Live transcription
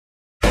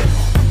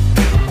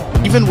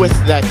even with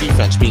that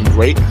defense being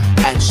great,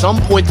 at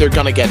some point they're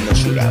going to get in a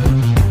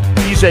shootout.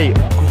 He's a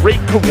great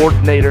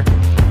coordinator,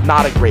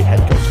 not a great head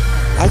coach.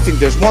 I think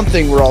there's one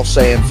thing we're all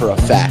saying for a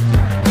fact.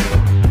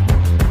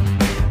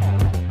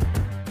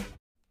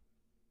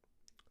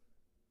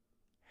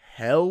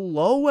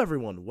 Hello,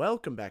 everyone.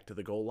 Welcome back to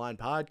the Goal Line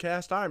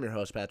Podcast. I'm your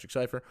host, Patrick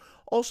Cipher,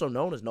 also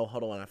known as No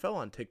Huddle NFL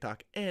on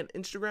TikTok and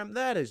Instagram.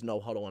 That is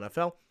No Huddle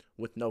NFL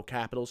with no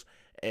capitals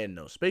and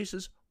no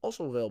spaces.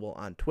 Also available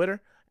on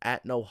Twitter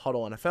at No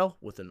Huddle NFL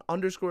with an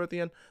underscore at the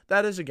end.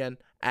 That is, again,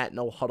 at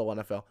No Huddle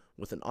NFL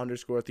with an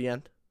underscore at the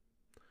end.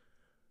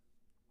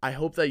 I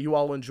hope that you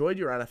all enjoyed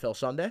your NFL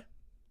Sunday.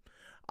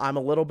 I'm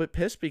a little bit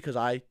pissed because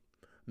I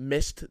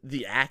missed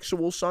the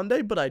actual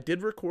Sunday, but I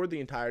did record the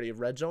entirety of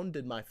Red Zone,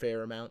 did my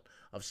fair amount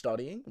of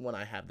studying when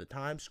I have the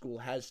time. School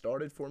has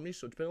started for me,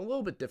 so it's been a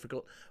little bit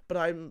difficult, but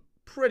I'm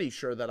pretty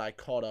sure that I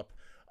caught up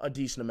a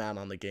decent amount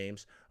on the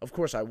games. Of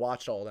course, I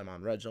watched all of them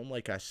on Red Zone,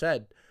 like I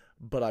said,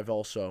 but I've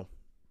also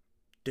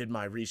did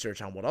my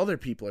research on what other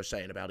people are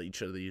saying about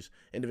each of these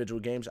individual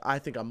games. I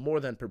think I'm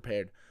more than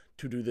prepared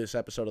to do this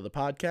episode of the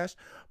podcast,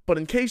 but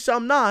in case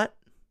I'm not,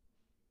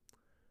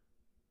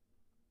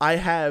 I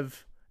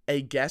have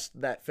a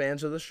guest that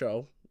fans of the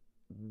show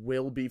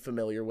will be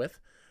familiar with.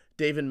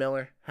 David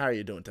Miller, how are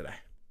you doing today?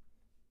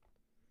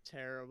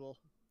 Terrible.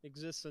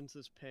 Existence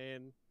is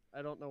pain.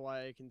 I don't know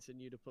why I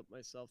continue to put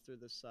myself through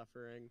this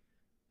suffering.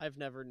 I've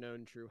never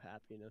known true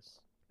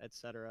happiness,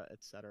 etc.,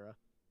 etc.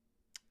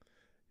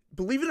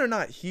 Believe it or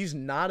not, he's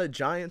not a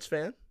Giants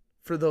fan.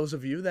 For those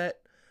of you that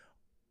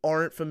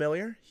aren't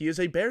familiar, he is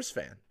a Bears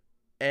fan.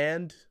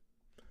 And,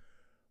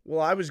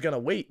 well, I was going to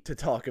wait to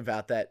talk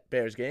about that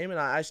Bears game, and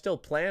I still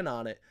plan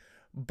on it.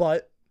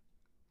 But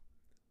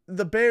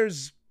the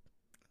Bears,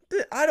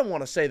 I don't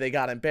want to say they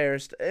got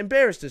embarrassed.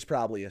 Embarrassed is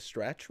probably a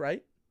stretch,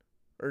 right?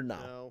 Or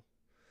no?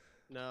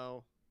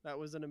 No, that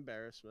was an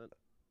embarrassment.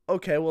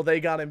 Okay, well, they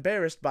got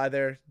embarrassed by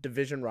their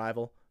division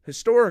rival,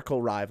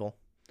 historical rival,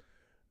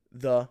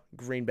 the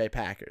Green Bay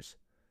Packers.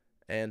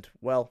 And,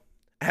 well,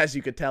 as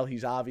you could tell,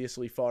 he's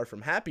obviously far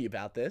from happy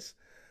about this.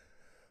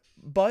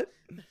 But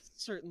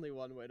certainly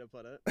one way to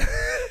put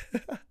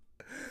it.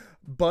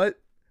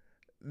 But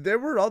there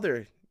were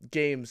other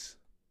games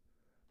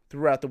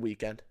throughout the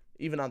weekend.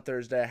 Even on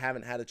Thursday, I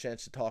haven't had a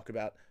chance to talk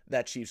about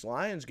that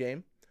Chiefs-Lions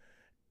game.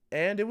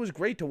 And it was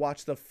great to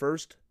watch the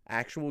first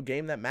actual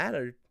game that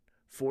mattered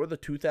for the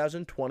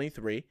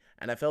 2023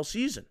 NFL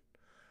season,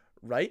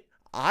 right?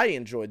 I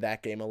enjoyed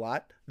that game a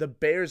lot. The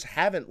Bears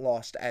haven't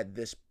lost at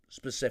this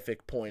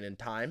specific point in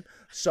time,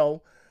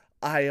 so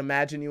I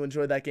imagine you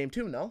enjoyed that game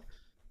too, no?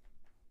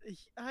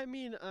 I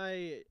mean,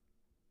 I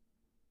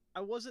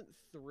wasn't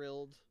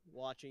thrilled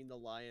watching the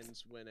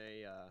Lions win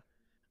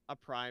a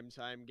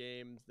primetime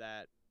game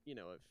that, you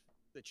know, if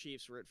the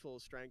Chiefs were at full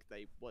strength,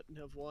 they wouldn't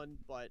have won,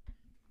 but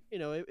you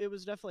know, it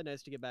was definitely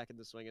nice to get back in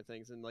the swing of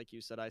things. And like you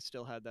said, I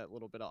still had that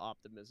little bit of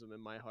optimism in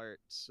my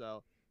heart.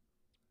 So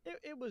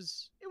it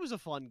was a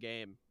fun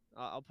game.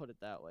 I'll put it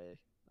that way.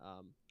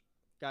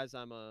 Guys,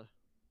 I'm a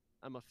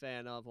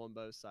fan of on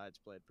both sides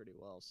played pretty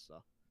well.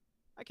 So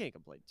I can't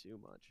complain too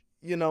much.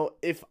 You know,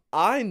 if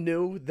I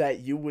knew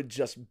that you would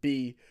just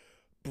be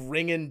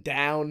bringing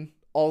down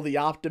all the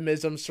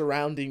optimism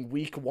surrounding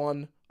week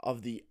 1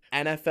 of the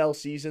NFL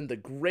season, the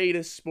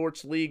greatest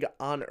sports league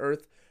on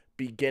earth,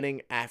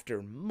 beginning after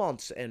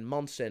months and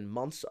months and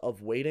months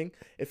of waiting.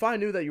 If I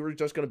knew that you were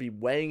just going to be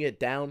weighing it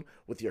down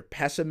with your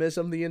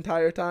pessimism the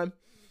entire time,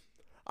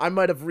 I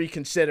might have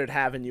reconsidered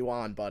having you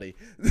on, buddy.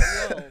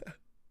 Well,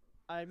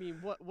 I mean,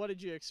 what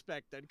did you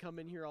expect? I'd come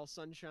in here all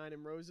sunshine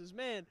and roses,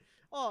 man.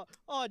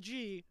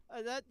 Gee,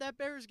 that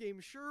Bears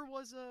game sure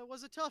was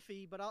a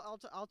toughie, but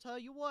I'll tell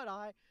you what,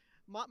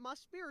 my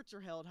spirits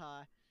are held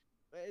high.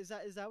 Is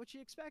that what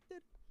you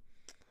expected?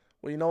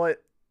 Well, you know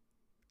what?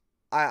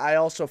 I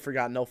also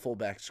forgot no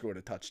fullback scored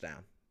a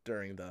touchdown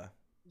during the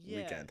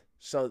weekend.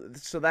 So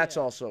that's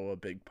also a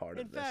big part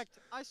of this. In fact,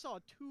 I saw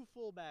 2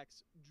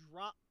 fullbacks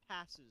drop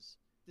passes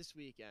this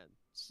weekend.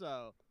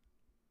 So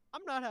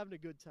I'm not having a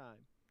good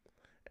time.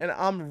 And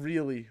I'm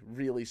really,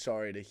 really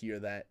sorry to hear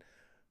that.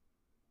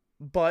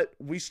 But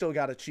we still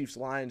got a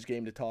Chiefs-Lions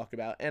game to talk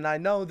about. And I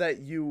know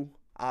that you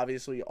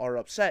obviously are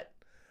upset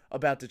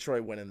about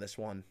Detroit winning this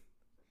one.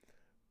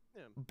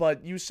 Yeah.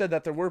 But you said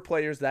that there were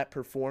players that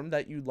performed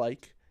that you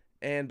like.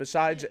 And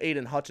besides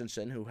Aiden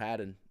Hutchinson, who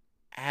had an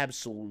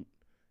absolute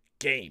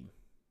game,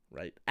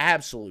 right?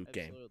 Absolute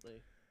game.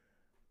 Absolutely.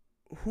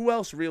 Who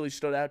else really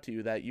stood out to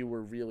you that you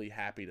were really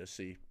happy to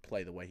see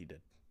play the way he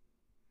did?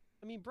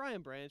 I mean,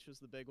 Brian Branch was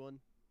the big one.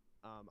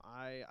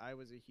 I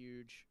was a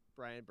huge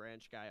Brian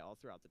Branch guy all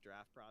throughout the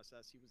draft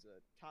process. He was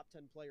a top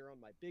 10 player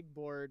on my big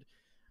board.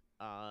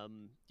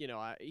 You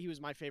know, he was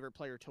my favorite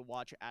player to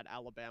watch at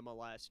Alabama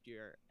last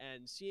year.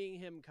 And seeing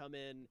him come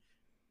in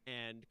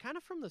and kind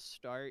of from the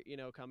start, you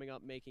know, coming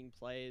up, making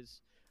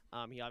plays.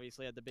 He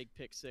obviously had the big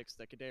pick 6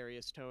 that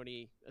Kadarius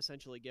Toney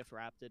essentially gift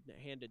wrapped and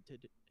handed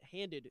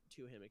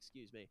to him.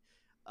 Excuse me.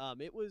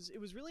 It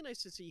was really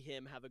nice to see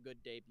him have a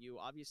good debut.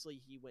 Obviously,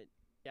 he went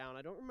down.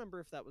 I don't remember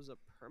if that was a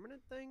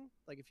permanent thing,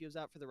 like if he was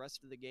out for the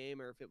rest of the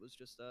game or if it was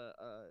just a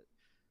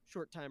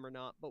short time or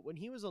not. But when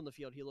he was on the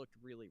field, he looked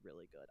really,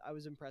 really good. I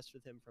was impressed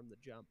with him from the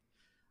jump.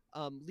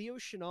 Leo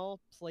Chenal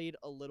played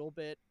a little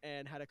bit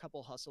and had a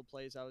couple hustle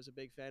plays I was a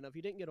big fan of.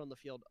 He didn't get on the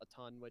field a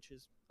ton, which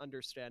is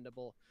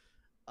understandable.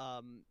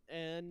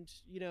 And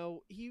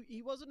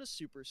he wasn't a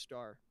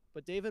superstar,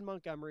 but David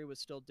Montgomery was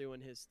still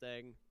doing his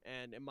thing,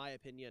 and in my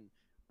opinion,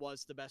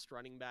 was the best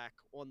running back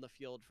on the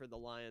field for the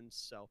Lions.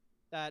 So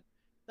that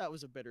that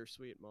was a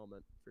bittersweet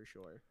moment for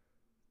sure.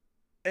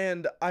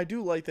 And I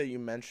do like that you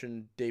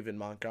mentioned David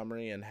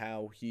Montgomery and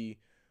how he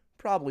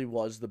probably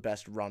was the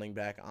best running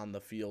back on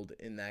the field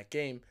in that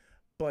game.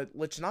 But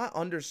let's not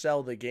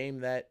undersell the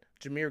game that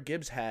Jahmyr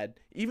Gibbs had,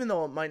 even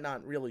though it might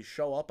not really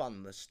show up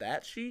on the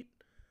stat sheet.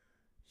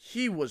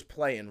 He was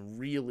playing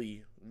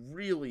really,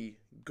 really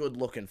good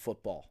looking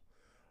football,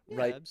 Yeah,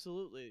 right?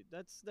 absolutely.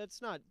 That's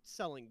not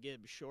selling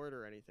Gibbs short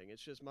or anything.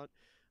 It's just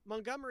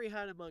Montgomery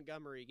had a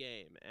Montgomery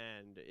game,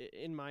 and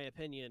in my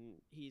opinion,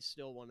 he's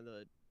still one of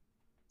the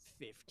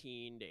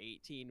 15 to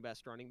 18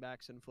 best running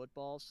backs in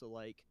football. So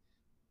like,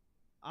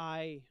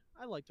 I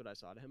liked what I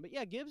saw to him. But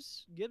yeah,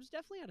 Gibbs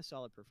definitely had a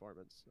solid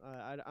performance.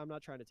 I'm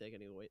not trying to take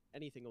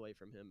anything away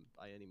from him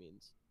by any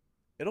means.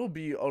 It'll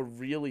be a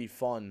really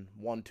fun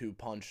 1-2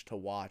 punch to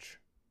watch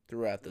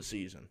throughout the Hmm.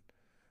 season.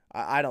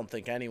 I don't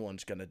think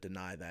anyone's going to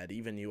deny that,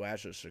 even you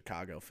as a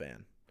Chicago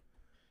fan.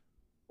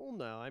 Well,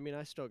 no, I mean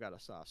I still got a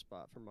soft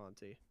spot for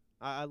Monty.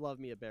 I love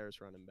me a Bears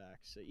running back.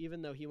 So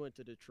even though he went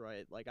to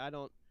Detroit, like I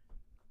don't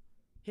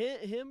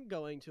him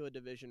going to a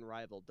division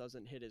rival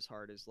doesn't hit as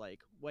hard as like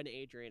when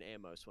Adrian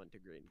Amos went to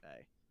Green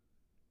Bay,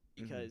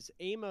 Mm-hmm. because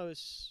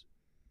Amos,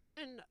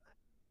 and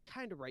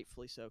kind of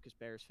rightfully so because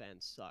Bears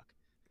fans suck,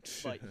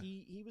 but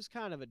he was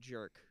kind of a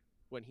jerk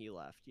when he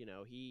left.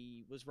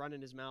 He was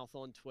running his mouth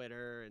on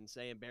Twitter and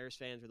saying Bears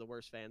fans are the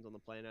worst fans on the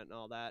planet and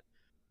all that.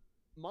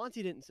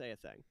 Monty didn't say a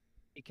thing.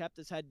 He kept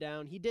his head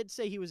down. He did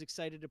say he was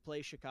excited to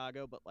play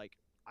Chicago, but like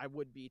I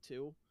would be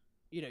too.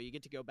 You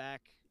get to go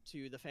back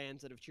to the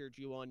fans that have cheered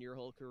you on your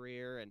whole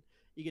career, and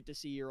you get to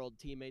see your old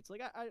teammates.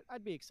 Like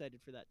I'd be excited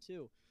for that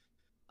too.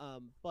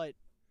 But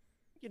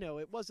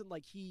it wasn't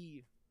like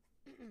he,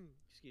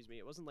 excuse me,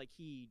 it wasn't like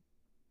he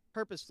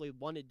purposely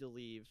wanted to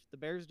leave. The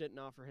Bears didn't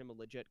offer him a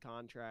legit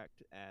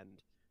contract,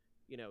 and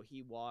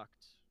he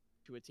walked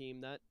to a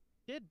team that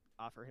did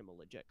offer him a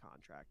legit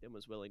contract and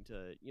was willing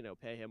to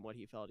pay him what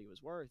he felt he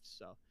was worth.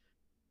 So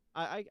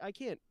I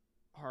can't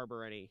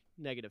harbor any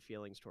negative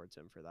feelings towards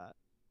him for that.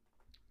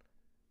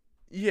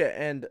 Yeah,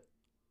 and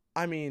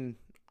I mean,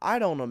 I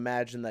don't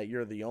imagine that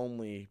you're the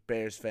only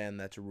Bears fan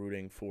that's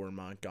rooting for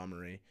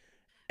Montgomery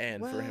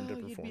and for him to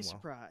Well, you'd be perform well.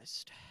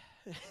 surprised.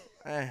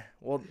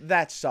 Well,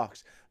 that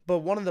sucks. But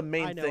one of the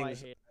main I know I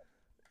things, hate.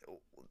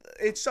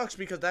 it sucks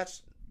because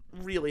that's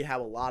really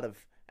how a lot of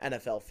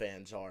NFL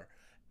fans are.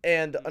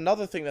 And Mm-hmm.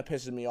 another thing that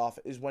pisses me off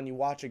is when you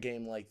watch a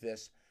game like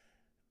this,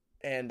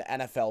 and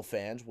NFL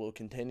fans will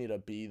continue to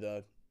be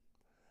the.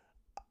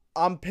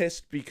 I'm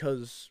pissed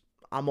because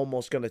I'm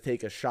almost going to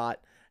take a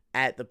shot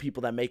at the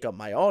people that make up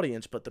my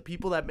audience, but the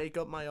people that make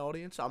up my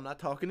audience, I'm not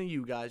talking to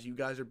you guys. You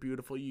guys are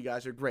beautiful. You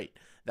guys are great.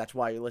 That's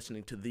why you're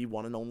listening to the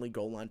one and only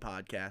Goal Line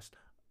podcast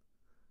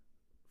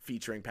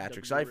featuring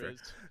Patrick W Cipher.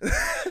 Riz.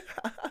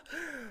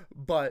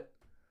 But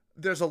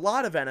there's a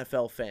lot of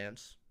NFL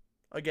fans,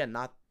 again,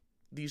 not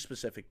these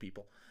specific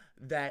people,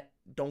 that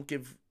don't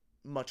give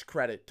much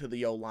credit to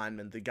the O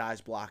linemen, the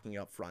guys blocking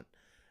up front.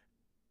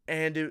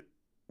 And it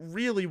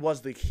really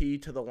was the key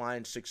to the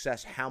Lions'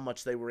 success how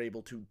much they were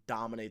able to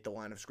dominate the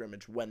line of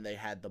scrimmage when they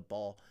had the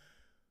ball.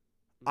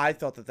 I Mm-hmm.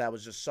 thought that that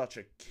was just such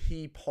a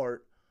key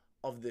part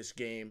of this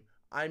game.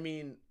 I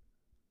mean,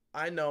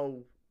 I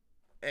know,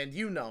 and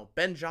you know,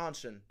 Ben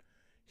Johnson,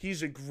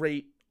 he's a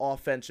great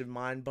offensive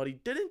mind, but he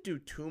didn't do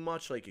too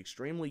much, like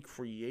extremely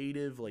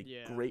creative, like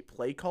Yeah. great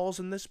play calls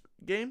in this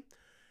game.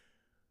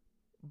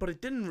 But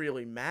it didn't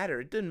really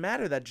matter. It didn't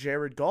matter that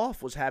Jared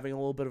Goff was having a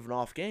little bit of an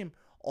off game.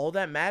 All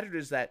that mattered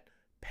is that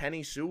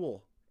Penny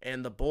Sewell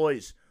and the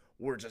boys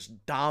were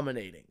just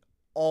dominating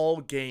all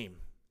game,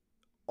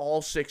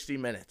 all 60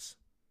 minutes.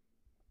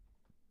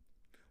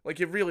 Like,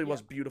 it really Yeah.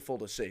 was beautiful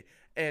to see.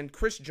 And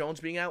Chris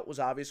Jones being out was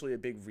obviously a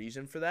big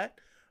reason for that.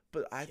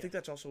 But I Yeah. think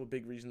that's also a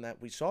big reason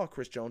that we saw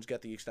Chris Jones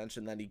get the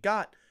extension that he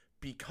got,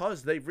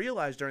 because they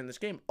realized during this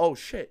game, oh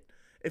shit,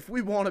 if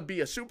we want to be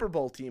a Super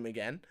Bowl team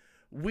again,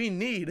 we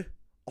need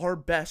our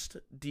best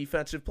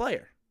defensive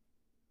player.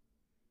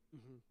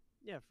 Hmm.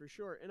 Yeah, for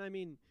sure. And I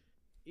mean,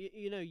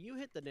 you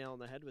hit the nail on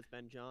the head with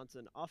Ben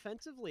Johnson.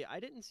 Offensively, I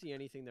didn't see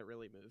anything that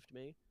really moved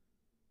me.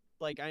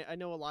 Like, I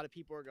know a lot of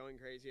people are going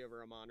crazy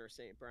over Amon or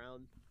St.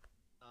 Brown.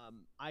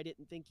 I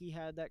didn't think he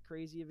had that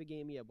crazy of a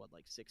game. He had, what,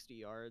 like 60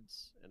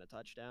 yards and a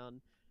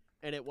touchdown.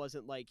 And it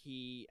wasn't like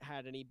he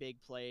had any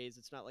big plays.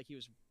 It's not like he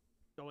was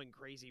going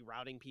crazy,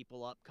 routing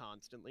people up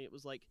constantly. It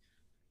was like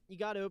he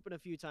got open a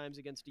few times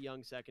against a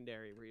young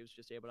secondary where he was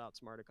just able to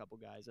outsmart a couple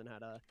guys and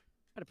had a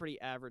pretty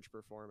average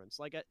performance.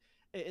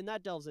 And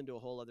that delves into a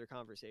whole other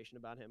conversation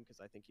about him because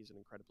I think he's an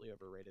incredibly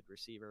overrated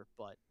receiver.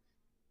 But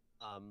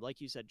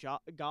Like you said,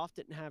 Goff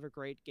didn't have a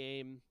great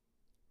game.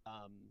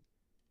 Um,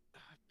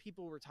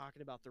 People were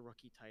talking about the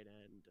rookie tight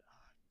end.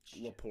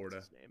 What's Laporta.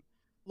 his name?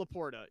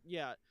 Laporta.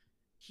 Yeah,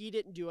 he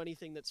didn't do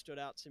anything that stood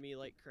out to me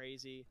like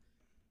crazy.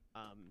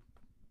 Um,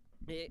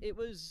 it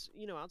was,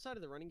 outside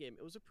of the running game,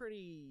 it was a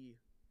pretty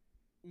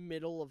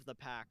middle of the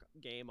pack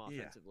game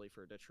offensively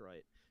for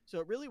Detroit. So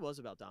it really was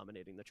about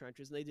dominating the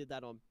trenches, and they did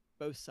that on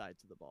both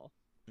sides of the ball.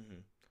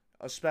 Mm-hmm.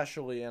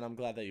 Especially, and I'm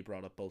glad that you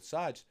brought up both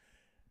sides.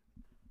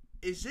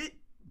 Is it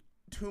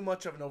too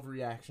much of an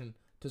overreaction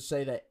to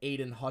say that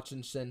Aiden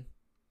Hutchinson,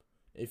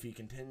 if he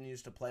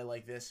continues to play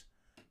like this,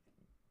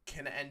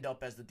 can end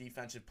up as the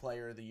defensive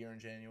player of the year in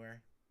January?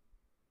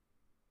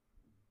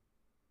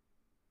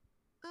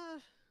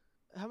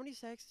 How many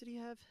sacks did he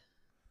have?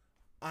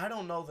 I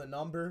don't know the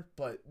number,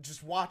 but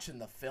just watching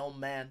the film,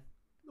 man.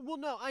 Well,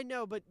 no, I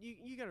know, but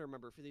you got to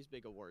remember, for these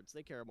big awards,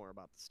 they care more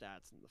about the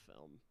stats than the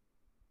film.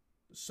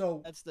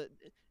 So it's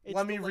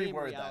let me the lame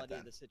reword reality that then.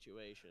 Of the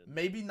situation.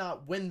 Maybe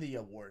not win the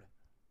award,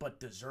 but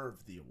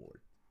deserve the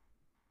award.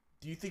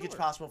 Do you think it's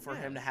Sure. possible for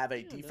him to have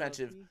a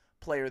defensive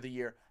player of the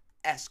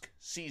year-esque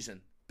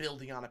season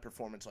building on a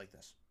performance like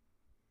this?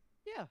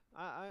 Yeah,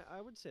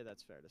 I would say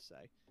that's fair to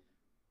say.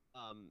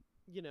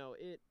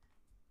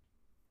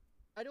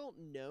 I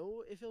don't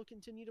know if he'll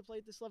continue to play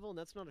at this level, and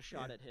that's not a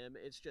shot at him.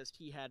 It's just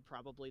he had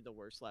probably the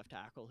worst left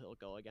tackle he'll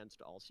go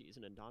against all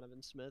season in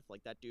Donovan Smith.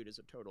 Like, that dude is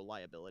a total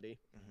liability.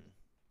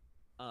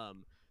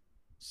 Mm-hmm.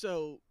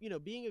 So,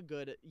 being a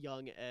good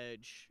young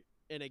edge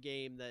in a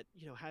game that,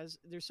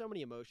 there's so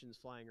many emotions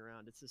flying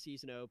around. It's the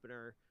season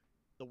opener.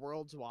 The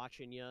world's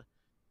watching you.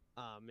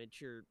 It's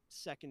your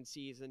second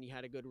season. You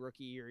had a good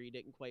rookie year. You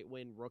didn't quite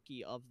win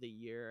Rookie of the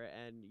Year,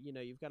 and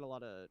you've got a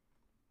lot of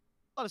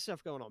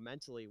stuff going on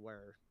mentally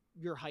where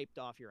you're hyped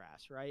off your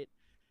ass, right?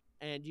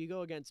 And you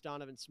go against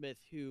Donovan Smith,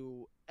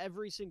 who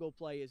every single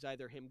play is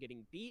either him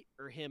getting beat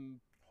or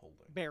him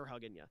bear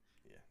hugging you.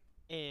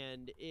 Yeah.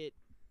 And it,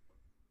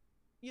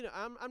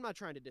 I'm not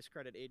trying to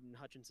discredit Aiden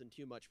Hutchinson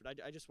too much, but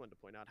I just wanted to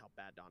point out how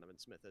bad Donovan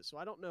Smith is. So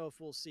I don't know if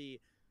we'll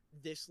see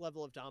this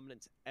level of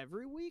dominance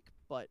every week,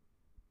 but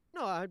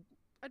no,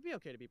 I'd be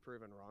okay to be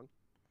proven wrong.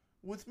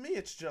 With me,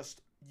 it's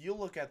just you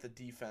look at the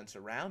defense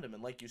around him,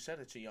 and like you said,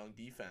 it's a young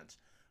defense.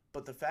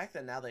 But the fact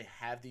that now they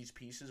have these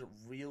pieces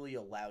really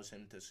allows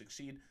him to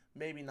succeed.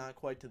 Maybe not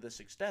quite to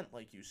this extent,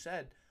 like you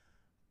said,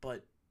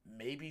 but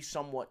maybe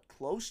somewhat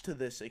close to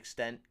this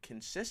extent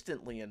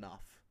consistently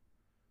enough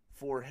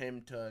for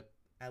him to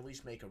at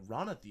least make a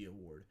run at the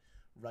award,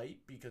 right?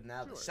 Because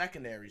now the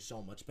secondary is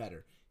so much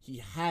better. He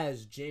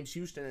has James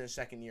Houston in his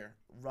second year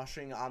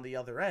rushing on the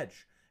other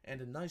edge, and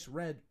a nice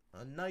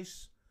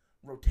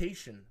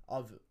rotation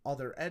of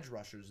other edge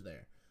rushers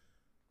there.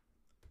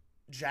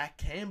 Jack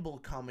Campbell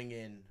coming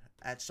in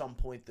at some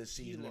point this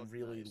season and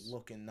really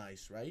looking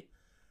nice, right?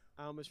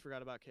 I almost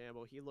forgot about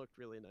Campbell. He looked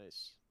really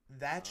nice.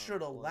 That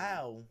should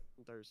allow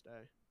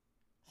Thursday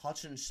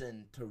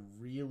Hutchinson to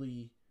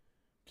really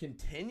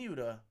continue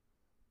to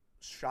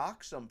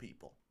shock some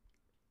people.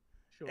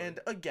 Sure.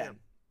 And again,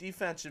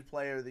 defensive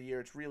player of the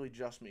year, it's really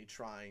just me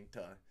trying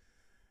to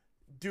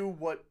do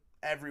what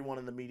everyone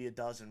in the media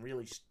does and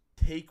really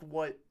take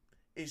what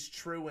is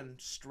true and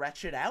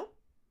stretch it out.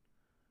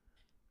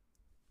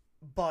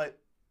 But,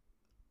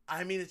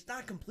 I mean, it's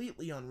not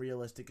completely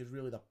unrealistic is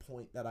really the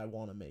point that I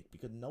want to make.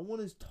 Because no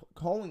one is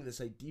calling this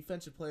a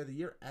Defensive Player of the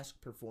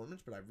Year-esque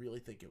performance, but I really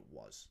think it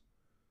was.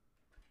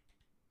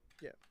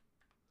 Yeah.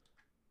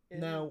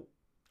 Now,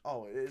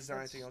 is there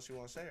anything else you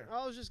want to say? Or?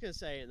 I was just going to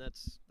say, and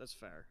that's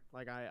fair.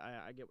 Like,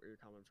 I get where you're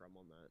coming from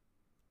on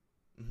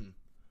that. Mm-hmm.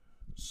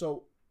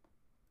 So,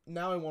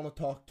 now I want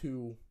to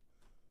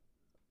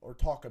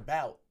talk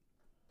about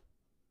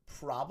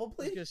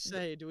probably. I was gonna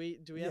say, do we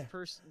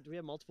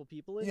have multiple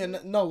people in? Yeah, here?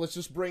 no. Let's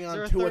just bring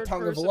on Tua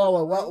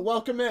Tagovailoa.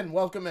 Welcome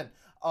in.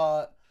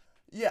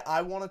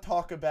 I want to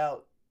talk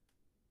about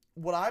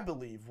what I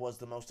believe was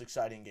the most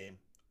exciting game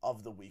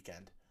of the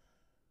weekend.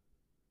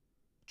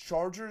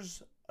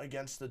 Chargers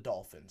against the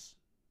Dolphins.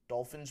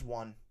 Dolphins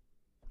won.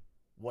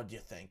 What do you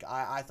think?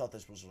 I thought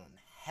this was one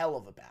hell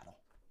of a battle.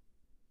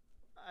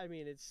 I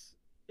mean, it's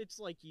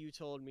like you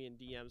told me in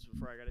DMs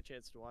before I got a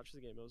chance to watch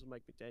the game. It was a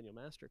Mike McDaniel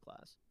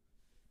masterclass.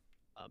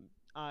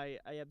 I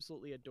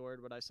absolutely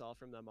adored what I saw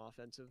from them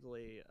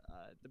offensively.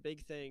 The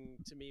big thing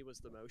to me was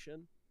the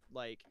motion.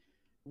 Like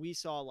we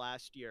saw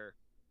last year,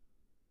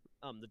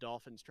 the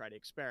Dolphins try to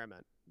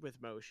experiment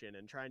with motion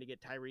and trying to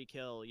get Tyreek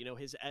Hill,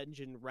 his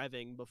engine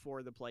revving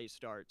before the play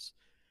starts.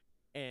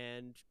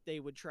 And they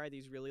would try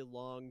these really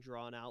long,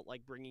 drawn out,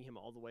 like bringing him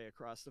all the way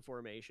across the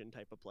formation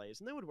type of plays.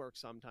 And they would work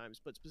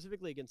sometimes, but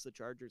specifically against the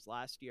Chargers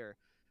last year,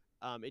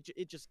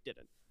 it just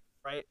didn't,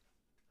 right?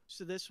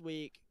 So this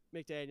week,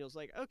 McDaniel's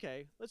like,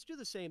 okay, let's do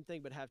the same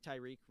thing, but have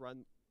Tyreek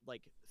run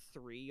like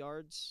 3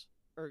 yards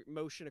or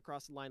motion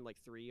across the line like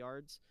 3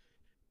 yards.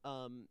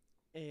 And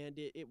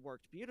it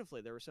worked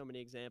beautifully. There were so many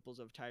examples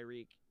of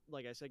Tyreek,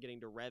 like I said, getting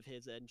to rev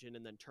his engine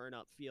and then turn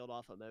up field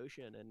off of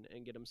motion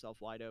and get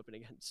himself wide open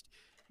against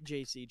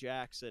J.C.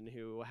 Jackson,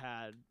 who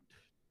had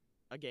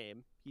a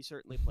game. He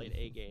certainly played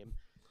a game.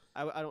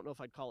 I don't know if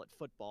I'd call it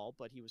football,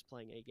 but he was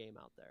playing a game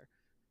out there.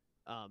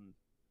 Um,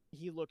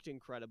 he looked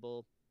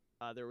incredible.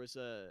 There was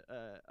a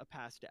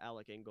pass to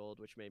Alec Ingold,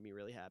 which made me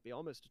really happy.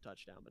 Almost a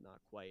touchdown, but not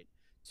quite.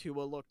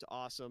 Tua looked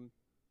awesome.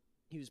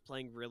 He was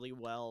playing really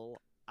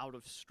well out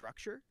of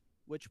structure,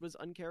 which was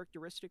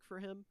uncharacteristic for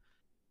him.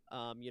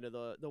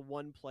 The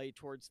one play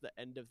towards the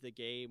end of the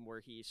game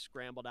where he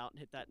scrambled out and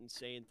hit that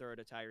insane throw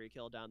to Tyreek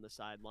Hill down the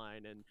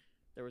sideline, and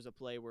there was a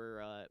play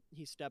where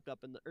he stepped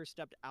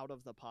out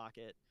of the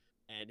pocket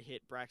and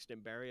hit Braxton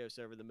Berrios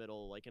over the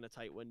middle, like in a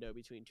tight window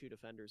between two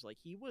defenders. Like,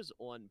 he was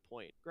on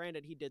point.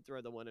 Granted, he did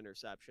throw the one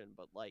interception,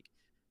 but like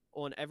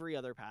on every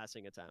other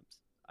passing attempt,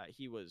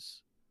 he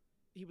was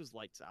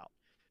lights out.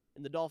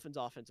 And the Dolphins'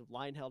 offensive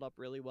line held up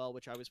really well,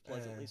 which I was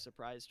pleasantly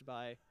surprised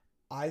by.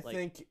 I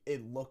think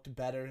it looked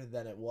better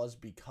than it was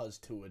because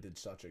Tua did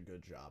such a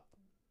good job.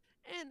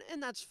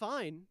 And that's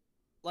fine.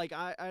 Like,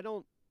 I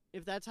don't,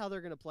 if that's how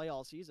they're going to play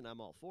all season,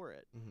 I'm all for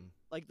it. Mm-hmm.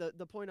 Like,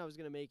 the point I was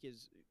going to make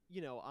is,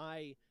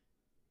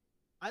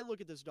 I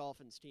look at this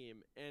Dolphins team,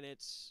 and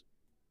it's,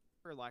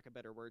 for lack of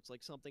better words,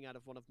 like something out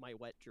of one of my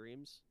wet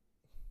dreams.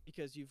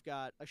 Because you've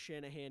got a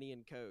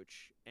Shanahanian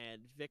coach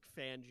and Vic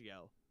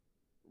Fangio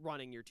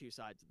running your two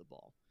sides of the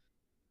ball.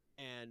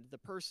 And the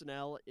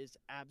personnel is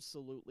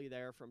absolutely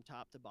there from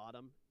top to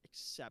bottom,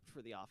 except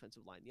for the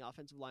offensive line. The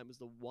offensive line was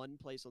the one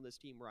place on this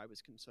team where I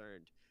was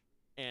concerned.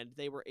 And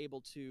they were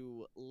able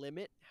to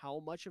limit how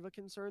much of a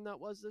concern that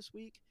was this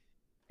week.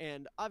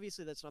 And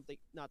obviously that's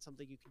not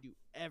something you can do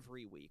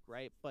every week,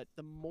 right? But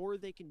the more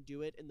they can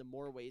do it and the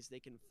more ways they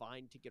can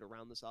find to get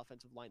around this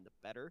offensive line, the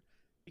better.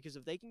 Because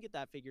if they can get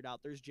that figured out,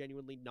 there's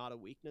genuinely not a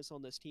weakness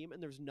on this team,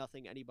 and there's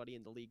nothing anybody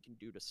in the league can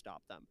do to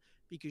stop them.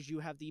 Because you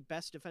have the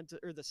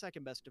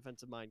second best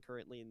defensive mind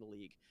currently in the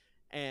league,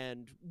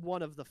 and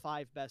one of the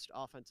 5 best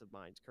offensive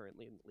minds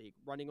currently in the league,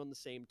 running on the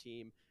same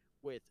team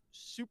with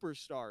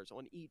superstars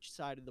on each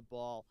side of the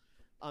ball.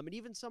 And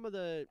even some of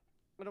the,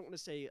 I don't want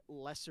to say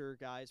lesser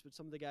guys, but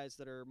some of the guys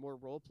that are more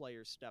role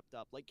players stepped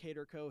up, like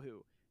Kader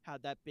Kohu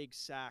had that big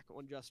sack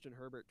on Justin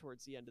Herbert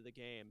towards the end of the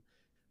game.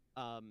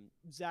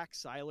 Zach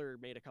Seiler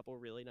made a couple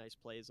really nice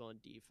plays on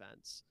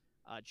defense.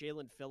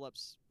 Jalen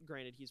Phillips,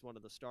 granted he's one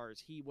of the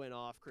stars, he went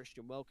off.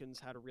 Christian Wilkins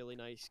had a really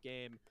nice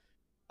game.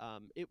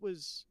 It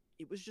was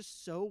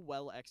just so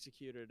well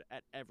executed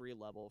at every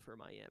level for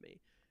Miami.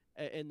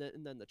 And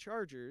then the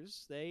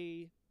Chargers,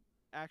 they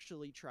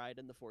actually tried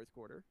in the fourth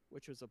quarter,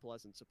 which was a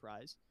pleasant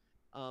surprise.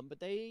 But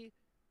they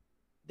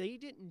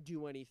didn't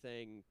do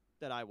anything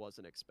that I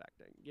wasn't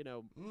expecting.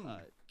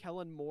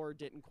 Kellen Moore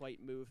didn't quite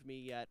move me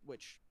yet,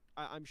 which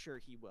I'm sure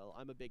he will.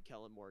 I'm a big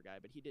Kellen Moore guy,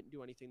 but he didn't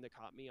do anything that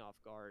caught me off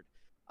guard.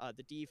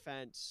 The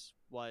defense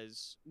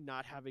was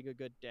not having a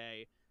good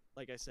day.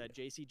 Like I said,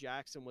 J.C.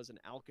 Jackson was an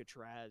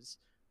Alcatraz.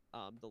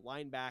 The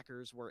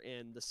linebackers were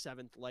in the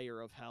 7th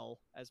layer of hell,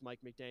 as Mike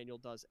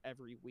McDaniel does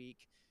every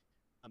week.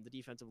 The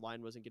defensive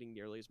line wasn't getting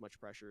nearly as much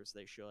pressure as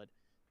they should.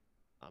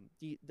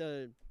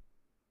 The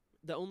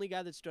only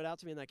guy that stood out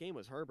to me in that game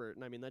was Herbert,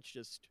 and I mean, that's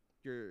just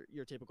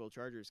your typical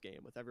Chargers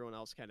game with everyone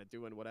else kind of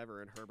doing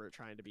whatever and Herbert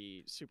trying to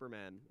be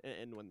Superman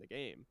and win the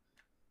game.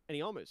 And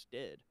he almost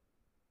did.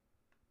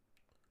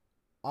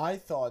 I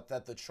thought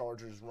that the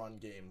Chargers' run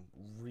game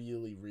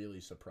really, really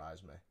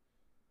surprised me,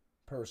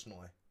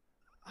 personally.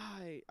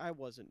 I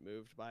wasn't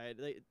moved by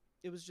it.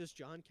 It was just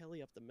John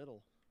Kelly up the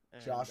middle.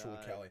 And, Joshua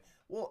Kelly.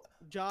 Well,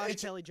 John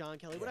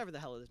Kelly, whatever the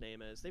hell his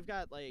name is. They've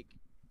got like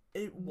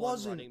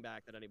one running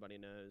back that anybody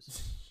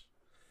knows.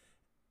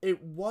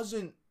 It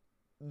wasn't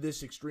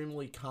this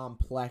extremely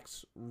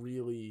complex,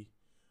 really,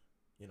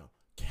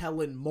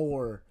 Kellen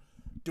Moore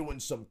doing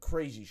some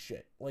crazy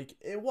shit. Like,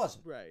 it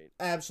wasn't. Right.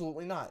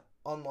 Absolutely not.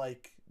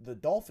 Unlike the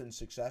Dolphins'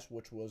 success,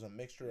 which was a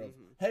mixture of,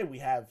 hey, we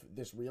have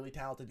this really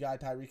talented guy,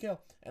 Tyreek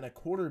Hill, and a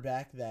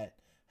quarterback that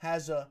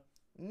has a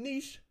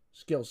niche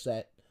skill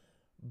set,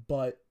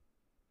 but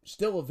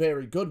still a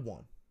very good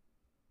one.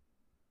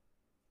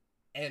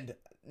 And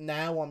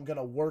now I'm going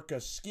to work a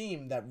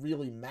scheme that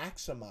really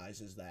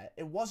maximizes that.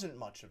 It wasn't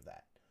much of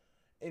that.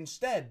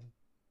 Instead,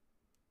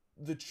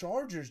 the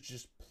Chargers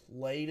just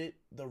played it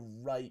the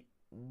right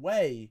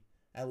way,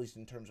 at least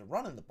in terms of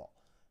running the ball.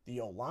 The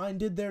O-line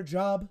did their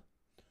job.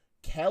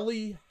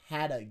 Kelly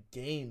had a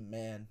game,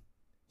 man.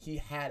 He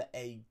had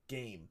a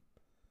game.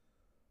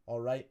 All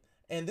right?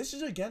 And this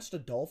is against a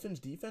Dolphins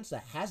defense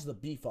that has the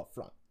beef up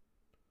front.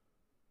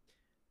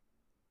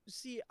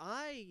 See,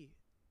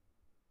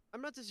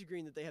 I'm not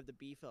disagreeing that they have the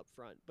beef up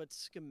front, but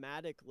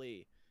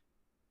schematically,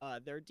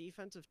 their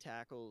defensive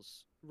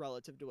tackles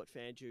relative to what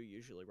Fangio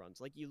usually runs.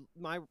 Like,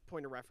 my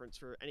point of reference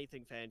for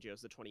anything Fangio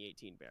is the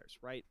 2018 Bears,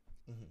 right?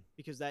 Mm-hmm.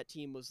 Because that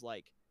team was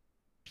like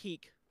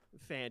peak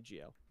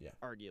Fangio,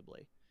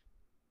 arguably.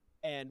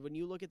 And when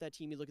you look at that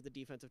team, you look at the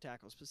defensive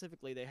tackles.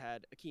 Specifically, they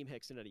had Akeem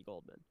Hicks and Eddie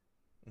Goldman,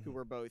 who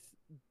were both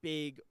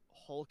big,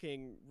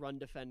 hulking,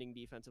 run-defending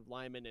defensive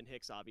linemen, and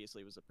Hicks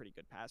obviously was a pretty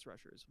good pass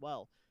rusher as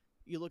well.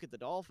 You look at the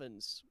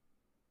Dolphins,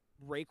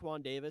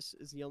 Raekwon Davis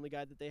is the only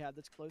guy that they have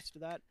that's close to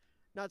that.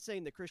 Not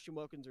saying that Christian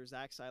Wilkins or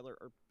Zach Seiler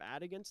are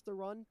bad against the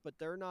run, but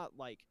they're not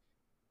like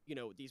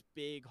these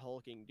big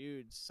hulking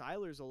dudes.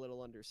 Seiler's a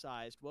little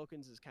undersized.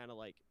 Wilkins is kind of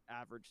like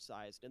average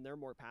sized, and they're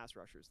more pass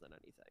rushers than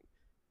anything.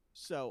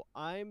 So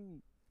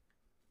I'm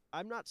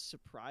not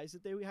surprised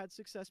that they had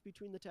success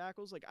between the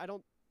tackles. Like I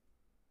don't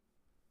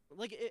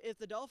like if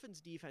the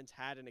Dolphins defense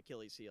had an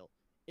Achilles heel,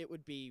 it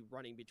would be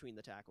running between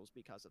the tackles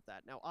because of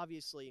that. Now,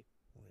 obviously,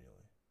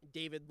 Really?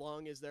 David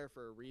Long is there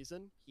for a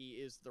reason. He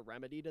is the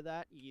remedy to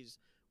that. He's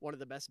one of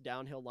the best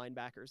downhill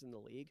linebackers in the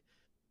league.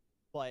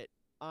 But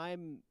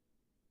I'm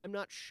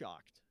not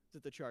shocked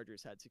that the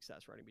Chargers had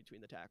success running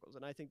between the tackles.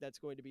 And I think that's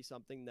going to be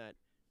something that,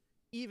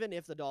 even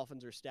if the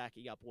Dolphins are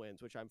stacking up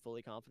wins, which I'm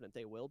fully confident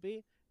they will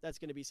be, that's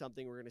going to be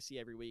something we're going to see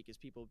every week, is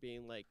people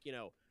being like,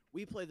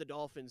 we play the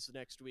Dolphins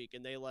next week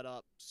and they let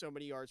up so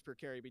many yards per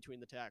carry between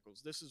the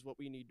tackles. This is what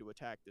we need to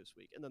attack this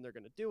week. And then they're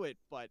going to do it,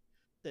 but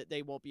that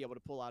they won't be able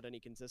to pull out any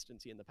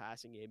consistency in the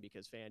passing game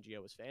because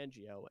Fangio is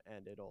Fangio,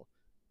 and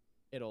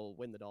it'll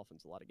win the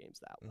Dolphins a lot of games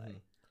that way.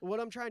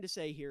 What I'm trying to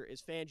say here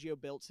is Fangio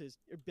built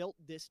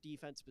this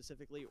defense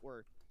specifically,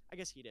 or I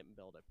guess he didn't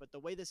build it, but the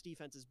way this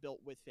defense is built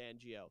with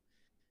Fangio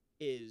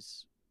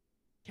is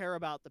care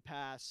about the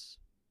pass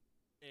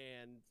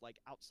and like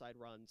outside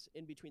runs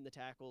in between the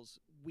tackles.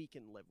 We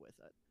can live with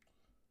it.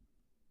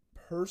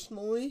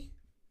 Personally,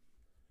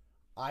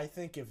 I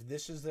think if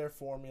this is their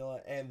formula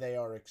and they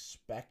are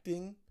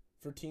expecting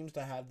for teams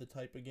to have the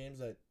type of games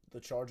that the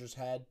Chargers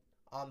had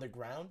on the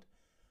ground,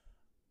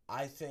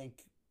 I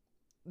think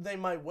they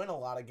might win a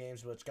lot of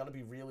games, but it's going to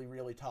be really,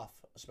 really tough,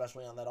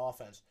 especially on that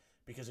offense.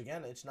 Because,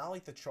 again, it's not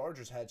like the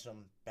Chargers had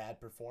some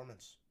bad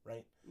performance,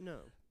 right? No.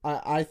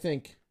 I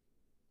think,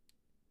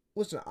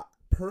 listen,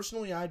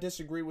 personally, I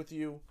disagree with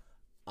you.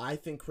 I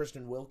think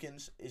Christian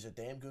Wilkins is a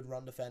damn good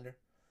run defender.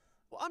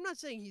 Well, I'm not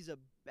saying he's a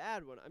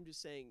bad one. I'm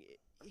just saying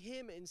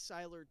him and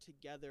Seiler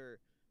together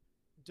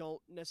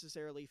don't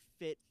necessarily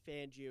fit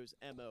Fangio's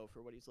MO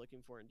for what he's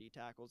looking for in D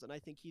tackles. And I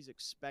think he's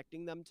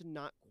expecting them to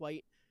not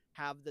quite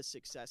have the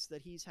success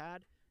that he's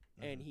had.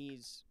 And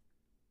he's,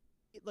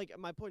 like,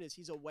 my point is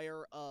he's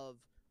aware of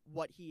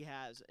what he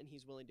has and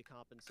he's willing to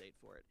compensate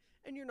for it.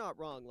 And you're not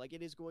wrong. Like,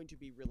 it is going to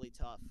be really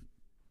tough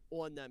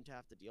on them to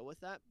have to deal with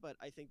that, but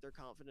I think they're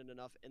confident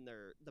enough in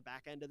the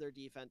back end of their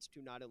defense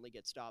to not only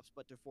get stops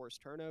but to force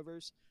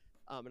turnovers.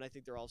 And I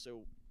think they're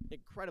also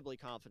incredibly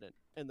confident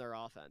in their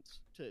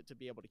offense to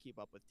be able to keep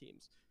up with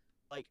teams.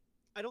 Like,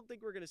 I don't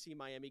think we're going to see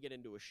Miami get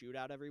into a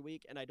shootout every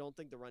week, and I don't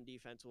think the run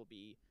defense will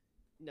be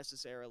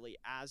necessarily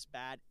as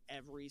bad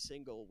every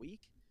single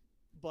week.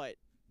 But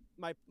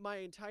my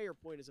entire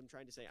point is I'm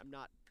trying to say I'm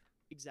not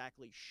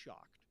exactly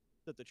shocked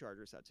that the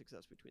Chargers had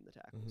success between the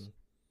tackles.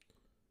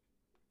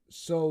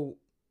 So,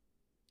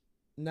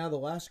 now the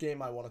last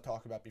game I want to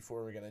talk about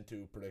before we get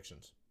into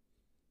predictions.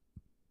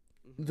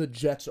 The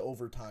Jets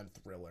overtime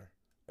thriller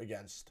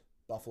against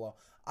Buffalo.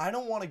 I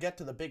don't want to get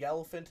to the big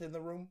elephant in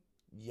the room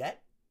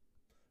yet.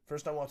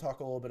 First, I want to talk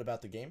a little bit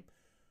about the game.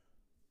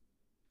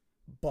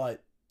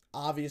 But,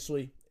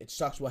 obviously, it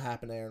sucks what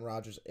happened to Aaron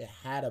Rodgers. It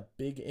had a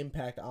big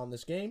impact on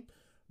this game.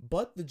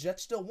 But the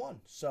Jets still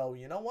won. So,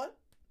 you know what?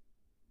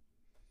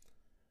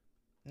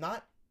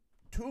 Not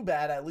too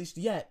bad, at least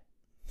yet.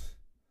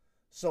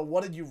 So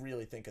what did you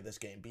really think of this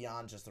game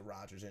beyond just the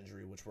Rodgers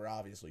injury, which we're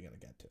obviously going to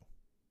get to?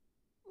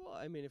 Well,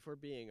 I mean, if we're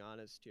being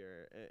honest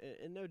here,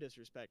 and no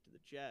disrespect to the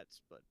Jets,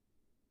 but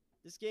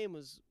this game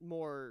was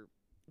more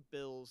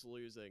Bills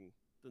losing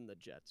than the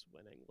Jets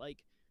winning.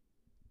 Like,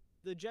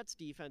 the Jets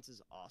defense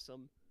is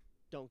awesome,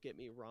 don't get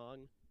me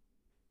wrong,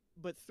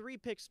 but 3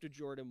 picks to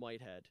Jordan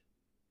Whitehead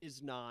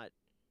is not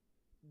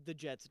the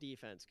Jets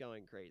defense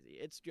going crazy.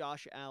 It's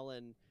Josh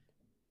Allen,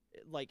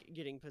 like,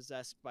 getting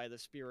possessed by the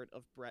spirit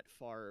of Brett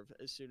Favre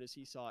as soon as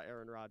he saw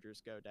Aaron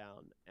Rodgers go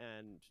down,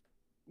 and,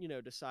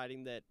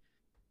 deciding that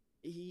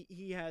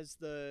he has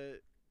the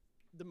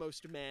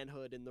most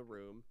manhood in the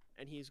room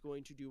and he's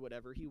going to do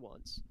whatever he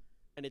wants,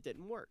 and it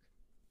didn't work.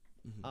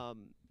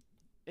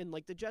 And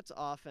like the Jets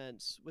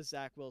offense with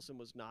Zach Wilson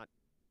was not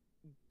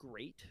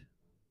great.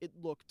 It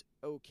looked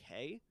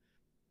okay.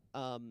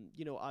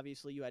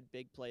 Obviously you had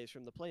big plays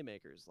from the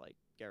playmakers like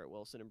Garrett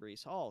Wilson and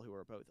Breece Hall, who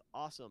are both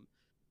awesome.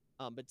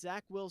 But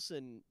Zach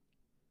Wilson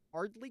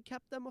hardly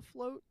kept them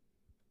afloat.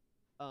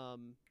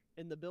 And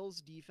the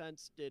Bills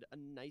defense did a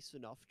nice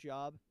enough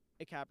job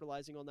at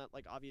capitalizing on that.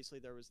 Like, obviously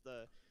there was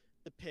the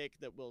pick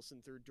that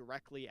Wilson threw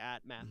directly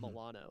at Matt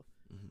Milano.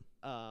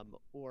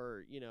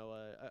 Or,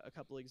 a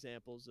couple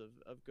examples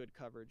of good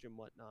coverage and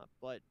whatnot.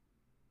 But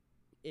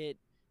it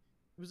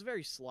was a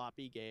very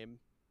sloppy game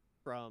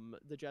from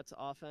the Jets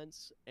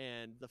offense.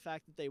 And the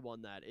fact that they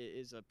won that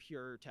is a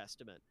pure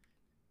testament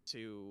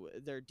to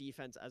their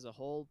defense as a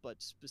whole,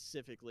 but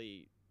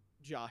specifically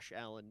Josh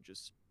Allen.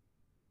 Just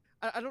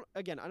I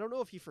don't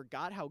know if he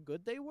forgot how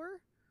good they were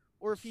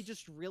or if he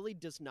just really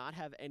does not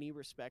have any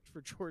respect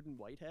for Jordan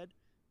Whitehead,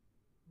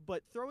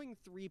 but throwing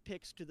 3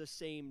 picks to the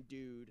same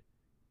dude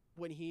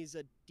when he's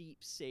a deep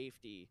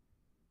safety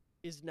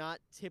is not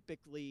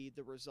typically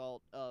the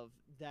result of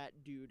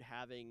that dude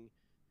having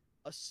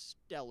a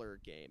stellar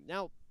game.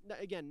 Now,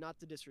 again, not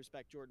to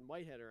disrespect Jordan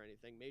Whitehead or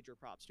anything, major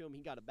props to him.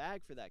 He got a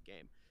bag for that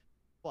game.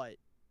 But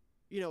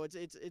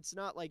It's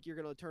not like you're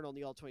gonna turn on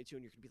the all-22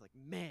 and you're gonna be like,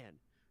 man,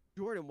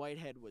 Jordan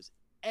Whitehead was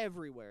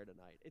everywhere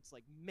tonight. It's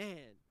like,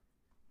 man,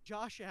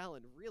 Josh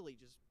Allen really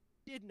just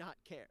did not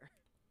care.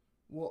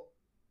 Well,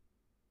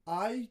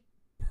 I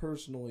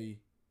personally,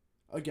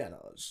 again,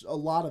 a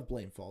lot of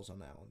blame falls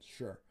on Allen,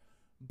 sure.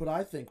 But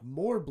I think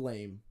more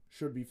blame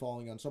should be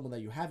falling on someone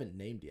that you haven't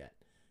named yet.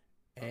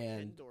 And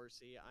Ken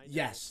Dorsey, I know.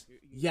 Yes, you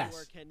yes. You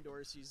are Ken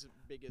Dorsey's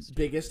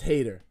biggest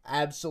hater.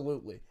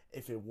 Absolutely.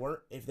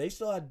 If they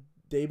still had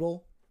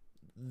Dable,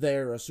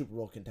 they're a Super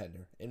Bowl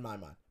contender in my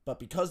mind. But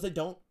because they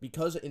don't,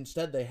 because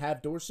instead they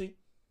have Dorsey,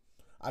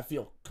 I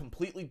feel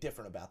completely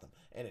different about them.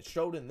 And it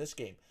showed in this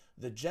game.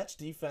 The Jets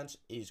defense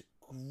is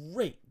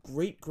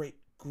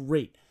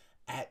great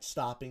at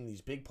stopping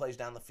these big plays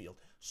down the field.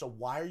 So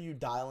why are you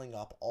dialing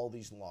up all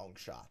these long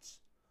shots?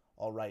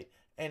 All right.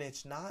 And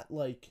it's not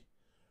like,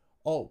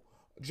 oh,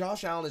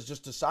 Josh Allen is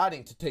just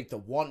deciding to take the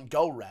one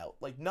go route.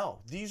 Like, no,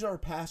 these are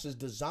passes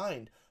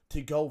designed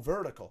to go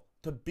vertical,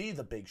 to be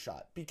the big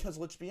shot. Because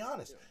let's be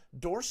honest,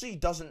 Dorsey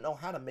doesn't know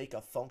how to make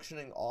a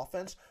functioning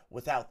offense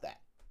without that.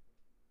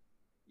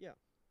 Yeah.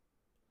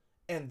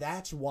 And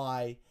that's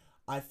why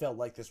I felt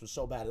like this was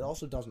so bad. It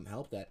also doesn't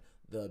help that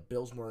the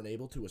Bills weren't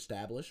able to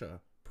establish a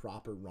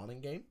proper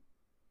running game.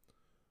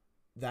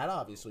 That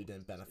obviously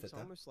didn't benefit them.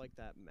 It's almost like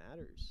that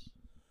matters.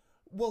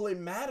 Well, it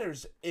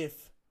matters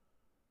if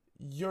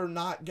you're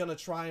not gonna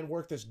try and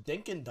work this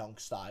dink and dunk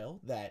style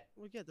that.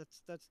 Well, yeah,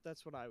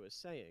 that's what I was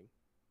saying.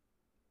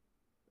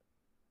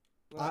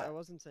 Well, I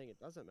wasn't saying it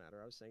doesn't matter.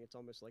 I was saying it's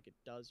almost like it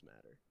does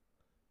matter.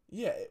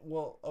 Yeah,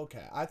 well,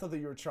 okay. I thought that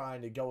you were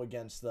trying to go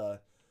against the.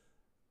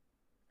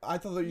 I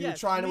thought that you were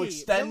trying to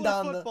extend Miller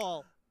on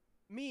football.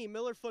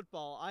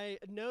 Millerfootball. I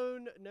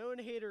known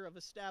hater of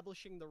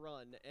establishing the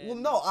run. And well,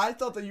 no, I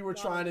thought that you were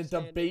trying to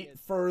debate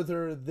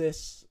further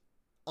this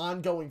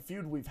ongoing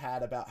feud we've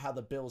had about how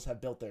the Bills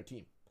have built their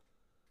team.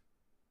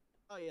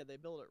 Oh yeah, they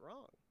built it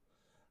wrong.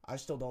 I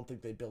still don't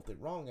think they built it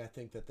wrong. I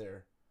think that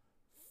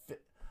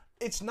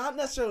it's not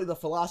necessarily the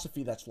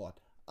philosophy that's flawed.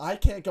 I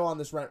can't go on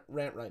this rant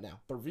right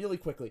now, but really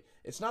quickly,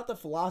 it's not the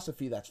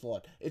philosophy that's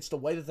flawed. It's the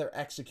way that they're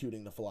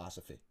executing the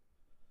philosophy.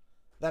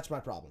 That's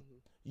my problem. Mm-hmm.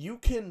 You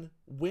can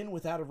win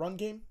without a run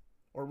game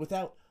or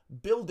without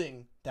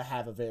building to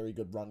have a very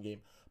good run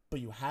game, but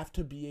you have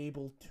to be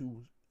able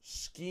to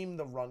scheme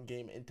the run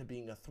game into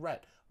being a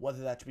threat,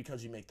 whether that's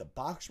because you make the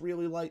box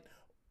really light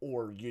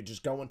or you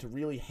just go into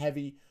really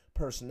heavy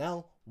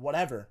personnel,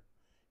 whatever.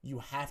 You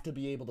have to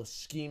be able to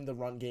scheme the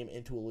run game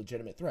into a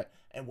legitimate threat.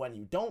 And when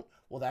you don't,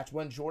 well, that's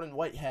when Jordan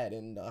Whitehead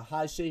and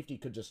high safety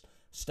could just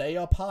stay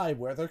up high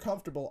where they're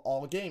comfortable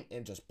all game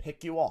and just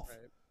pick you off.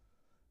 Right.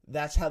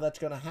 That's how that's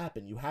going to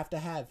happen. You have to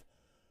have,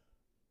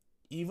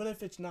 even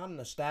if it's not an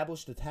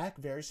established attack,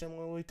 very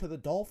similarly to the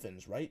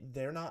Dolphins, right?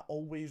 They're not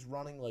always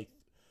running like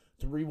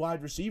 3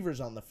 wide receivers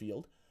on the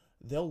field.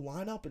 They'll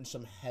line up in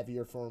some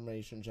heavier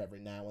formations every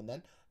now and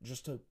then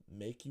just to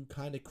make you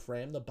kind of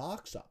cram the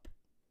box up.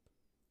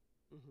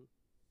 Mm-hmm.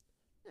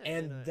 Yeah,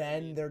 and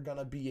then they're going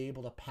to be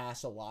able to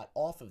pass a lot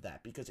off of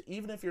that because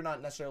even if you're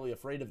not necessarily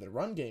afraid of the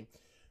run game,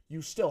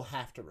 you still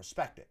have to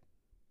respect it.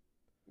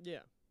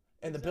 Yeah.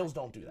 And the Bills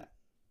don't do that.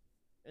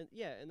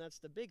 And that's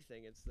the big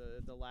thing. It's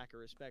the lack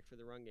of respect for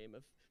the run game.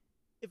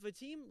 If a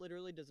team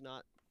literally does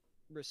not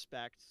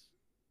respect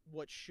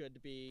what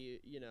should be,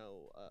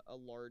 a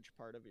large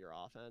part of your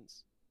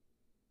offense,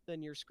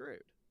 then you're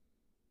screwed.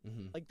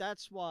 Mm-hmm. Like,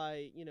 that's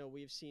why,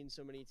 we've seen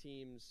so many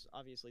teams,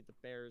 obviously the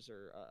Bears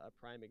are a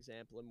prime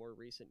example in more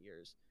recent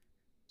years.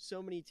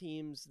 So many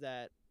teams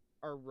that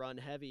are run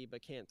heavy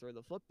but can't throw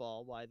the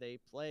football, why they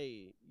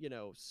play,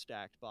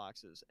 stacked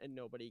boxes, and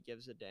nobody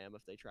gives a damn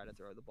if they try to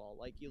throw the ball.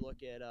 Like, you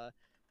look at,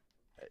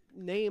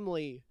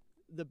 namely,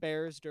 the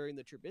Bears during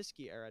the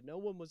Trubisky era. No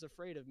one was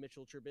afraid of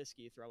Mitchell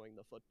Trubisky throwing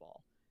the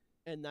football.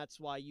 And that's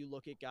why you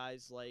look at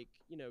guys like,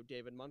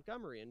 David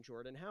Montgomery and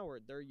Jordan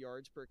Howard. Their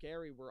yards per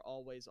carry were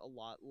always a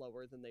lot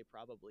lower than they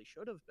probably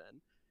should have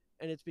been.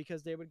 And it's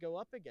because they would go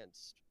up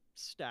against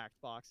stacked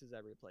boxes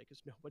every play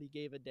because nobody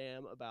gave a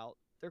damn about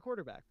their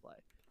quarterback play.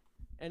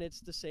 And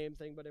it's the same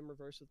thing, but in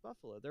reverse with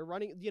Buffalo. They're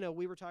running,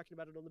 we were talking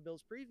about it on the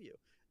Bills preview.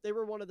 They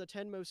were one of the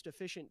 10 most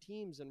efficient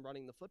teams in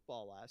running the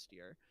football last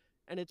year.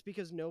 And it's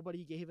because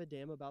nobody gave a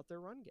damn about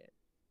their run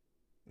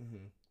game.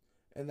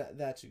 Mm-hmm. And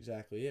that's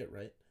exactly it,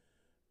 right?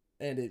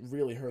 And it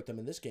really hurt them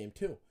in this game,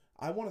 too.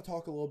 I want to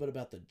talk a little bit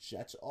about the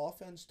Jets'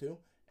 offense, too.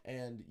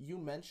 And you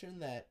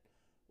mentioned that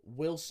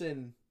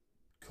Wilson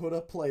could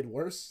have played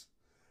worse.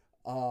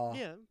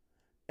 Yeah.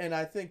 And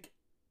I think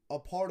a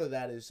part of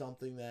that is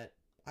something that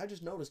I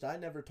just noticed I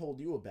never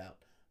told you about.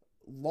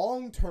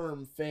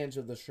 Long-term fans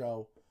of the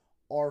show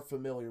are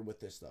familiar with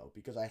this, though,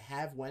 because I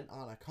have went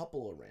on a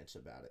couple of rants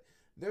about it.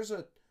 There's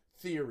a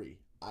theory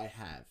I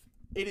have.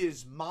 It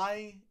is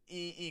my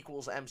E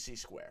equals MC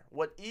square.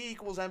 What E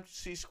equals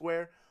MC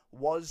square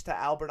was to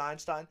Albert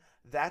Einstein,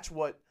 that's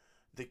what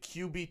the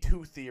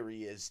QB2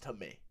 theory is to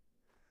me.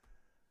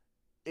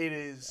 It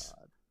is...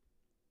 God.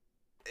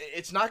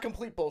 It's not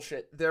complete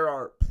bullshit. There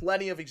are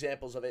plenty of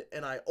examples of it,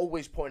 and I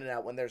always point it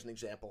out when there's an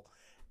example.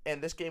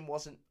 And this game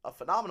wasn't a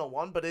phenomenal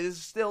one, but it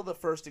is still the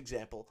first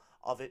example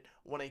of it.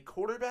 When a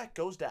quarterback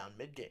goes down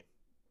mid-game,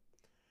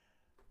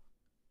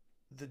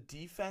 the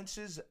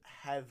defenses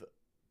have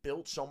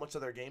built so much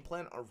of their game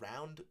plan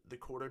around the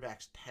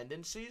quarterback's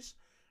tendencies,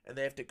 and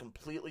they have to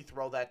completely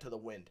throw that to the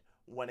wind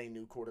when a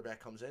new quarterback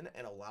comes in,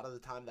 and a lot of the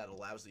time that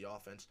allows the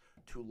offense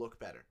to look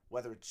better.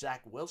 Whether it's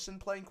Zach Wilson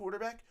playing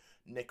quarterback,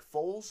 Nick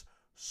Foles,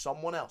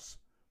 someone else,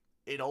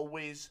 it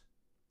always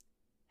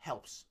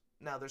helps.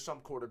 Now, there's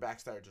some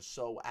quarterbacks that are just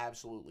so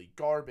absolutely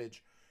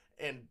garbage,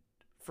 and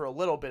for a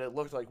little bit, it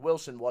looked like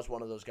Wilson was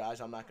one of those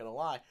guys, I'm not going to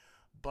lie,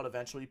 but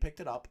eventually he picked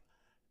it up.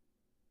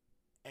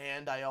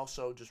 And I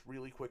also just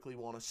really quickly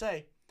want to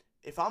say,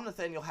 if I'm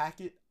Nathaniel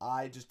Hackett,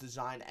 I just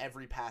design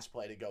every pass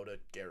play to go to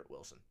Garrett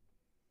Wilson.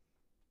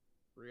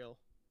 Real.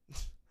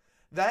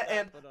 That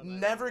and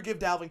never give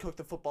Dalvin Cook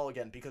the football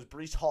again because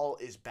Breece Hall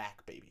is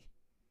back, baby.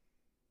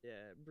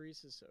 Yeah,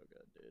 Breece is so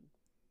good, dude.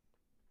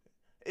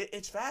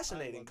 It's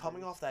fascinating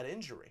coming off that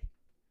injury,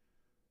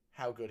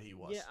 how good he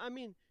was. Yeah, I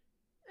mean,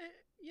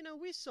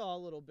 we saw a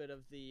little bit of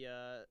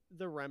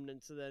the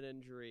remnants of that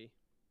injury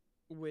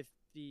with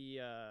the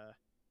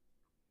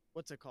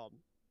what's it called?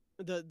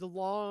 The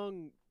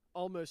long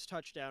almost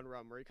touchdown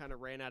run where he kind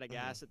of ran out of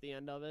gas at the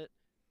end of it.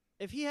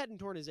 If he hadn't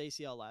torn his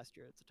ACL last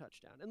year, it's a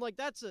touchdown. And like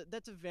that's a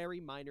very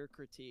minor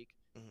critique.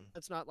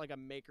 That's not like a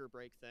make or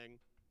break thing.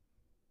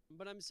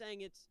 But I'm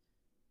saying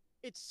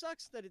it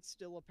sucks that it's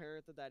still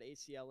apparent that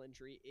ACL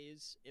injury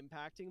is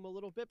impacting him a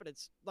little bit, but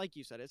it's like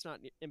you said, it's not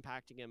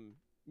impacting him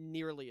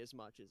nearly as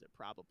much as it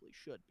probably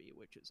should be,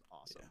 which is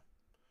awesome.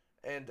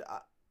 Yeah. And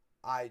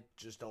I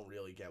just don't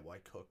really get why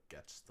Cook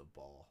gets the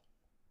ball.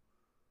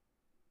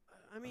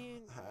 I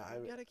mean,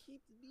 you gotta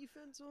keep the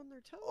defense on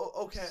their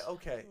toes.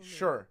 Okay,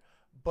 sure.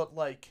 But,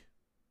 like,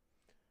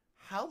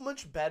 how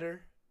much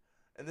better,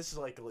 and this is,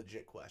 like, a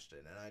legit question,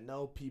 and I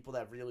know people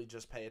that really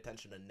just pay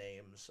attention to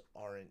names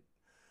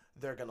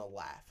they're gonna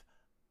laugh.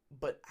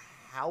 But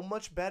how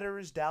much better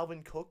is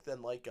Dalvin Cook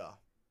than, like, a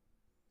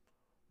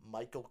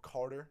Michael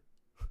Carter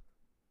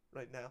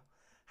right now?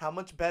 How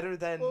much better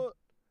than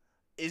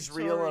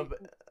Israel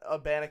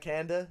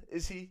Abanikanda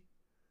is he?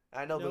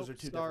 I know those are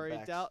two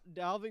different backs.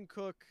 Dalvin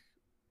Cook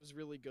was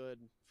really good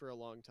for a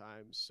long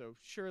time, so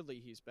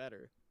surely he's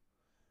better.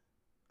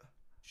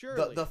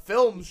 Surely. The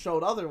film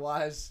showed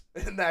otherwise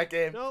in that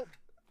game. Nope.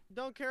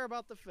 Don't care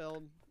about the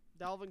film.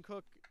 Dalvin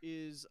Cook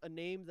is a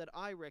name that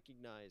I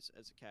recognize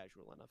as a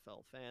casual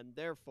NFL fan.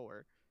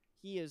 Therefore,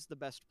 he is the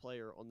best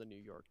player on the New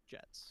York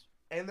Jets.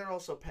 And they're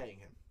also paying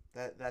him.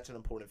 That's an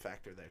important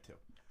factor there, too.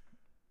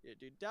 Yeah,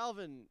 dude.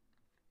 Dalvin,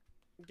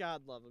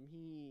 God love him.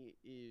 He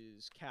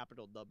is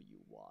capital W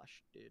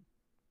washed, dude.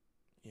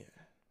 Yeah.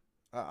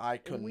 I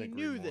couldn't agree more.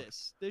 We knew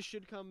this. This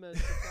should come as a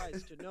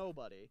surprise to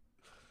nobody.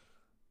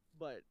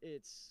 But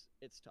it's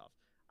tough.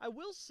 I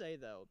will say,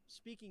 though,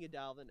 speaking of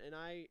Dalvin, and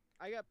I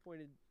got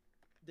pointed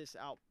this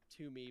out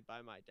to me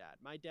by my dad.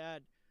 My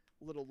dad,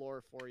 little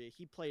lore for you,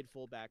 he played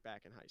fullback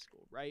back in high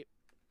school, right?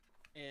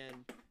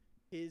 And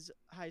his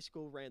high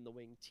school ran the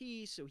wing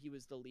T, so he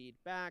was the lead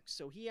back.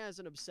 So he has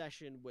an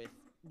obsession with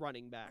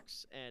running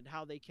backs and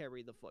how they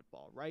carry the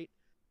football, right?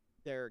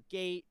 Their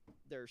gait,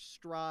 their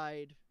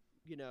stride,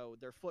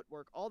 their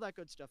footwork, all that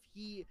good stuff.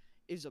 He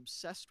is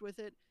obsessed with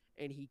it,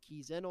 and he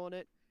keys in on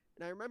it.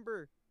 And I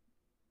remember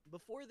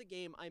before the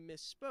game, I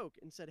misspoke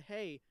and said,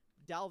 hey,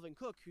 Dalvin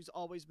Cook, who's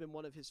always been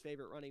one of his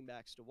favorite running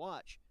backs to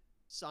watch,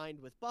 signed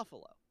with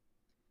Buffalo.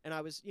 And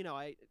I was,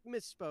 I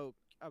misspoke.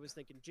 I was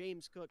thinking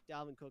James Cook,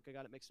 Dalvin Cook. I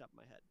got it mixed up in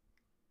my head.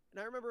 And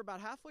I remember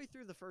about halfway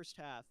through the first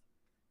half,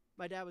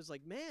 my dad was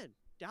like, man,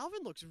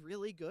 Dalvin looks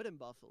really good in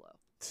Buffalo.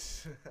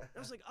 I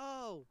was like,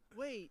 oh,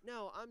 wait,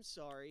 no, I'm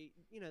sorry.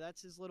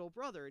 That's his little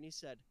brother. And he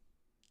said,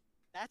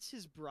 that's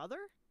his brother?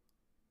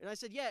 And I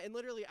said, yeah, and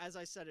literally as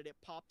I said it, it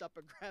popped up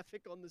a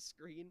graphic on the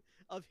screen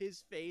of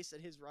his face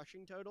and his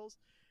rushing totals.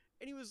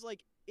 And he was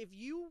like, if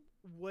you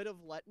would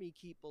have let me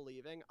keep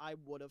believing, I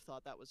would have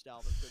thought that was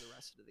Dalvin for the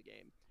rest of the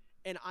game.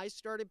 And I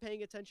started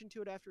paying attention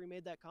to it after he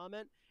made that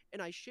comment,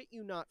 and I shit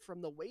you not,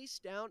 from the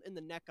waist down and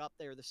the neck up,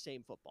 they're the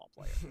same football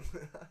player.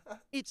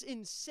 It's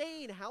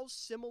insane how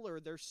similar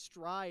their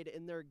stride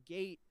and their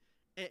gait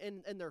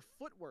and their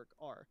footwork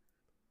are.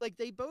 Like,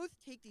 they both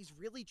take these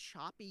really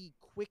choppy,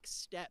 quick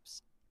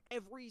steps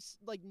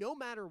no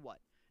matter what.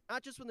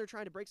 Not just when they're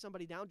trying to break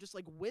somebody down, just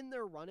like when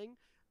they're running,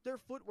 their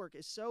footwork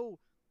is so,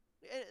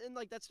 and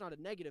like that's not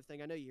a negative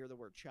thing. I know you hear the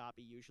word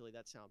choppy, usually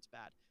that sounds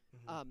bad.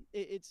 Mm-hmm.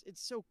 It's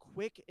so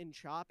quick and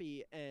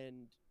choppy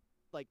and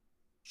like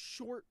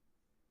short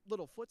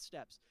little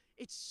footsteps.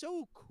 It's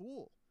so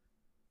cool.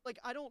 Like,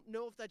 I don't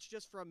know if that's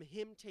just from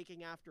him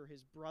taking after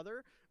his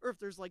brother or if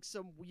there's like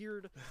some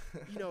weird,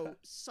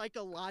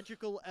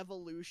 psychological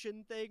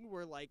evolution thing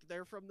where like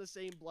they're from the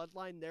same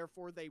bloodline,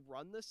 therefore they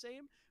run the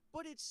same.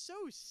 But it's so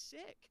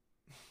sick.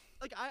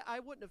 Like, I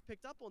wouldn't have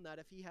picked up on that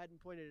if he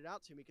hadn't pointed it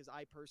out to me, because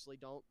I personally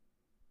don't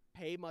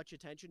pay much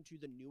attention to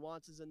the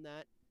nuances in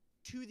that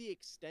to the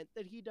extent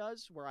that he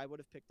does, where I would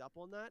have picked up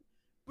on that.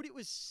 But it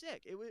was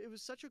sick. It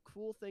was such a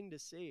cool thing to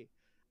see.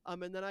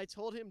 And then I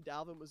told him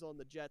Dalvin was on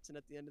the Jets, and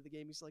at the end of the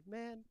game, he's like,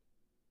 "Man,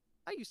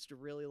 I used to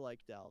really like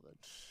Dalvin."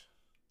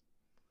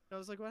 I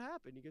was like, "What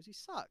happened?" He goes, "He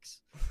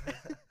sucks."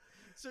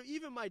 So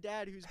even my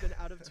dad, who's been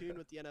out of tune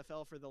with the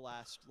NFL for the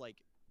last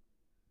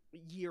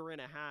year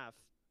and a half,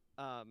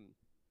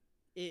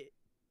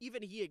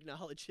 even he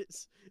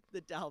acknowledges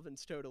that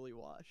Dalvin's totally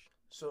washed.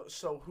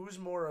 So who's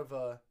more of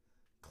a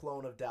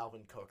clone of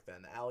Dalvin Cook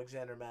then,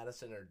 Alexander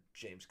Madison or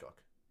James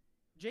Cook?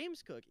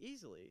 James Cook,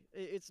 easily.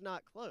 It's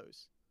not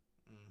close.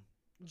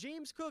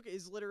 James Cook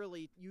is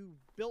literally you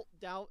took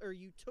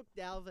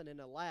Dalvin in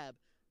a lab,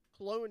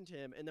 cloned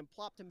him, and then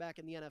plopped him back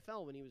in the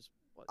NFL when he was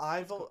what?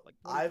 I've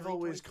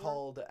always 24?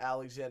 called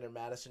Alexander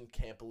Madison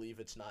 "can't believe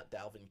it's not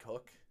Dalvin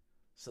Cook,"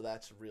 so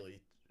that's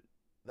really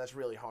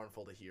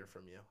harmful to hear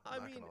from you.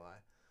 I'm not gonna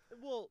lie.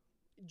 Well,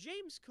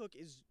 James Cook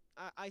is.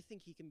 I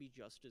think he can be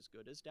just as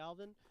good as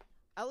Dalvin.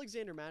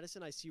 Alexander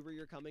Madison, I see where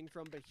you're coming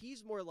from, but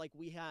he's more like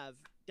we have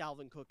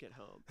Dalvin Cook at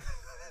home.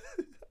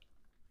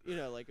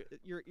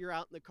 You're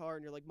out in the car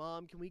and you're like,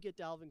 "Mom, can we get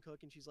Dalvin Cook?"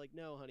 And she's like,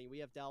 "No, honey, we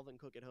have Dalvin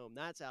Cook at home."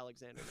 That's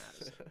Alexander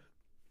Madison.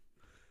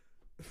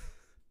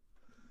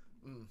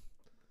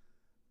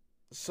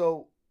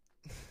 So,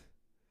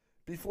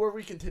 before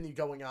we continue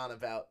going on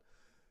about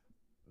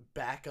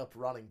backup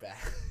running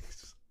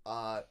backs,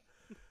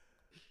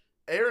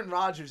 Aaron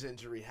Rodgers'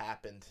 injury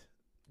happened.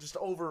 Just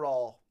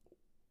overall,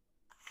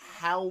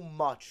 how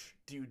much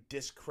do you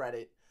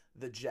discredit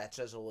the Jets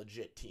as a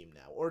legit team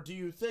now? Or do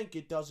you think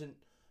it doesn't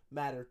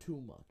matter too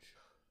much?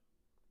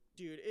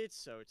 Dude, it's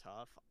so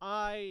tough.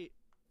 I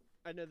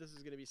know this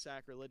is going to be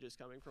sacrilegious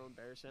coming from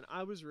Embarrassment.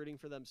 I was rooting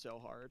for them so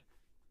hard.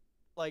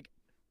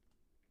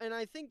 And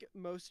I think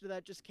most of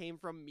that just came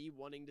from me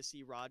wanting to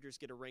see Rodgers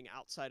get a ring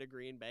outside of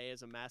Green Bay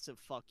as a massive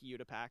fuck you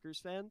to Packers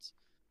fans.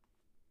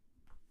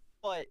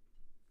 But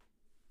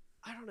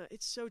I don't know.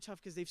 It's so tough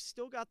because they've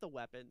still got the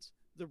weapons.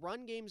 The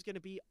run game's going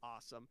to be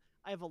awesome.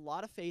 I have a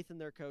lot of faith in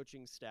their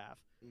coaching staff.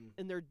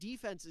 And their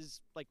defense is,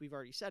 like we've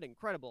already said,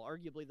 incredible,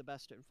 arguably the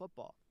best in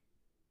football.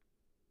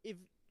 If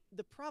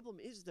the problem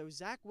is, though,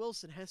 Zach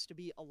Wilson has to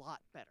be a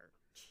lot better.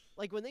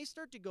 Like, when they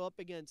start to go up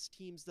against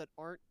teams that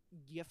aren't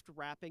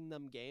gift-wrapping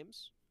them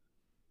games,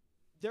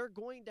 they're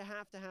going to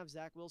have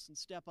Zach Wilson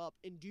step up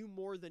and do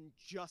more than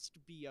just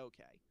be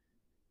okay.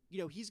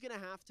 He's going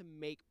to have to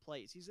make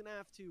plays. He's going to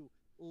have to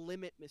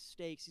limit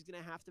mistakes. He's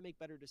going to have to make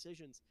better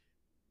decisions.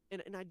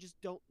 And I just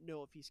don't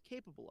know if he's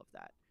capable of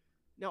that.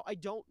 Now, I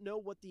don't know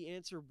what the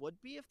answer would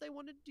be if they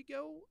wanted to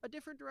go a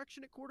different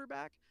direction at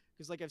quarterback.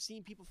 Because, I've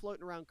seen people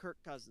floating around Kirk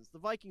Cousins. The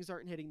Vikings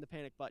aren't hitting the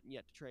panic button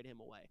yet to trade him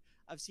away.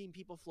 I've seen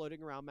people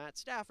floating around Matt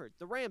Stafford.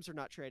 The Rams are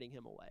not trading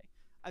him away.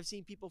 I've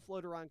seen people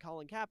float around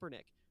Colin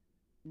Kaepernick.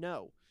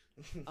 No.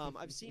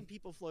 I've seen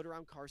people float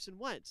around Carson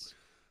Wentz.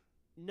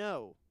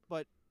 No,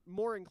 but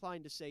more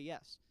inclined to say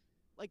yes.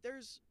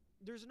 There's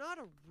not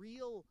a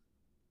real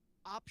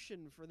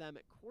option for them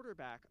at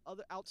quarterback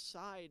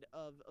outside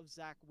of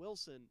Zach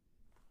Wilson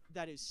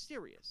that is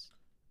serious.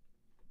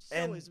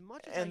 So as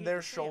much as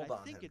they're sold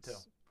on him too.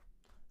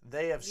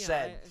 They have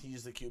said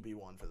he's the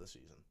QB1 for the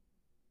season.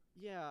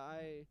 Yeah,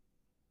 I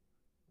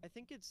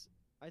think it's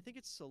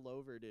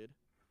Salover, dude.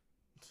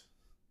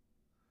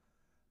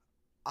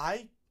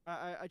 I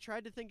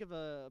tried to think of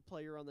a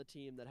player on the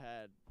team that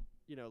had,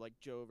 like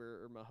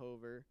Jover or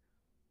Mahover,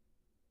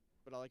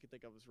 but all I could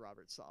think of was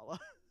Robert Saleh.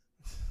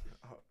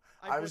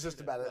 I was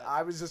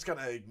just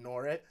gonna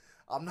ignore it.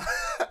 I'm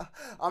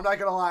not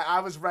gonna lie. I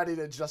was ready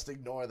to just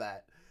ignore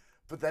that,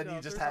 but then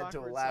you just had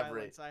to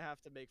elaborate. Silence, I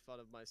have to make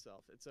fun of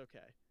myself. It's okay.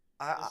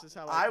 This is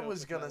how I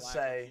was gonna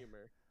say.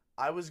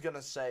 I was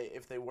gonna say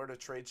if they were to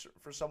trade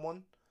for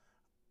someone,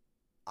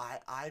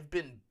 I've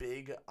been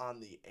big on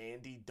the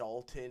Andy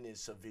Dalton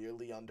is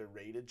severely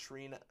underrated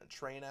train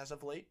as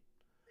of late.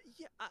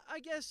 Yeah, I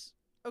guess.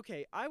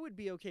 Okay, I would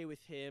be okay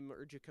with him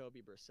or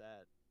Jacoby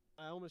Brissett.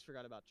 I almost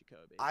forgot about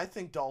Jacoby. I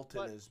think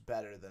Dalton is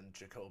better than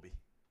Jacoby.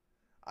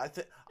 I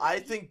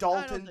think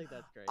Dalton. I don't think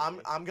that's great.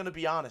 I'm gonna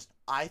be honest.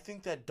 I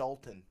think that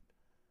Dalton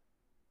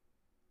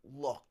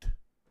looked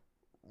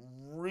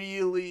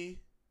really,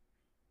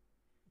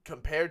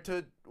 compared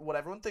to what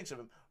everyone thinks of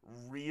him,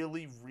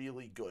 really,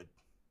 really good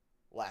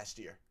last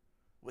year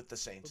with the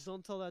Saints. Well,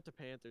 don't tell that to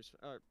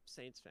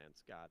Saints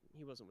fans. God,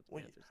 he wasn't with the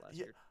Panthers last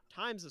year.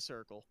 Time's a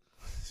circle.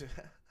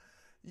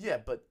 Yeah,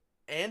 but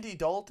Andy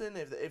Dalton,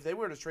 if they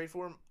were to trade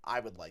for him, I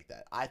would like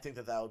that. I think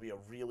that would be a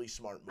really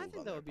smart move. I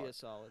think that would be a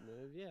solid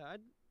move. Yeah,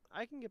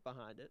 I can get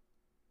behind it.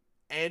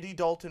 Andy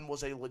Dalton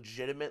was a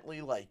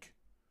legitimately,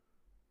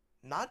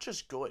 not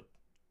just good,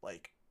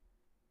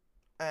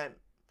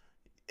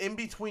 in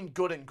between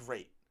good and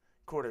great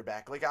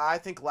quarterback. I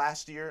think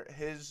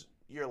his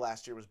year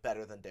last year was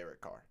better than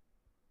Derek Carr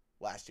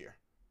last year.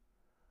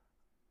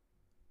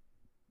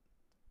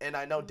 And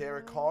I know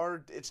Derek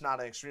Carr, it's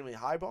not an extremely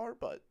high bar,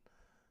 but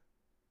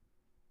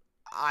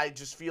I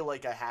just feel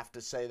like I have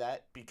to say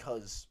that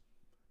because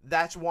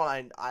that's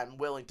one I'm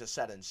willing to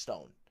set in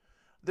stone.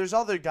 There's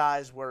other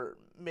guys where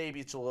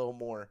maybe it's a little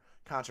more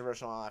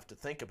controversial. I'll have to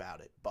think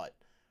about it. But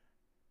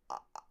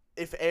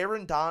if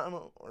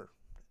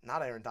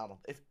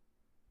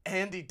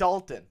Andy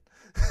Dalton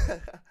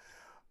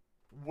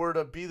were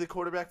to be the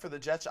quarterback for the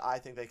Jets, I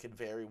think they could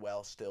very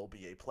well still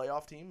be a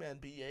playoff team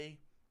and be a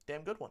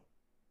damn good one.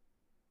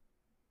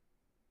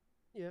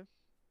 Yeah,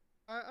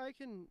 I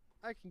can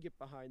get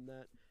behind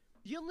that.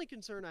 The only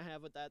concern I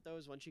have with that though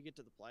is once you get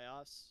to the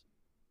playoffs,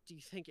 do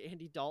you think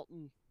Andy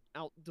Dalton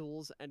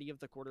outduels any of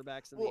the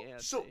quarterbacks in the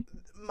AFC? So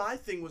my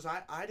thing was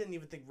I didn't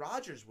even think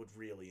Rodgers would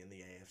really in the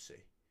AFC.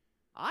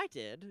 I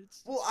did.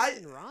 It's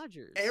Aaron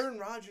Rodgers. Aaron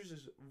Rodgers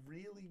is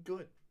really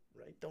good,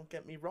 right? Don't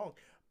get me wrong,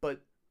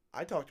 but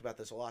I talked about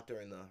this a lot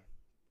during the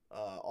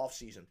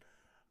offseason.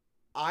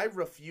 I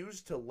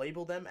refuse to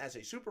label them as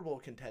a Super Bowl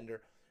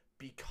contender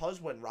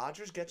because when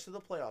Rodgers gets to the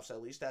playoffs,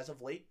 at least as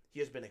of late, he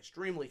has been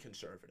extremely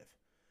conservative.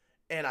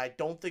 And I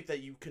don't think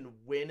that you can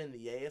win in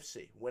the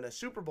AFC, win a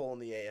Super Bowl in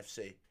the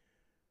AFC.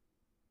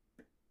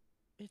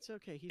 It's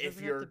okay. He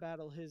doesn't have to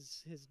battle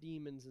his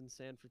demons in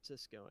San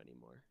Francisco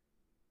anymore.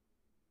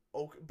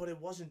 Oh, but it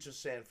wasn't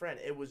just San Fran.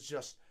 It was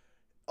just,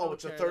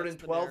 it's a 3rd and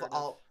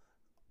 12.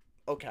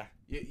 Okay,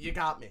 you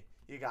got me.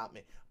 You got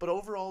me. But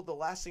overall, the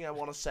last thing I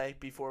want to say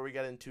before we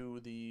get into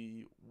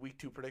the Week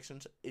 2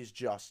 predictions is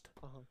just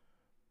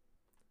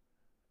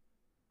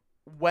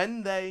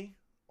when they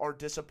are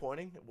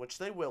disappointing, which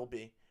they will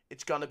be,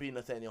 it's going to be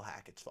Nathaniel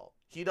Hackett's fault.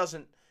 He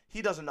doesn't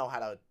know how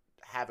to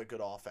have a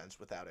good offense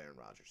without Aaron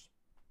Rodgers.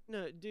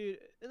 No, dude,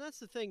 and that's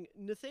the thing.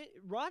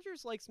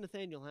 Rodgers likes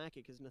Nathaniel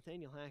Hackett because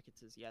Nathaniel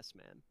Hackett's his yes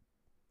man.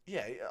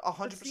 Yeah, 100%.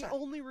 That's the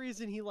only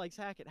reason he likes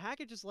Hackett.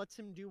 Hackett just lets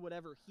him do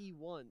whatever he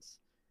wants,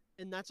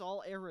 and that's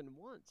all Aaron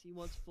wants. He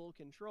wants full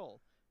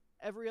control.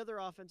 Every other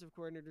offensive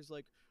coordinator's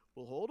like,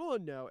 well, hold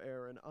on now,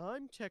 Aaron.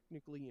 I'm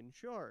technically in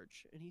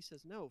charge. And he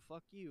says, no,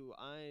 fuck you.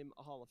 I'm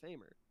a Hall of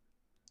Famer.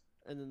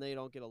 And then they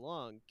don't get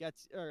along.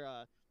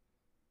 LaFleur,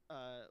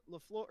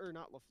 or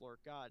not LaFleur,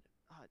 God.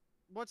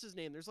 What's his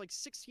name? There's like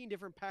 16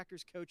 different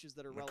Packers coaches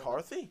that are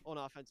relevant on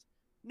offense.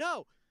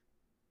 No!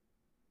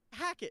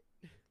 Hackett.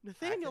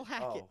 Nathaniel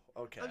Hackett.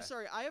 Oh, okay. I'm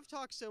sorry. I have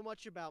talked so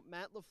much about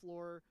Matt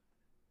LaFleur,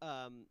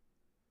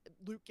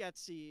 Luke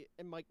Getsy,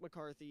 and Mike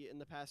McCarthy in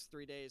the past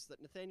 3 days that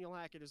Nathaniel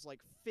Hackett is like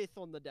 5th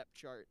on the depth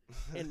chart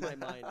in my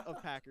mind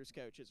of Packers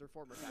coaches or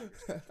former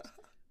Packers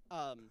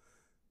coaches.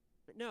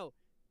 No,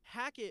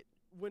 Hackett,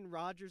 when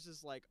Rodgers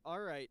is like,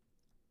 all right,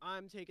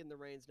 I'm taking the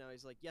reins now,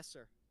 he's like, yes,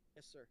 sir.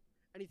 Yes, sir.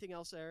 Anything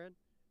else, Aaron?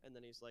 And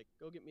then he's like,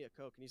 go get me a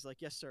Coke. And he's like,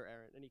 yes, sir,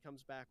 Aaron. And he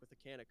comes back with a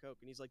can of Coke.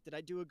 And he's like, did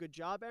I do a good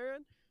job,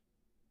 Aaron?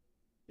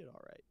 Did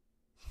all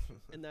right.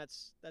 And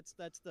that's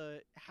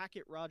the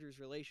Hackett-Rodgers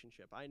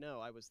relationship. I know.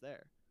 I was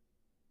there.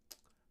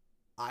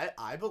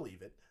 I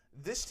believe it.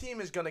 This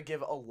team is going to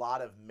give a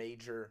lot of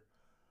major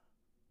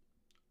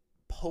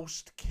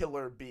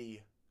post-Killer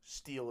B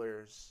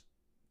Steelers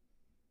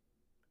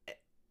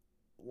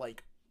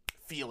like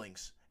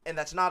feelings. And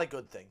that's not a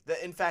good thing.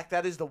 In fact,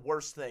 that is the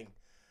worst thing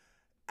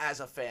as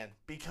a fan,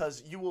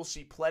 because you will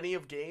see plenty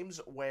of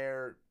games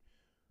where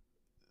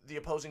the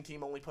opposing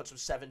team only puts up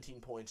 17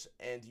 points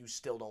and you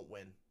still don't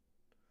win.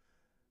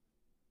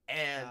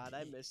 And God,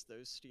 I miss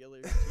those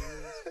Steelers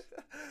teams.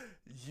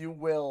 You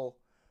will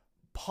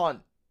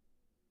punt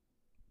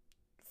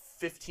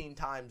 15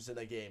 times in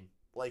a game.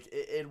 Like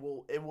it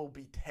will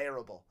be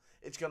terrible.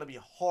 It's going to be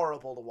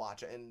horrible to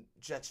watch, and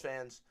Jets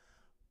fans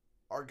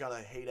are going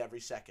to hate every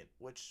second,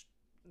 which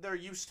they're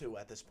used to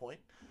at this point.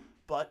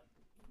 But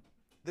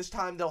this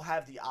time they'll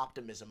have the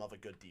optimism of a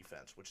good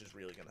defense, which is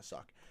really going to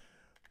suck.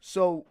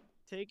 So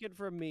take it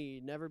from me,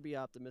 never be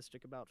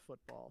optimistic about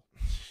football.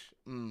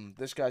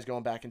 This guy's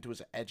going back into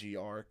his edgy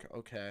arc.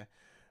 Okay.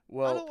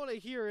 Well, I don't want to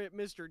hear it,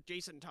 Mr.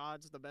 Jason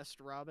Todd's the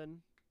best Robin.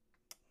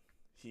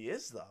 He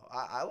is, though.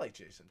 I like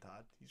Jason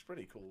Todd. He's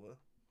pretty cool, though.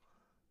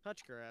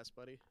 Touch your ass,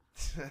 buddy.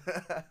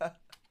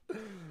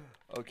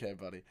 Okay,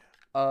 buddy.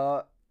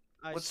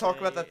 Let's talk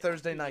about that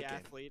Thursday night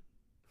game.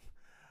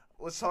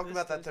 Let's talk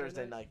about that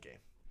Thursday night game.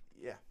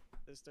 Yeah.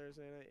 This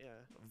Thursday night, yeah.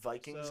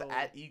 Vikings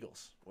at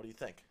Eagles. What do you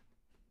think?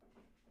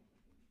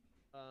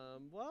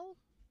 Well,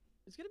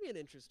 it's going to be an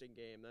interesting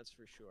game, that's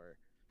for sure.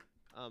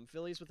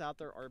 Philly's without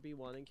their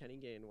RB1 and Kenny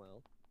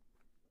Gainwell.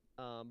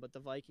 But the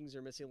Vikings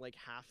are missing like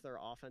half their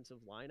offensive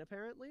line,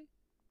 apparently.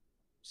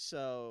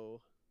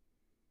 So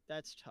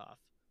that's tough.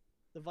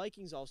 The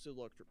Vikings also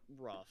looked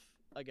rough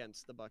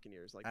against the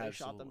Buccaneers. Like, they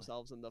shot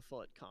themselves in the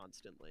foot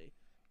constantly.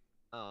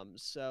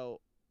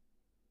 So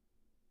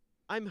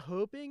I'm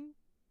hoping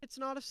it's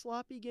not a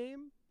sloppy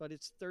game, but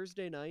it's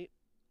Thursday night,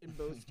 and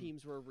both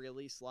teams were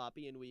really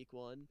sloppy in week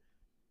 1.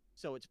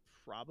 So it's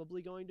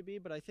probably going to be,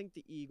 but I think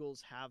the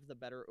Eagles have the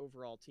better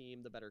overall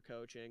team, the better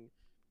coaching,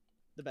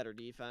 the better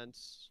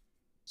defense.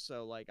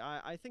 So, like,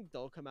 I think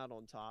they'll come out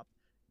on top.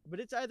 But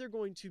it's either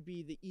going to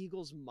be the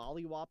Eagles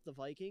mollywop the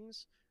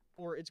Vikings,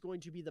 or it's going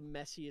to be the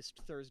messiest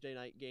Thursday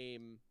night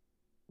game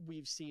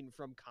we've seen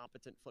from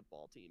competent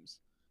football teams.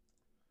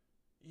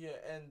 Yeah,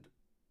 and,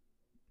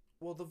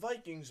 well, the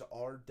Vikings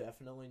are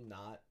definitely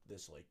not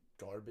this, like,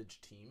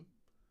 garbage team.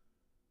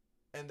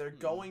 And they're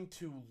going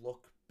to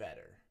look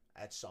better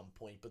at some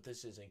point, but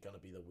this isn't going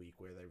to be the week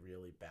where they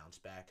really bounce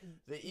back.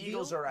 The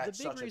Eagles are at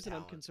such a The big reason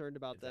I'm concerned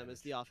about them is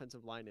the advantage.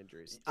 offensive line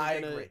injuries. I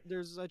agree.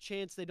 There's a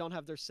chance they don't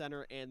have their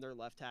center and their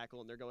left tackle,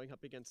 and they're going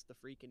up against the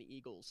freaking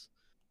Eagles.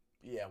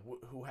 Yeah,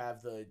 who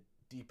have the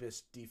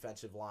deepest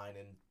defensive line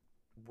in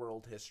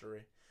world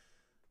history.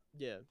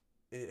 Yeah.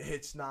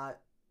 It's not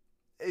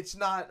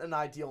an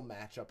ideal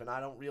matchup, and I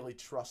don't really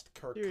trust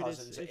Kirk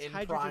Cousins it's in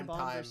hydrogen prime bomb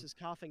time. versus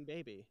coughing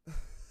baby.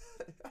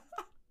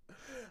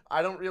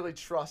 I don't really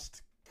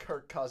trust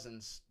Kirk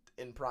Cousins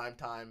in prime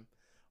time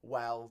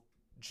while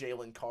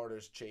Jalen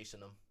Carter's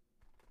chasing him.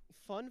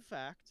 Fun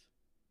fact: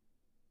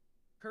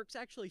 Kirk's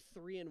actually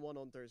 3-1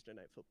 on Thursday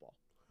Night Football.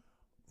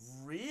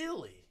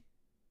 Really?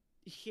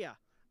 Yeah,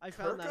 I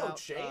found that out.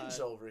 James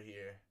over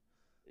here.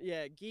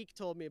 Yeah, Geek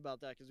told me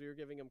about that because we were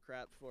giving him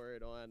crap for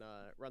it on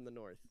Run the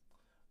North.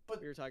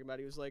 But we were talking about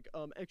it. He was like,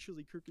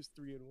 actually, Kirk is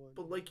 3-1.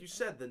 But like you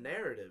said, the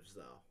narratives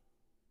though.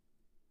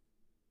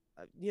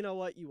 You know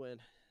what? You win.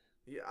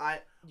 Yeah,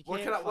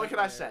 what can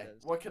I say?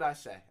 What can I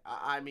say?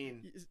 I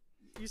mean,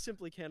 you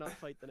simply cannot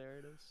fight the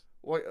narratives.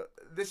 Well,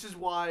 this is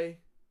why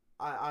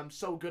I'm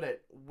so good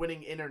at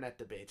winning internet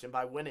debates, and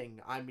by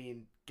winning, I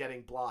mean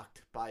getting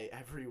blocked by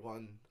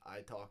everyone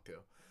I talk to.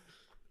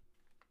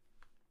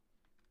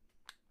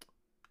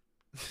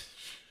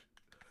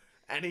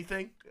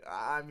 Anything?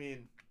 I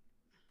mean.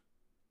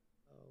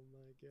 Oh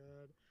my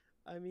god.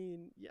 I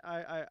mean,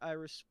 yeah, I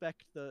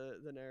respect the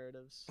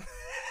narratives.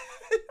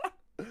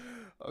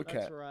 Okay.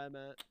 That's where I'm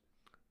at.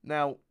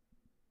 Now,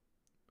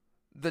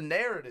 the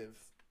narrative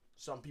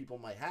some people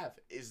might have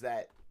is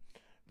that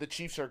the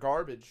Chiefs are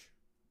garbage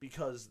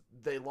because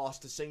they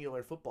lost a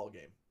singular football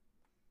game.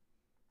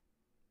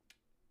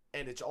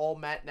 And it's all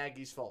Matt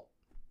Nagy's fault.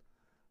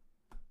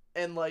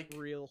 And, like...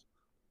 Real.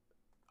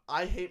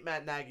 I hate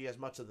Matt Nagy as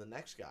much as the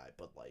next guy,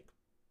 but, like...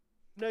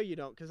 No, you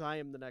don't, because I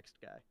am the next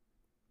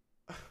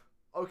guy.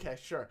 Okay,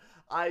 sure.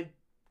 I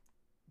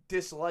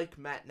dislike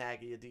Matt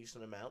Nagy a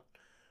decent amount.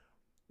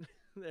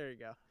 There you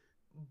go.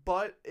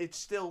 But it's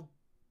still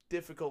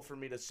difficult for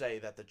me to say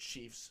that the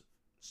Chiefs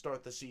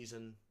start the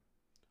season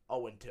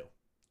 0-2.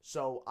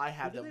 So I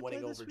have them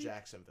winning over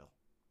Jacksonville.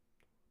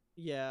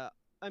 Yeah,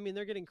 I mean,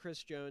 they're getting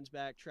Chris Jones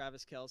back.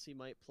 Travis Kelce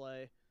might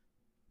play.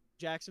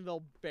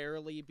 Jacksonville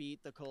barely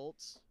beat the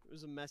Colts. It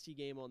was a messy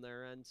game on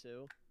their end,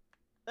 too.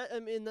 I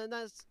mean,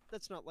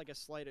 that's not like a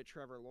slight at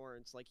Trevor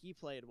Lawrence. Like, he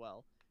played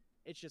well.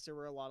 It's just there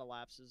were a lot of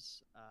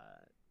lapses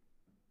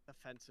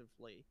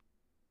offensively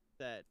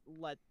that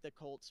let the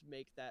Colts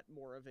make that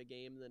more of a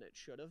game than it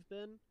should have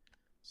been.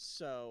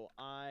 So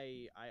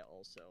I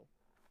also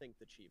think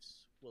the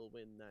Chiefs will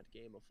win that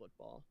game of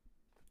football.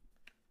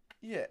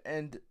 Yeah,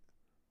 and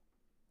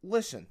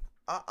listen,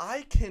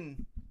 I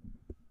can...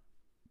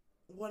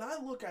 When I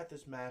look at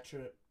this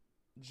matchup,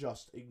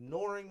 just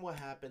ignoring what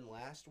happened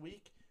last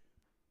week,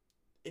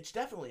 it's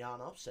definitely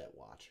on upset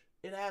watch.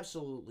 It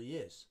absolutely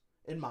is,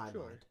 in my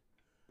mind.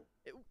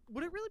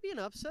 Would it really be an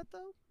upset,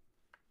 though?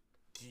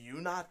 Do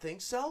you not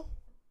think so?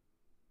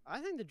 I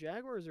think the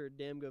Jaguars are a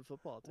damn good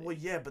football team. Well,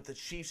 yeah, but the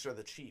Chiefs are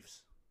the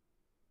Chiefs.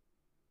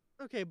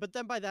 Okay, but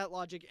then by that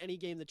logic, any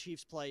game the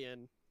Chiefs play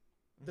in,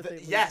 they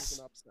lose yes, is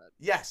an upset.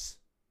 Yes.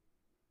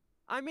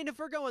 I mean, if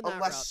we're going that route,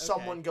 unless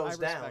someone goes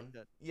down,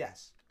 it.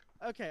 Yes.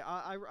 Okay,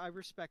 I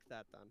respect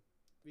that then.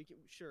 We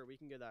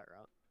can go that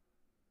route.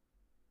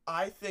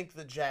 I think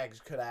the Jags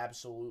could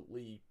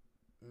absolutely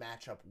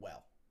match up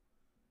well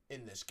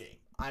in this game.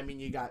 I mean,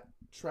 you got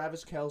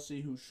Travis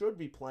Kelce, who should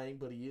be playing,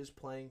 but he is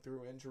playing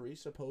through injury,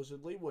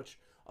 supposedly, which,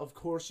 of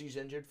course, he's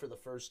injured for the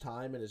first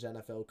time in his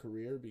NFL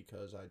career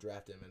because I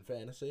drafted him in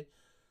fantasy.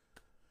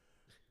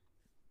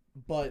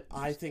 But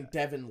I think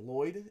Devin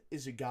Lloyd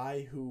is a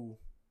guy who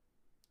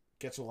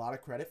gets a lot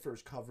of credit for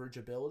his coverage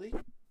ability.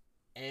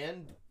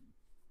 And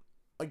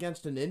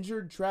against an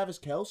injured Travis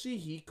Kelce,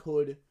 he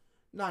could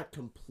not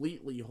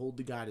completely hold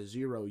the guy to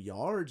 0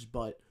 yards,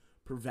 but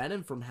prevent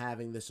him from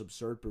having this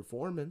absurd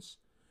performance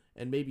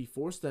and maybe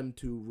force them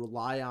to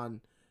rely on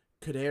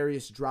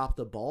Kadarius drop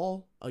the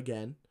ball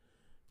again.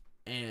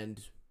 And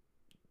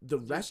the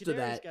rest of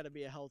that... got to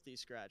be a healthy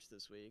scratch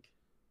this week.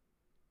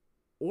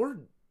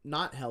 Or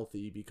not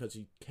healthy because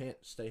he can't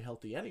stay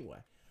healthy anyway.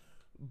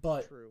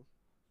 But True.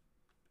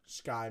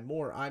 Sky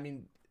Moore, I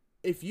mean,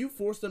 if you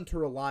force them to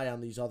rely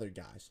on these other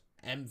guys,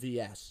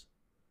 MVS,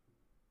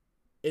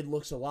 it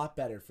looks a lot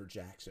better for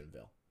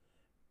Jacksonville.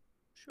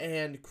 Sure.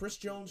 And Chris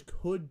Jones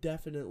could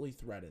definitely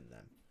threaten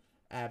them.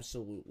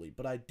 Absolutely.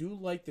 But I do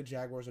like the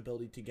Jaguars'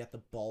 ability to get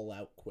the ball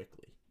out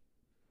quickly.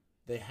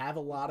 They have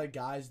a lot of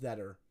guys that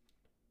are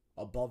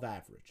above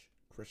average.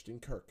 Christian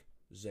Kirk,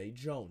 Zay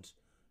Jones,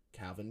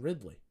 Calvin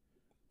Ridley,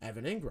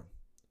 Evan Ingram.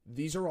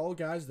 These are all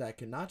guys that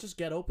can not just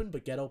get open,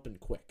 but get open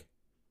quick.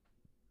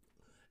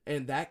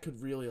 And that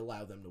could really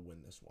allow them to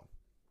win this one.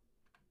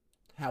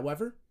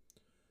 However,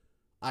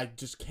 I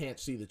just can't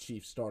see the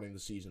Chiefs starting the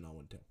season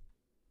 0-2.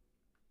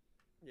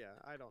 Yeah,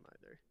 I don't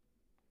either.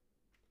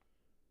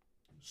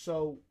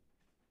 So,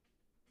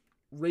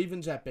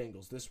 Ravens at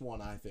Bengals. This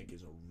one, I think,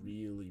 is a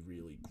really,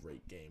 really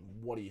great game.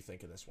 What do you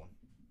think of this one?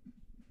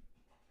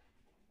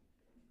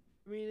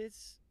 I mean,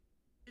 it's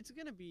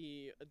gonna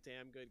be a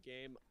damn good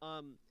game.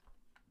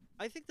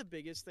 I think the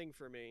biggest thing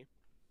for me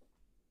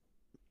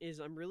is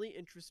I'm really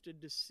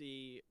interested to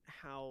see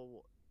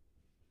how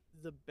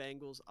the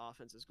Bengals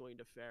offense is going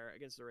to fare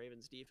against the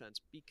Ravens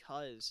defense,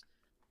 because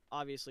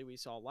obviously we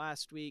saw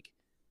last week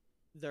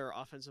their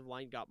offensive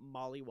line got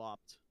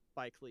mollywopped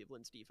by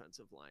Cleveland's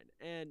defensive line.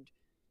 And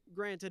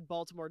granted,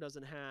 Baltimore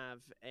doesn't have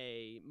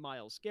a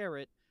Myles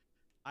Garrett.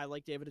 I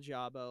like David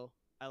Ajabo.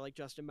 I like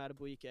Justin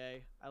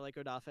Matabuike. I like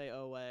Odafe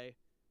Owe.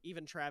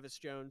 Even Travis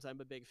Jones,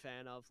 I'm a big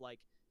fan of. Like,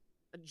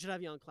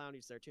 Jadeveon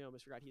Clowney's there too. I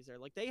almost forgot he's there.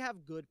 Like, they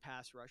have good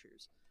pass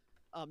rushers.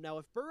 Now,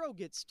 if Burrow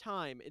gets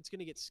time, it's going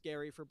to get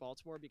scary for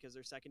Baltimore because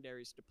their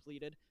secondary is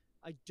depleted.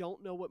 I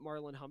don't know what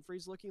Marlon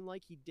Humphrey's looking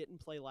like. He didn't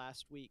play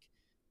last week.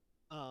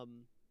 I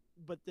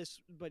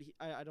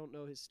don't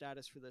know his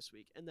status for this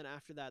week. And then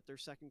after that, their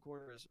second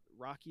corner is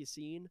Rocky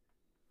Yassin.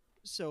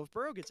 So if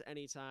Burrow gets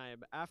any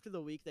time after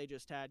the week they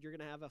just had, you're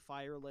gonna have a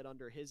fire lit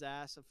under his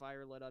ass, a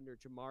fire lit under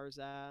Jamar's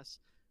ass,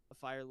 a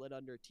fire lit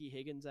under T.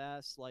 Higgins'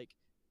 ass. Like,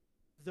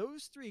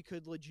 those three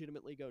could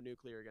legitimately go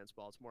nuclear against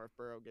Baltimore if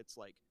Burrow gets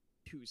like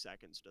 2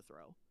 seconds to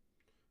throw.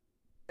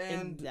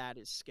 And that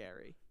is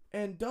scary.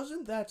 And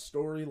doesn't that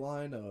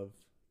storyline of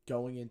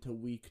going into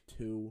week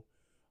 2,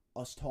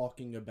 us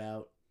talking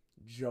about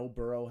Joe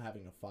Burrow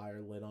having a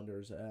fire lit under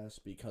his ass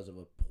because of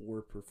a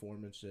poor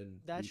performance in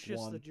That's week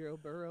just 1. the Joe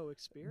Burrow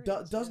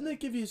experience. Doesn't it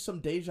give you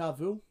some deja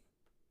vu?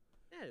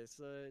 Yeah, it's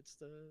the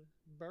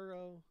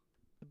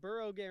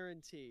Burrow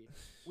guarantee.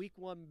 Week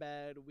 1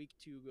 bad, week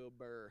 2 go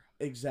Burr.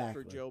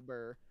 Exactly. For Joe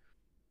Burr.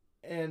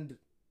 And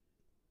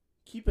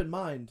keep in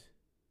mind,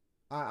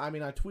 I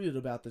mean, I tweeted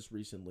about this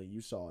recently. You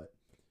saw it.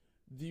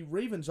 The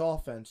Ravens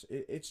offense,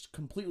 it's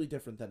completely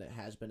different than it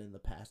has been in the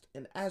past.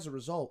 And as a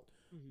result,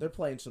 they're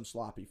playing some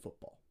sloppy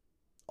football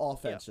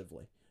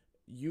offensively.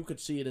 Yeah. You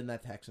could see it in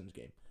that Texans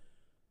game.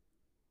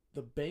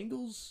 The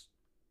Bengals,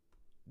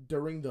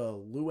 during the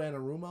Lou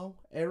Anarumo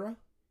era,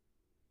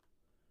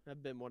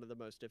 have been one of the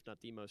most, if not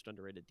the most,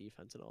 underrated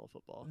defense in all of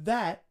football.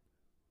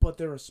 But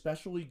they're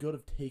especially good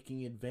at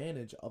taking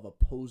advantage of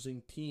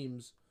opposing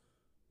teams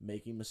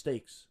making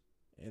mistakes.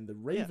 And the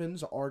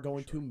Ravens are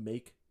going to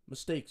make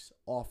mistakes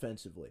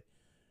offensively.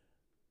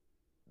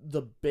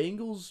 The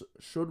Bengals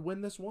should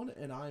win this one,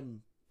 and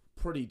I'm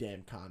pretty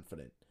damn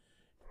confident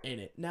in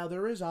it. Now,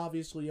 there is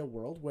obviously a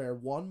world where,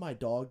 one, my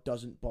dog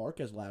doesn't bark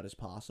as loud as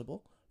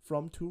possible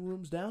from 2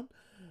 rooms down,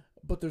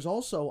 but there's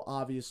also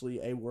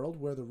obviously a world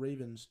where the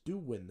Ravens do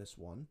win this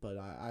one, but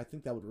I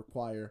think that would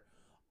require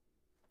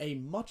a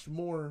much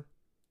more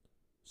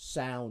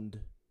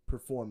sound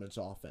performance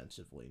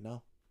offensively,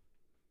 no?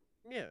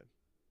 Yeah.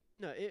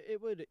 No,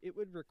 it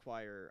would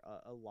require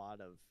a lot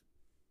of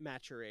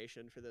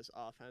maturation for this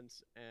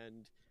offense,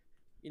 and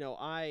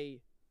I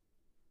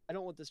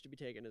don't want this to be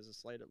taken as a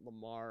slight at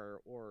Lamar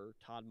or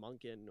Todd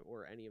Monken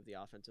or any of the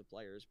offensive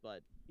players,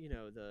 but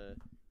the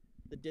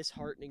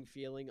disheartening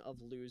feeling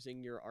of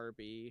losing your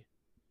RB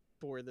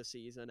for the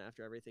season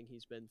after everything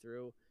he's been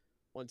through,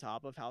 on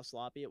top of how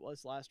sloppy it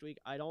was last week,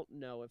 I don't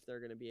know if they're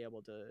going to be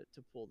able to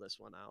pull this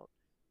one out.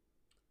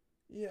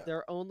 Yeah.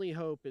 Their only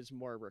hope is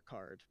more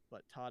Ricard,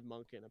 but Todd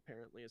Monken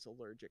apparently is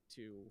allergic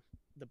to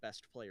the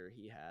best player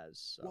he has.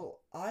 So. Well,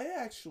 I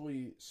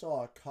actually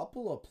saw a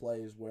couple of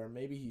plays where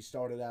maybe he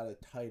started out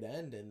at tight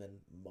end and then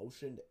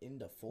motioned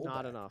into fullback.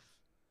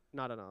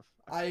 Not enough.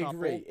 I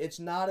agree. It's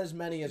not as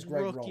many as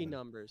Greg Roman. Rookie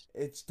numbers.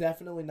 It's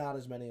definitely not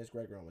as many as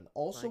Greg Roman.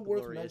 Also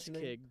worth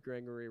mentioning, kid,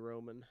 Gregory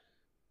Roman.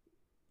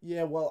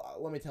 Yeah, well,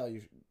 let me tell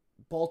you,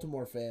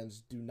 Baltimore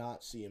fans do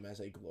not see him as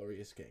a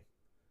glorious king.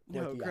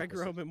 No, Greg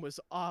Roman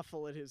was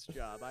awful at his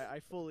job. I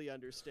fully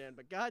understand,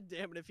 but god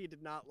damn it if he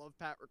did not love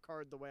Pat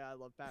Ricard the way I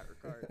love Pat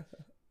Ricard.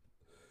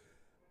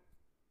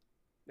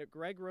 Now,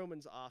 Greg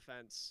Roman's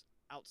offense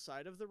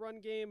outside of the run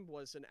game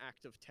was an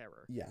act of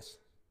terror. Yes.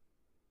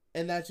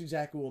 And that's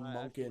exactly what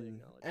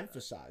Monken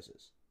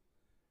emphasizes.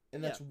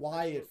 And that's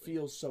why it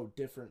feels so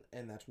different,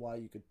 and that's why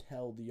you could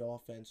tell the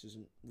offense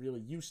isn't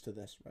really used to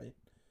this, right?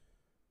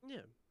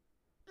 Yeah.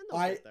 And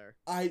they'll get there.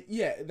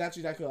 Yeah, that's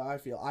exactly how I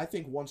feel. I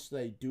think once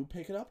they do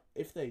pick it up,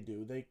 if they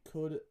do, they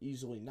could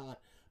easily not.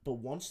 But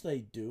once they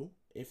do,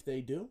 if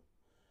they do,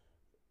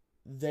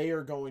 they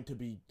are going to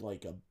be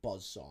like a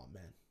buzzsaw,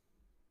 man.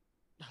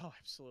 Oh,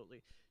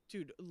 absolutely.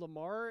 Dude,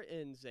 Lamar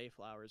and Zay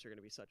Flowers are going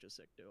to be such a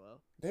sick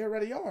duo. They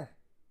already are.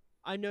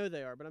 I know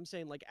they are, but I'm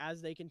saying, like,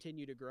 as they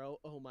continue to grow,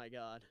 oh my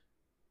god.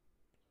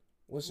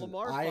 Listen,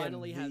 Lamar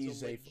finally has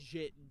a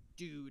legit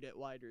dude at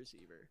wide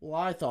receiver. Well,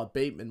 I thought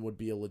Bateman would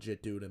be a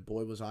legit dude, and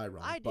boy, was I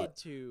wrong. I did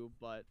too,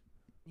 but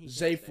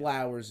Zay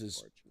Flowers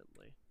is.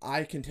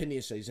 I continue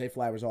to say Zay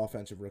Flowers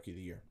offensive rookie of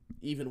the year,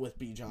 even with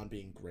Bijan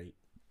being great.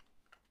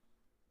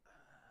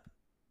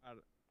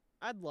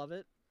 I'd love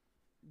it,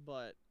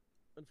 but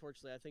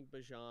unfortunately, I think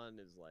Bijan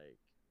is like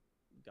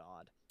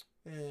God.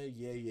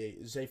 Yeah.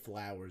 Zay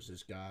Flowers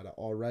is God.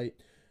 All right.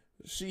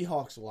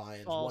 Seahawks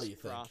Lions. False what do you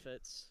think?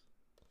 Prophets.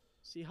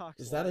 Seahawks.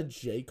 Is that a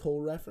J.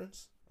 Cole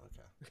reference?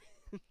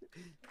 Okay.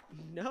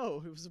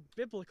 No, it was a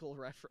biblical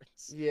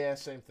reference. Yeah,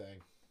 same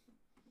thing.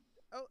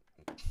 Oh,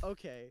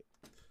 Okay,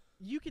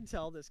 you can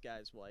tell this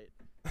guy's white.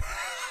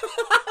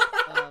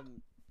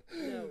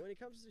 When it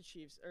comes to the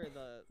Chiefs or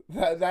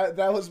that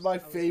was my I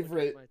was looking at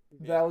favorite. my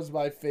TV. That was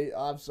my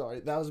I'm sorry.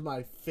 That was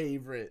my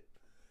favorite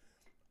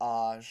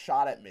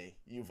shot at me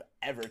you've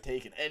ever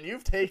taken, and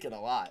you've taken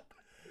a lot.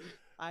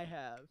 I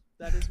have.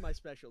 That is my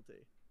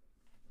specialty.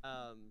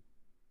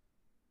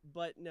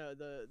 But no,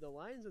 the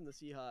Lions and the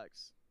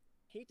Seahawks.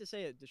 Hate to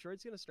say it,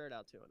 Detroit's going to start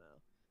out 2-0.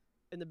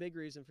 And the big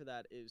reason for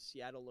that is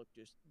Seattle looked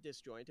just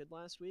disjointed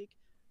last week,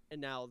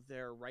 and now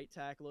their right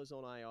tackle is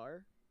on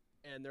IR,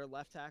 and their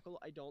left tackle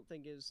I don't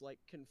think is like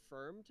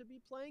confirmed to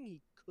be playing.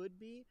 He could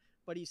be,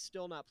 but he's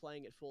still not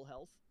playing at full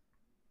health.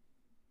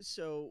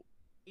 So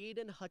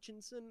Aiden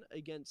Hutchinson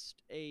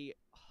against a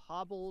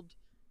hobbled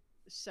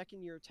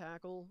second-year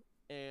tackle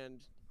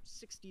and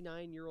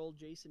 69-year-old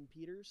Jason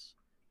Peters.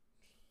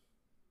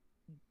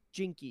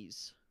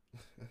 Jinkies.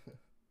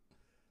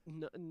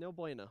 No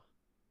bueno.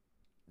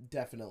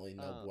 Definitely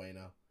no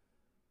bueno.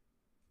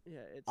 Yeah,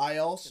 I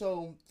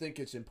also think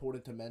it's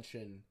important to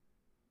mention,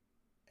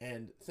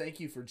 and thank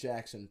you to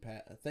Jackson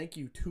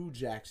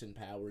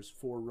Powers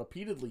for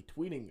repeatedly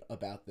tweeting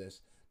about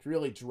this to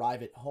really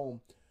drive it home.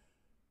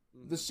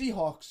 The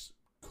Seahawks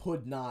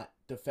could not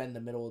defend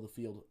the middle of the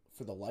field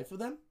for the life of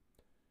them.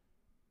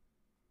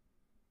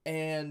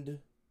 And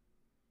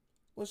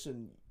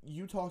listen,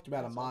 you talked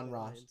about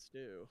Amon-Ra.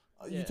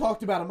 You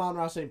talked about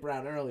Amon-Ra St.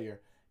 Brown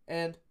earlier,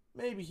 and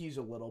maybe he's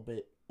a little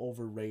bit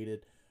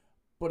overrated.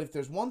 But if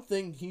there's one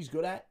thing he's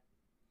good at,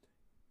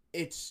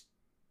 it's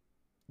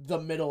the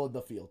middle of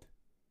the field.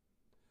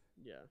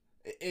 Yeah.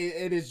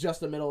 It is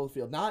just the middle of the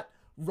field. Not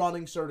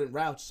running certain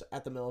routes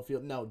at the middle of the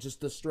field. No, just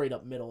the straight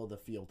up middle of the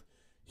field.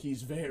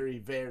 He's very,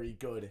 very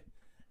good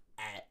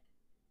at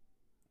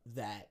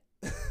that.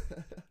 And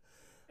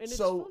it's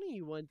funny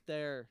you went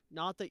there.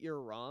 Not that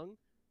you're wrong,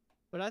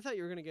 but I thought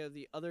you were going to go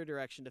the other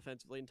direction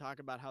defensively and talk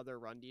about how their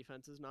run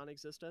defense is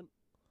non-existent.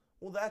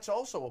 Well, that's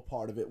also a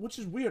part of it, which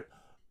is weird.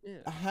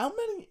 Yeah. How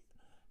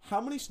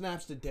many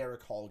snaps did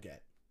Derek Hall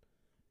get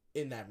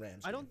in that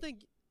Rams game?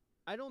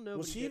 I don't know.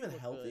 Was he even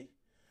healthy? Good.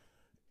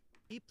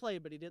 He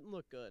played, but he didn't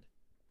look good.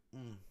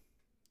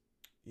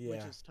 Yeah.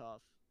 Which is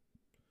tough.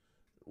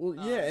 Well,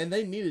 yeah, and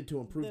they needed to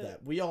improve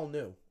that. We all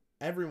knew.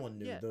 Everyone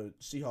knew the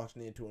Seahawks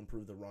needed to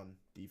improve the run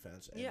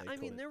defense. And I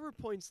mean, there were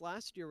points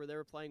last year where they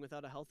were playing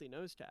without a healthy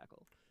nose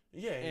tackle.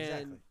 Yeah,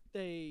 exactly. And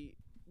they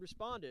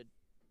responded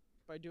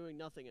by doing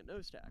nothing at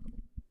nose tackle.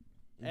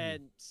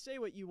 And say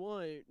what you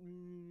want,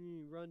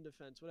 run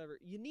defense, whatever.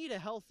 You need a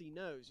healthy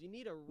nose. You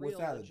need a real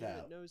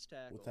legitimate nose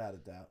tackle. Without a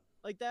doubt.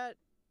 Like that,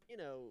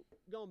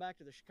 going back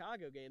to the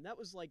Chicago game, that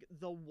was like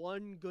the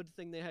one good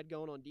thing they had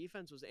going on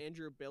defense was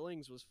Andrew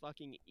Billings was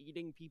fucking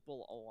eating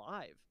people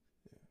alive.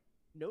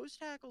 Nose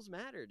tackles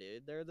matter,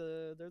 dude. They're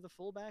the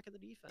fullback of the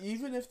defense.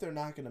 Even if they're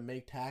not going to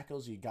make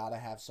tackles, you got to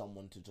have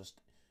someone to just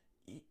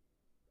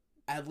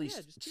at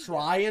least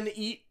try and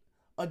eat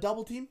a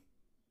double team.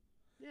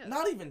 Yeah.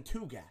 Not even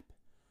two gap.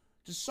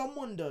 Just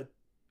someone to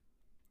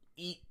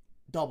eat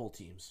double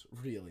teams,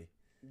 really.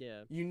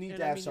 Yeah. You need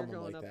to have someone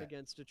like that. You're going up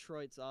against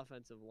Detroit's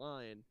offensive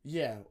line.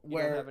 Yeah, you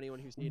where don't have anyone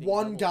who's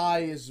one guy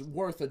is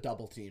worth a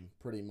double team,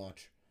 pretty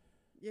much.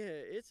 Yeah,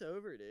 it's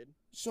over, dude.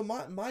 So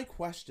my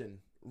question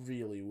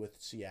really with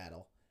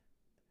Seattle,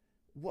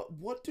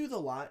 what do the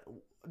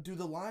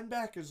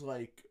linebackers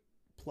like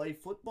play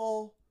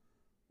football?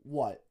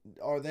 What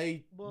are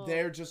they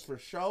there just for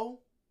show?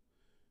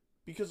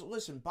 Because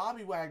listen,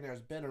 Bobby Wagner has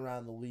been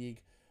around the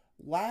league.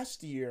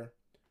 Last year,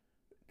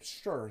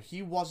 sure,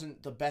 he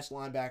wasn't the best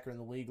linebacker in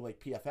the league like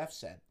PFF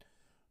said,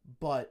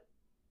 but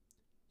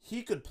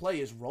he could play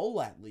his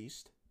role at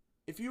least.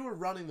 If you were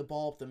running the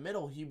ball up the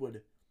middle, he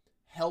would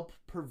help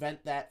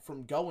prevent that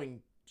from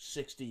going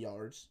 60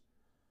 yards.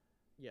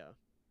 Yeah.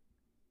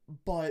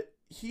 But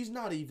he's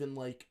not even,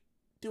 like,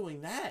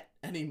 doing that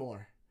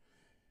anymore.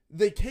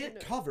 They can't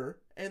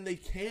cover, and they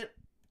can't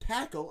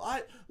tackle.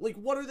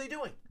 What are they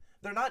doing?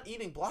 They're not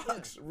eating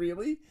blocks,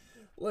 really.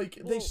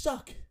 They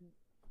suck.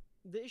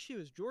 The issue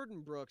is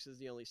Jordan Brooks is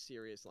the only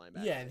serious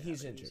linebacker. Yeah, and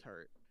he's injured. He's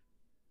hurt.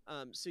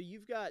 So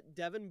you've got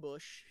Devin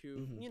Bush,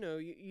 who,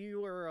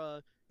 you are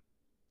a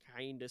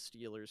kind of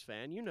Steelers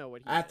fan. You know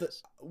what he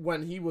is.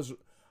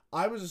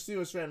 I was a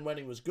Steelers fan when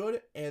he was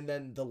good, and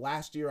then the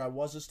last year I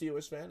was a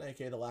Steelers fan,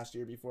 aka the last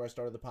year before I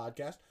started the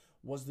podcast,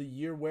 was the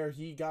year where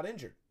he got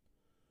injured.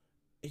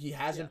 He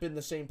hasn't been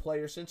the same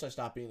player since I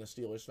stopped being a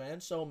Steelers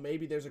fan, so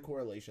maybe there's a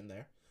correlation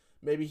there.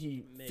 Maybe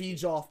he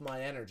feeds off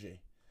my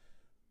energy.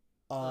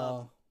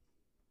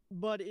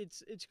 But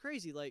it's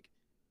crazy. Like,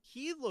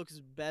 he looks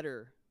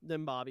better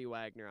than Bobby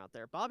Wagner out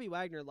there. Bobby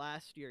Wagner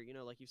last year,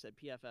 like you said,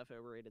 PFF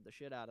overrated the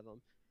shit out of him.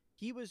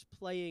 He was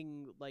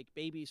playing like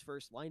baby's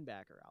first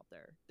linebacker out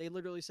there. They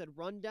literally said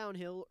run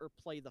downhill or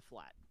play the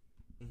flat.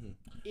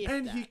 Mm-hmm.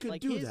 And he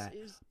could do that,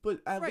 but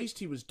at least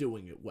he was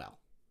doing it well.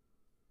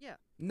 Yeah.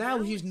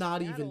 Now he's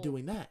not even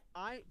doing that.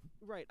 I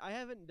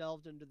haven't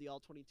delved into the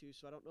All-22,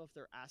 so I don't know if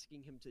they're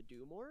asking him to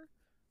do more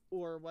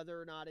or whether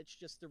or not it's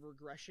just the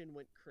regression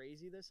went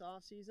crazy this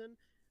offseason.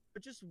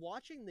 But just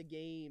watching the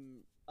game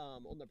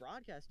on the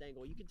broadcast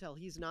angle, you can tell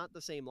he's not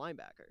the same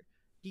linebacker.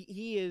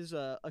 He is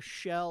a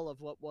shell of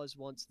what was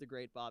once the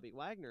great Bobby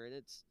Wagner, and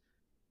it's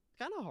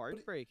kind of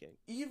heartbreaking.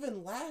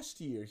 Even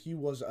last year, he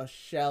was a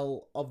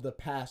shell of the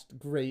past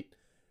great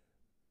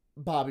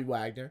Bobby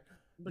Wagner.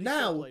 But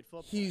Now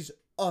he's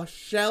a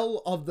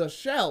shell of the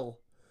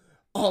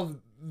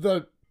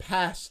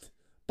past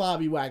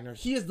Bobby Wagner.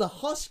 He is the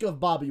husk of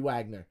Bobby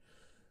Wagner.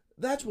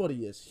 That's what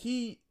he is.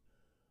 He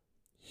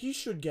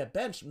should get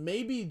benched.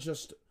 Maybe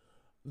just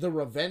the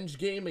revenge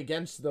game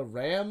against the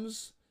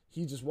Rams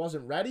he just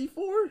wasn't ready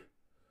for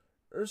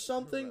or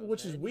something,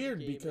 which is weird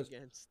because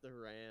against the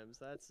Rams,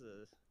 that's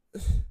a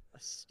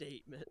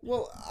statement.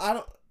 Well,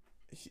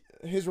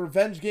 his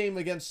revenge game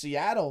against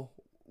Seattle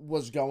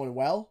was going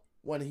well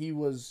when he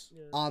was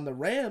on the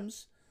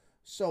Rams.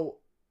 So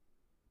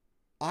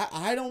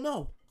I don't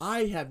know.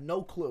 I have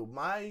no clue.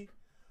 My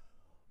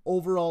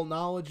overall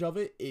knowledge of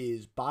it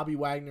is Bobby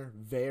Wagner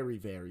very,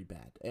 very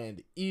bad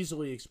and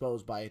easily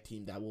exposed by a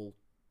team that will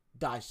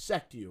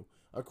dissect you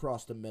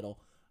across the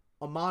middle.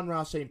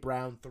 Amon-Ra St.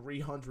 Brown,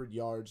 300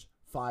 yards,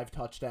 5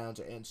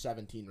 touchdowns, and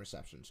 17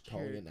 receptions.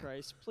 Calling it now.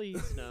 Christ,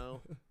 please no.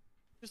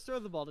 Just throw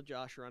the ball to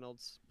Josh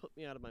Reynolds. Put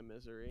me out of my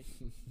misery.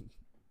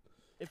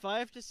 If I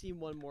have to see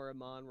one more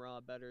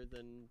Amon-Ra better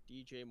than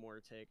DJ Moore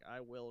take,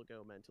 I will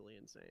go mentally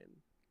insane.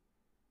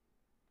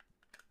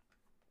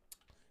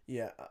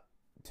 Yeah,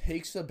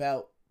 takes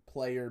about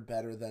player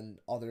better than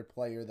other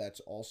player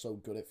that's also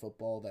good at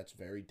football that's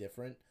very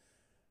different.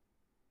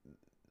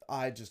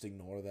 I just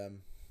ignore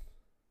them.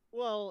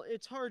 Well,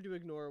 it's hard to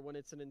ignore when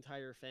it's an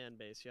entire fan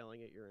base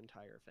yelling at your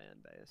entire fan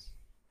base.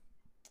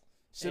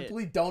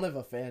 Simply don't have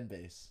a fan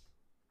base.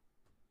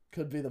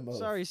 Could be the most.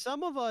 Sorry,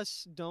 some of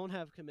us don't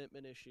have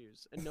commitment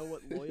issues and know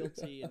what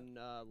loyalty and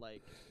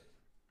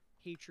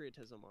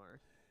patriotism are.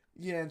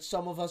 Yeah, and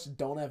some of us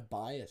don't have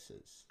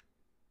biases.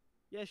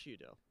 Yes, you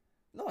do.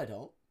 No, I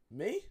don't.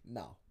 Me?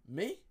 No.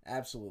 Me?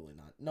 Absolutely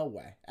not. No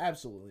way.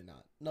 Absolutely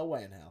not. No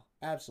way in hell.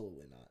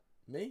 Absolutely not.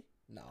 Me?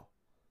 No.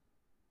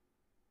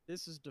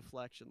 This is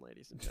deflection,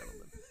 ladies and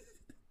gentlemen.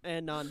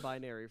 And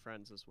non-binary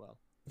friends as well.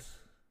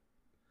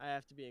 I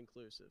have to be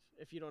inclusive.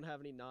 If you don't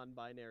have any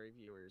non-binary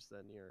viewers,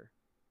 then you're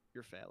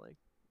failing.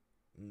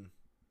 Mm.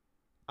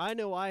 I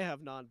know I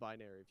have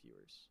non-binary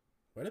viewers.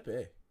 Where'd it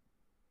be?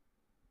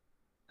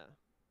 Yeah.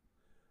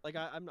 Like,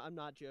 I'm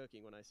not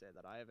joking when I say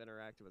that. I have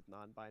interacted with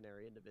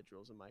non-binary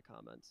individuals in my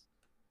comments.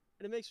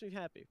 And it makes me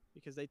happy,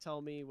 because they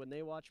tell me when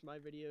they watch my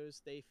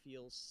videos, they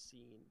feel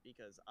seen,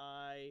 because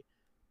I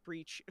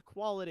preach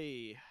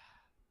equality.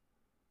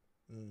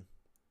 Mm.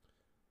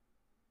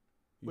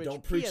 You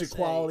don't preach PSA,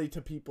 equality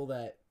to people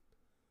that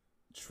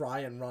try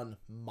and run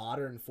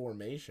modern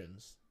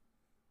formations.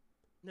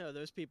 No,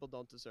 those people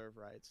don't deserve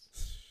rights.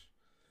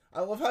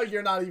 I love how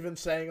you're not even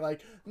saying,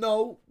 like,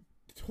 no,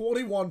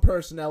 21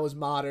 personnel is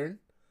modern.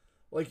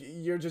 Like,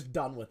 you're just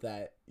done with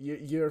that.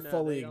 You're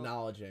fully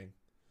acknowledging.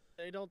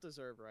 They don't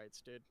deserve rights,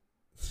 dude.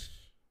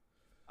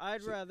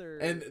 I'd rather...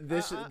 And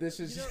this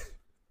is...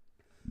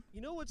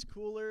 You know what's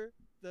cooler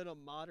than a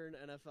modern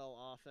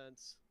NFL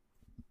offense?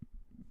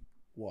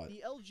 What?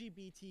 The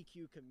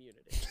LGBTQ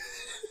community.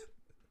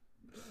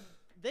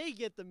 They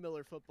get the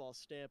Millerfootball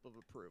stamp of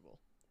approval.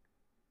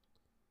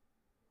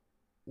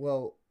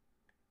 Well,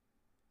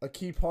 a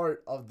key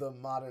part of the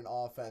modern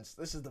offense,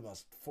 this is the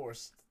most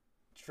forced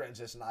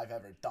transition I've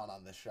ever done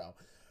on this show,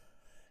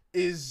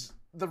 is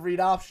the read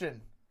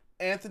option.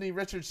 Anthony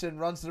Richardson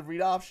runs the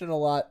read option a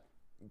lot.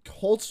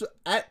 Colts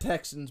at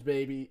Texans,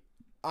 baby.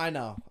 I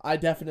know. I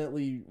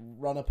definitely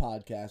run a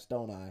podcast,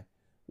 don't I?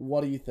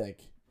 What do you think?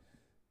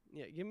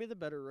 Yeah, give me the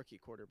better rookie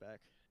quarterback.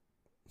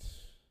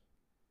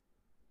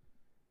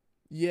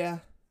 Yeah,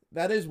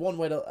 that is one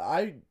way to...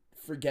 I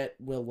forget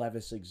Will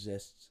Levis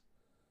exists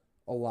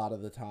a lot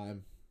of the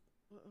time.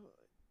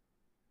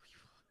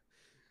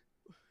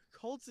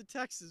 Colts at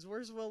Texas.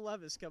 Where's Will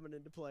Levis coming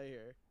into play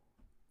here?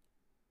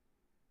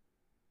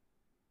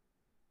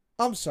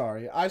 I'm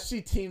sorry. I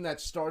see team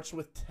that starts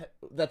with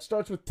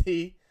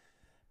T,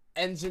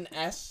 ends in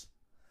S,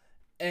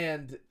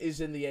 and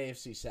is in the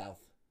AFC South.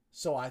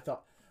 So I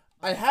thought...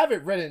 I have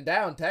it written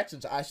down,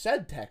 Texans. I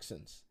said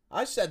Texans.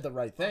 I said the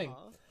right thing.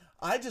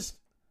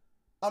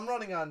 I'm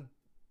running on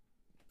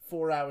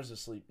 4 hours of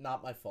sleep.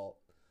 Not my fault.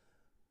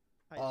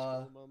 High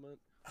school moment.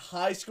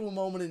 High school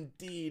moment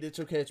indeed. It's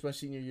okay. It's my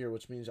senior year,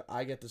 which means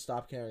I get to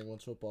stop caring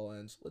once football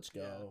ends. Let's go.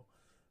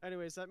 Yeah.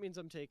 Anyways, that means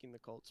I'm taking the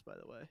Colts, by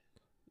the way.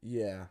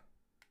 Yeah.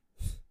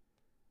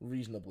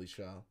 Reasonably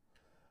so.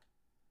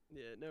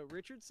 Yeah, no,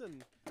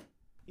 Richardson,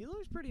 he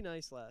looked pretty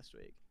nice last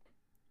week.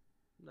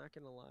 I'm not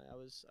gonna lie, I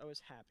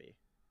was happy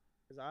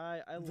because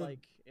I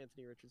like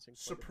Anthony Richardson.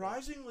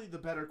 Surprisingly, the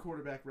better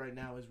quarterback right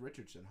now is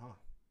Richardson, huh?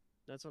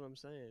 That's what I'm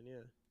saying.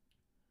 Yeah.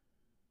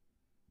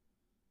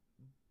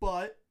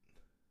 But,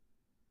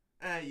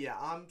 yeah,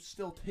 I'm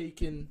still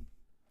taking.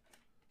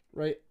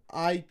 Right,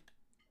 I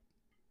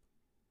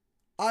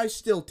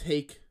still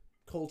take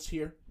Colts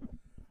here.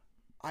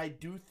 I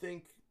do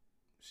think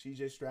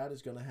C.J. Stroud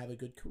is gonna have a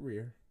good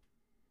career,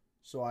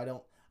 so I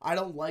I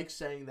don't like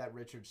saying that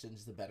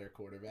Richardson's the better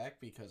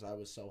quarterback because I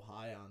was so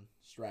high on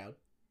Stroud.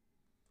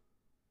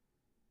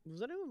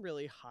 Was anyone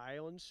really high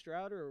on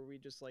Stroud, or are we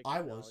just like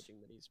I was. acknowledging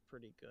that he's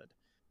pretty good?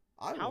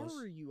 I How was.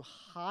 are you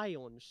high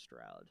on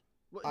Stroud?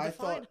 What, I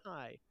define thought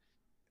high.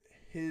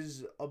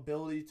 his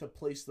ability to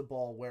place the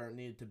ball where it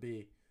needed to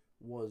be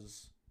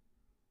was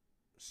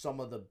some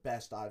of the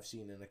best I've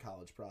seen in a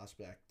college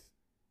prospect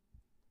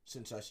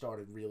since I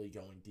started really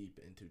going deep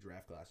into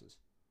draft classes.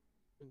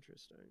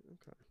 Interesting.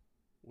 Okay.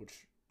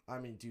 Which, I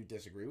mean, do you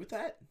disagree with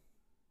that?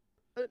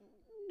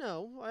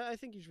 No, I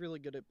think he's really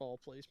good at ball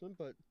placement,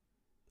 but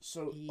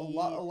So a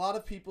lot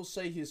of people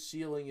say his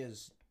ceiling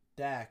is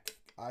Dak.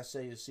 I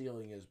say his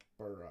ceiling is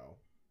Burrow.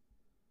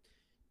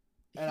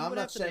 And he I'm would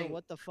not have to saying know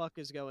what the fuck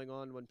is going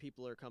on when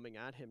people are coming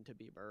at him to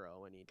be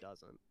Burrow and he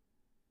doesn't.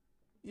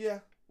 Yeah,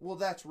 well,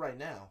 that's right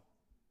now.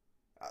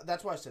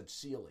 That's why I said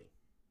ceiling.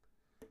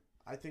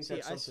 I think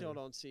that's something. I still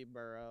don't see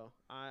Burrow.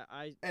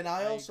 I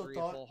also agree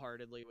thought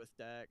wholeheartedly with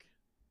Dak.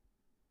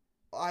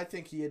 I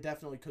think he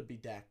definitely could be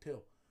Dak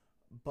too,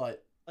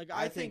 but Like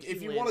I think if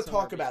he you lands want to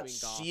talk somewhere about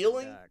between Goff and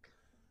ceiling, Dak.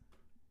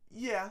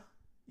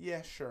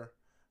 yeah, sure.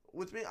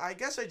 With me, I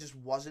guess I just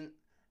wasn't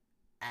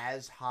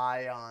as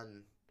high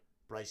on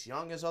Bryce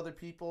Young as other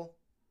people.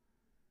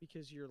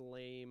 Because you're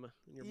lame.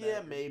 And you're Yeah, bad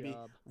at your maybe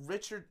job.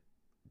 Richard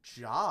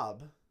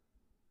Job.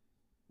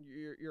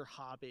 Your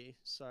hobby.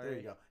 Sorry. There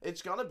you go.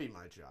 It's gonna be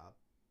my job,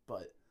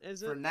 but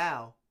Is for it?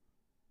 now,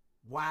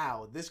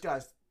 wow, this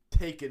guy's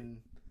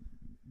taking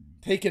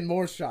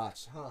more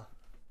shots, huh?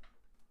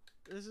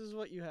 This is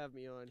what you have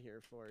me on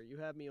here for. You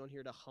have me on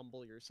here to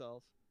humble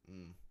yourself.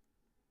 Mm.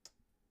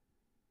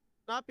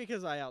 Not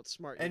because I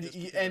outsmart you. And just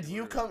because and I'm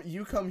you rude.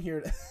 you come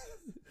here to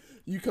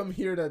you come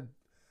here to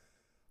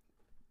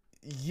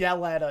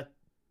yell at a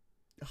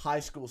high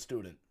school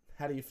student.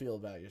 How do you feel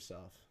about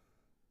yourself?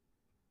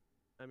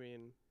 I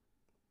mean,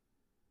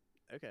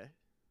 okay.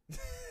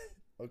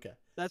 Okay.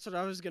 That's what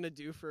I was gonna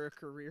do for a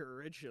career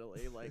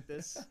originally. Like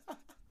this,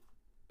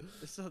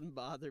 this doesn't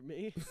bother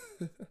me.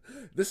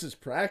 This is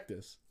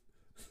practice.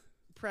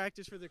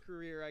 Practice for the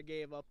career I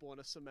gave up on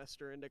a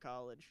semester into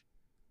college.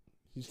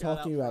 He's Shout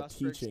talking out about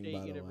Frostburg teaching, State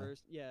by the way.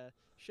 Yeah.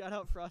 Shout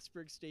out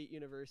Frostburg State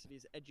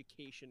University's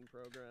education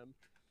program.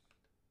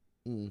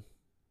 Mm.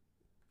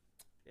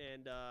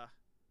 And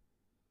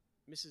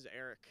Mrs.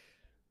 Eric,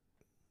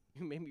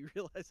 who made me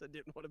realize I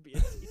didn't want to be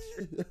a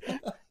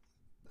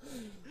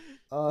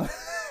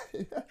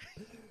teacher.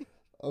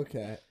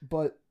 Okay,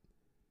 but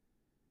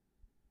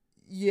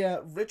yeah,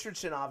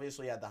 Richardson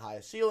obviously had the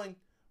highest ceiling.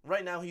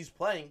 Right now he's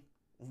playing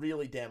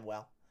really damn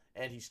well,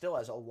 and he still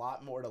has a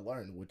lot more to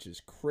learn, which is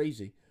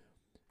crazy.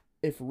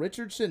 If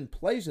Richardson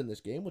plays in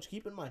this game, which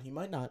keep in mind he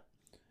might not,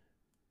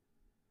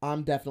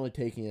 I'm definitely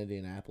taking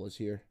Indianapolis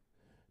here.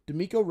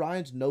 DeMeco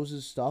Ryans knows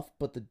his stuff,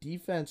 but the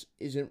defense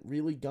isn't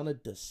really going to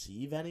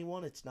deceive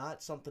anyone. It's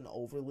not something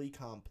overly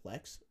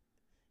complex.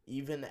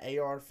 Even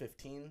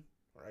AR-15,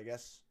 or I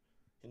guess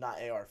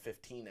not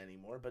AR-15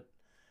 anymore, but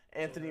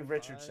Anthony AR-5.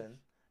 Richardson,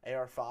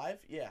 AR-5,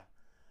 yeah.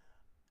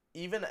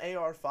 Even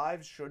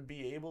AR-5 should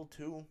be able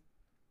to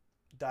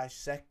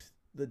dissect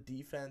the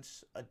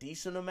defense a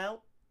decent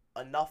amount,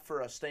 enough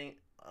for a Shane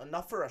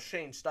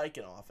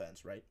Steichen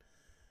offense, right?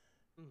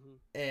 Mm-hmm.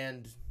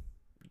 And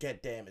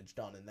get damage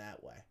done in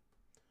that way.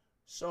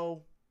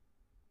 So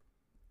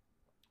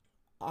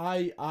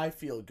I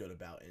feel good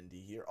about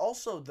Indy here.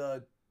 Also,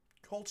 the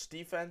Colts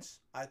defense,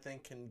 I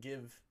think, can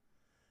give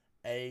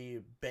a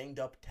banged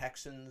up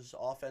Texans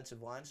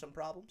offensive line some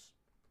problems.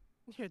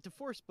 Yeah,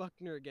 DeForest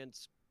Buckner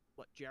against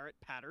Jarrett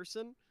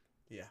Patterson?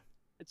 Yeah.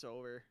 It's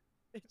over.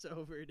 It's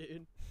over,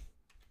 dude.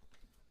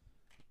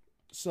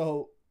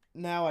 So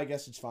now I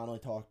guess it's finally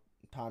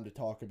time to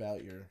talk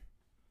about your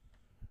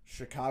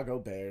Chicago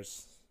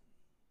Bears.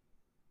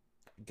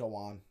 Go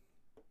on.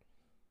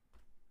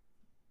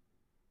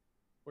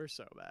 We're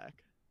so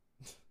back.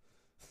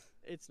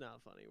 It's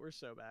not funny. We're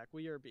so back.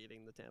 We are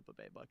beating the Tampa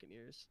Bay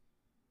Buccaneers.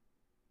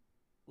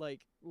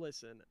 Like,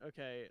 listen,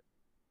 okay,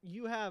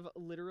 you have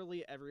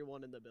literally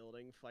everyone in the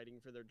building fighting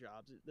for their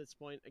jobs at this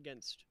point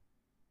against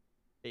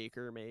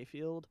Baker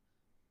Mayfield.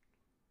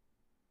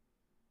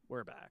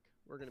 We're back.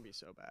 We're going to be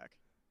so back.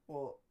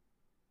 Well,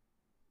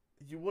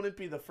 you wouldn't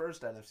be the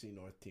first NFC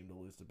North team to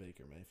lose to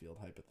Baker Mayfield,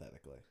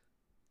 hypothetically.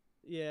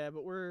 Yeah,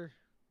 but we're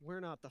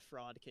not the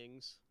Fraud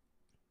Kings.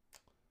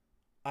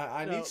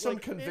 I need some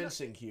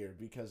convincing here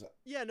because...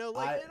 Yeah, no,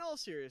 like, in all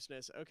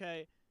seriousness,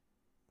 okay?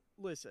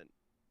 Listen.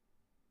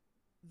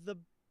 The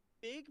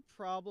big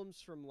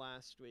problems from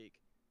last week,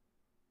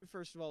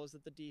 first of all, was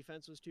that the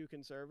defense was too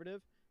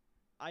conservative.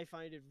 I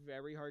find it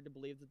very hard to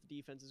believe that the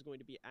defense is going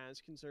to be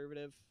as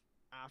conservative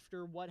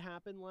after what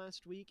happened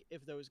last week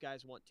if those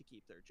guys want to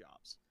keep their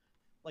jobs.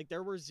 Like,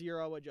 there were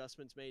 0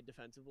 adjustments made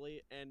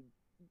defensively, and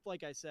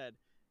like I said,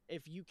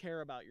 if you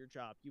care about your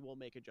job, you will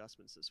make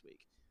adjustments this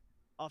week.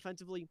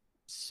 Offensively,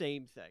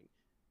 same thing.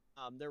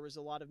 There was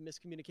a lot of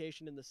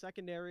miscommunication in the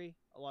secondary,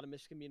 a lot of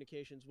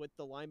miscommunications with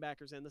the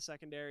linebackers and the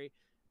secondary,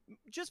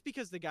 just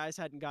because the guys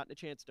hadn't gotten a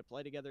chance to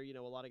play together. You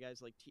know, a lot of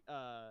guys like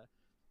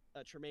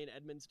Tremaine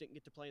Edmonds didn't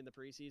get to play in the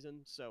preseason,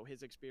 so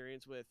his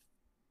experience with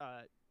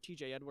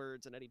TJ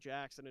Edwards and Eddie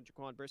Jackson and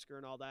Jaquan Brisker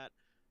and all that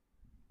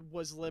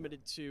was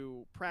limited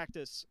to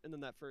practice and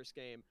then that first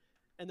game.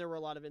 And there were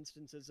a lot of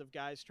instances of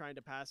guys trying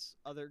to pass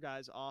other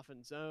guys off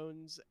in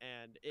zones,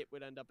 and it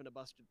would end up in a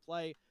busted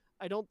play.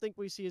 I don't think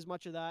we see as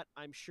much of that.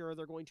 I'm sure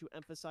they're going to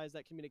emphasize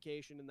that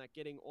communication and that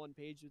getting on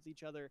page with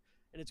each other,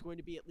 and it's going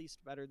to be at least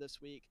better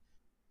this week.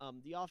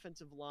 The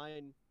offensive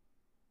line,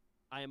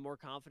 I am more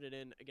confident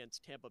in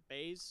against Tampa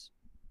Bay's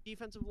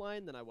defensive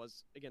line than I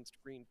was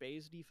against Green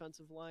Bay's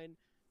defensive line,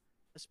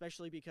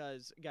 especially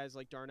because guys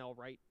like Darnell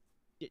Wright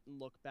didn't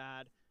look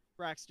bad.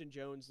 Braxton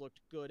Jones looked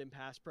good in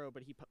pass pro,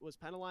 but he was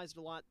penalized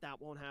a lot.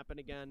 That won't happen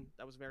again.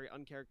 That was a very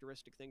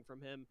uncharacteristic thing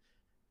from him.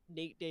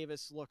 Nate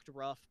Davis looked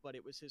rough, but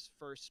it was his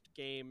first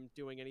game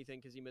doing anything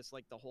because he missed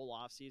like the whole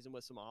offseason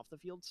with some off the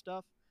field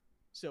stuff.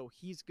 So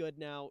he's good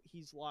now.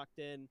 He's locked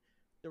in.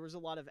 There was a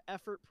lot of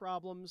effort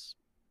problems.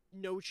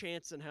 No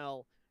chance in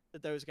hell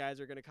that those guys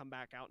are going to come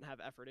back out and have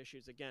effort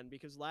issues again,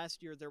 because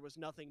last year there was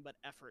nothing but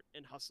effort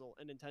and hustle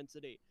and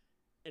intensity.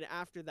 And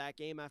after that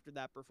game, after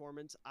that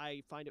performance,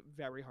 I find it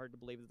very hard to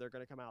believe that they're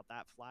going to come out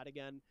that flat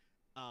again.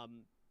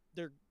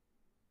 They're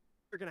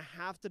going to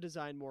have to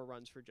design more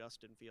runs for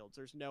Justin Fields.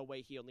 There's no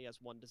way he only has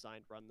one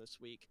designed run this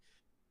week.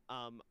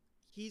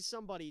 He's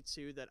somebody,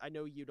 too, that I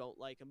know you don't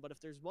like him, but if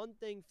there's one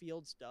thing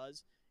Fields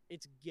does,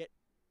 it's get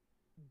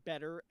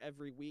better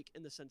every week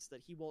in the sense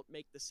that he won't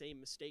make the same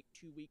mistake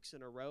 2 weeks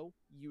in a row,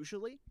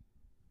 usually.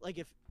 Like,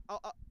 if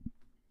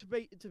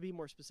to be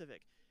more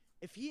specific,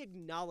 if he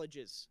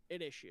acknowledges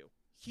an issue,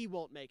 he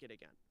won't make it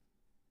again.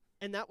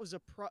 And that was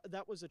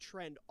a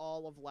trend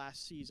all of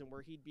last season,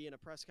 where he'd be in a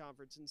press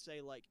conference and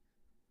say, like,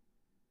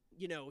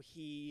 you know,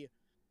 he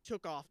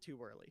took off too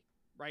early,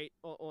 right?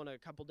 On a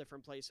couple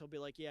different plays, he'll be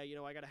like, yeah, you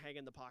know, I got to hang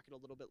in the pocket a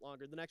little bit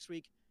longer. The next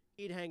week,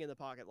 he'd hang in the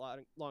pocket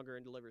longer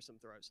and deliver some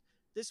throws.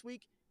 This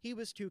week, he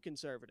was too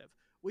conservative,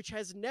 which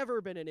has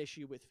never been an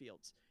issue with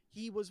Fields.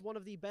 He was one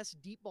of the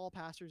best deep ball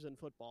passers in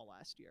football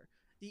last year.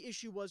 The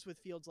issue was with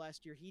Fields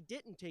last year, he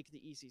didn't take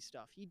the easy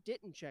stuff. He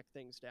didn't check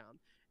things down.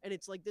 And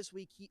it's like this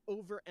week, he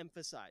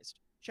overemphasized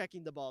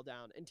checking the ball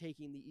down and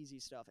taking the easy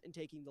stuff and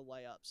taking the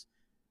layups,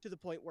 to the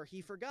point where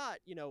he forgot,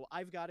 you know,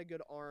 I've got a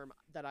good arm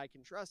that I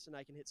can trust and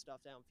I can hit stuff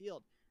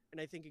downfield.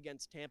 And I think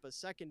against Tampa's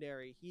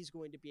secondary, he's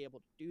going to be able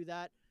to do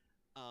that.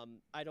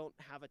 I don't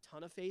have a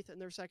ton of faith in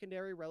their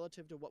secondary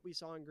relative to what we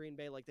saw in Green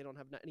Bay. Like, they don't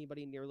have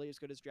anybody nearly as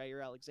good as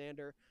Jair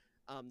Alexander.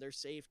 Their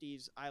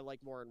safeties, I like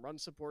more in run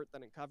support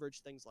than in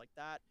coverage, things like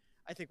that.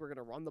 I think we're going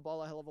to run the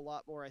ball a hell of a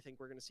lot more. I think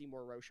we're going to see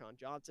more Roshan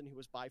Johnson, who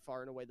was by far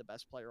and away the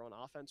best player on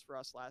offense for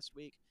us last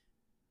week.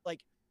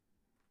 Like,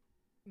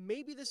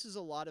 maybe this is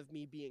a lot of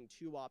me being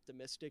too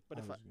optimistic, but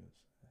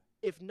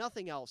if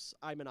nothing else,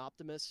 I'm an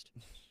optimist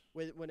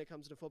when it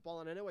comes to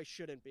football, and I know I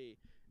shouldn't be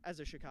as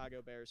a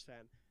Chicago Bears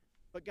fan.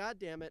 But God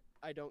damn it,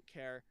 I don't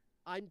care.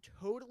 I'm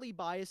totally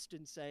biased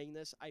in saying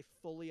this. I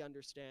fully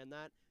understand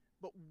that.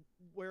 But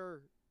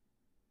where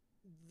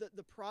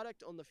the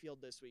product on the field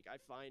this week, I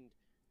find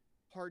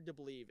hard to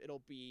believe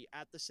it'll be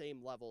at the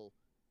same level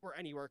or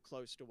anywhere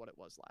close to what it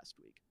was last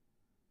week.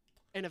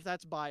 And if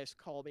that's biased,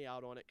 call me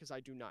out on it, because I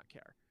do not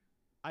care.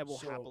 I will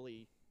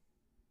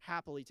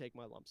happily take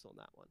my lumps on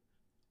that one.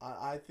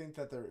 I think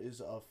that there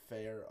is a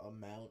fair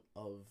amount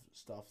of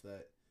stuff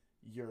that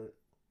you're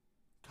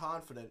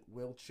confident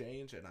will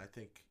change, and I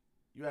think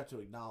you have to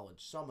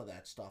acknowledge some of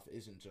that stuff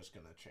isn't just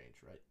going to change,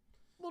 right?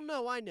 Well,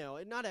 no, I know,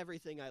 and not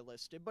everything I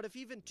listed, but if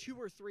even 2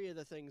 or 3 of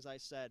the things I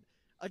said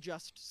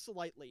adjust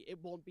slightly,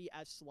 it won't be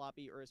as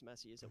sloppy or as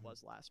messy as it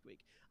was last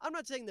week. I'm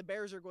not saying the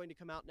Bears are going to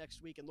come out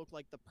next week and look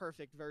like the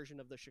perfect version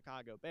of the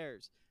Chicago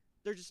Bears.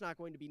 They're just not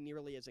going to be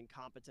nearly as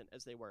incompetent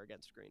as they were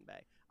against Green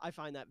Bay. I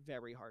find that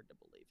very hard to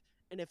believe.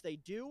 And if they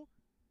do,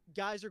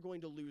 guys are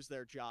going to lose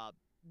their job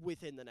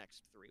within the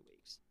next 3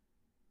 weeks.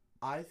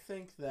 I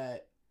think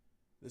that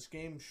this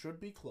game should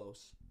be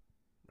close,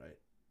 right?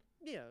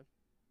 Yeah,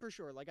 for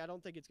sure. Like, I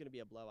don't think it's going to be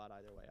a blowout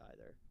either way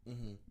either.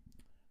 Mm-hmm.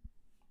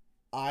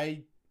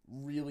 I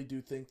really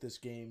do think this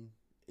game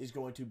is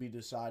going to be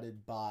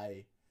decided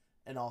by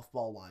an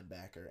off-ball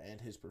linebacker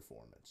and his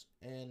performance.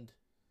 And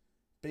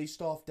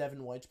based off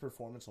Devin White's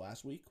performance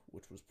last week,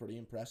 which was pretty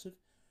impressive,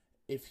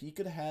 if he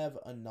could have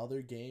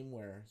another game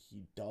where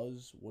he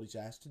does what he's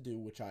asked to do,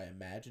 which I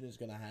imagine is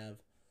going to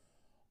have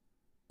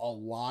a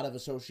lot of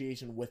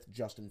association with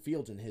Justin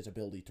Fields and his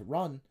ability to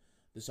run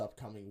this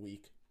upcoming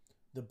week,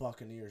 the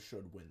Buccaneers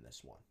should win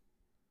this one.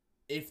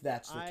 If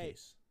that's the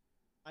case.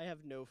 I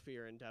have no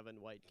fear in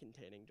Devin White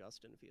containing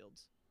Justin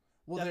Fields.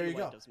 Well, Devin there you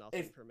White go. Does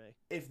nothing for me.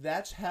 If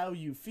that's how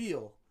you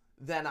feel,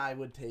 then I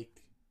would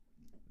take...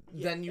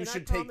 Yeah, then you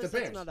should I take the Bears.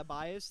 That's not a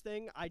bias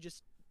thing. I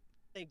just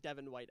think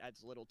Devin White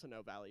adds little to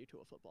no value to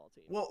a football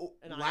team. Well,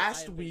 and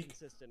last I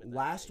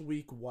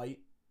week White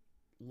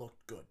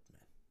looked good, man.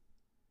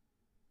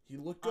 He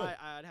looked good.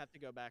 I'd have to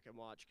go back and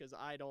watch, because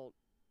I don't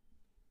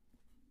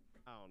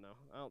know.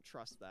 I don't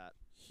trust that.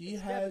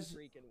 It's Devin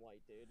freaking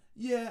White, dude.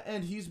 Yeah,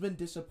 and he's been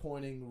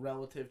disappointing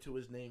relative to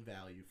his name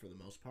value for the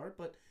most part,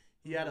 but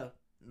he had a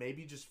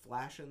maybe just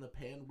flash in the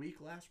pan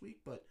week last week,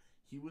 but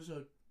he was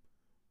a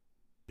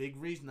big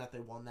reason that they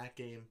won that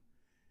game.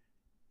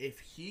 If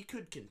he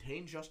could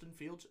contain Justin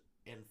Fields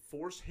and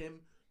force him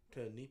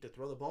to need to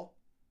throw the ball,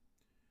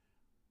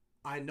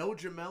 I know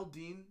Jamel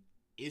Dean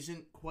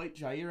isn't quite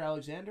Jair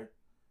Alexander,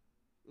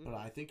 but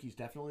I think he's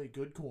definitely a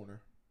good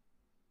corner.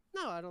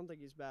 No, I don't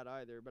think he's bad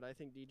either, but I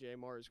think DJ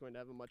Moore is going to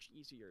have a much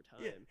easier time.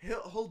 Yeah,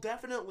 he'll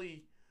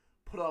definitely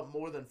put up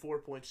more than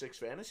 4.6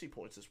 fantasy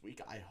points this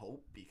week, I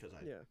hope, because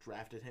I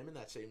drafted him in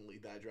that same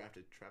league that I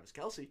drafted Travis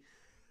Kelce.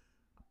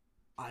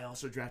 I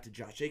also drafted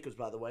Josh Jacobs,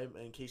 by the way,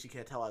 in case you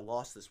can't tell, I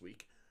lost this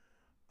week.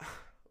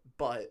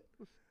 But,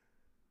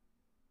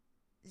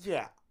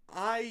 yeah,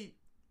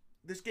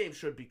 this game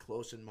should be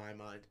close in my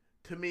mind.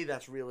 To me,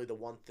 that's really the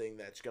one thing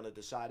that's going to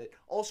decide it.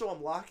 Also,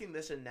 I'm locking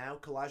this in now.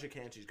 Kalijah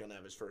Kancey's going to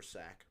have his first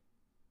sack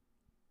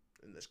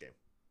in this game.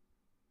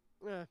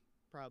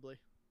 Probably.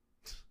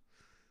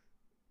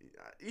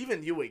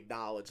 Even you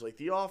acknowledge, like,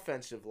 the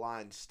offensive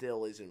line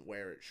still isn't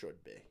where it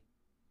should be.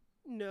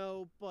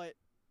 No, but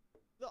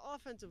the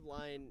offensive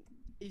line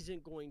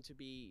isn't going to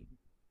be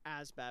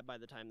as bad by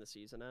the time the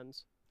season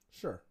ends.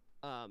 Sure.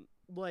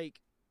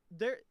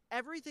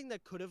 Everything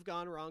that could have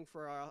gone wrong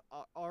for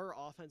our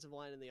offensive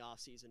line in the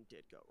offseason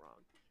did go wrong.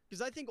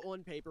 Because I think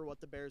on paper what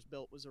the Bears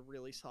built was a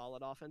really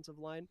solid offensive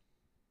line.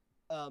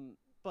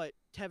 But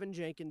Tevin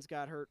Jenkins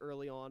got hurt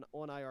early on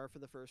IR for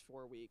the first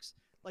 4 weeks.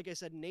 Like I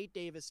said, Nate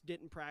Davis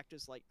didn't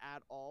practice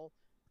at all.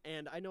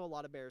 And I know a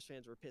lot of Bears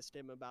fans were pissed at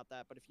him about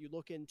that. But if you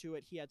look into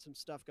it, he had some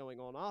stuff going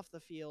on off the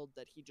field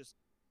that he just,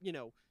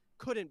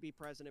 couldn't be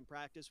present in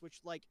practice,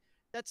 which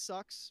that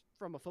sucks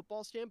from a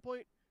football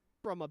standpoint.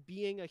 From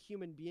being a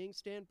human being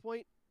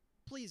standpoint,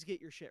 please get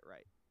your shit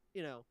right.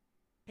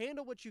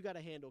 Handle what you got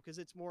to handle because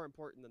it's more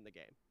important than the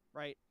game,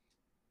 right?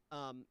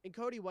 And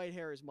Cody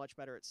Whitehair is much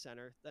better at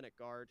center than at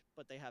guard,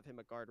 but they have him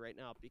at guard right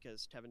now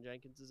because Tevin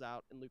Jenkins is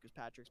out and Lucas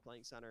Patrick's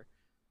playing center.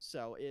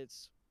 So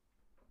it's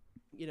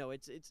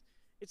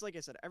like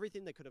I said,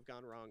 everything that could have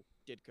gone wrong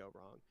did go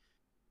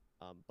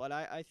wrong. But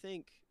I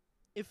think,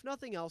 if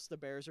nothing else, the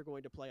Bears are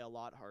going to play a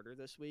lot harder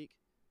this week.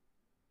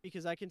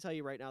 Because I can tell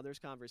you right now, there's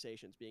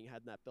conversations being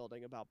had in that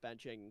building about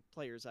benching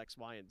players X,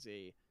 Y, and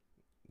Z.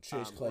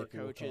 Chase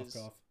Claypool, coaches.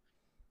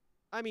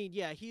 I mean,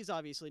 yeah, he's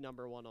obviously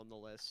number one on the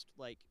list.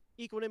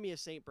 Equanimous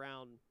St.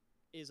 Brown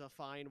is a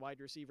fine wide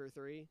receiver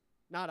 3.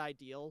 Not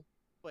ideal,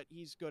 but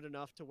he's good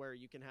enough to where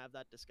you can have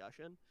that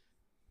discussion.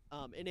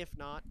 And if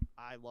not,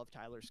 I love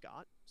Tyler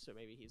Scott, so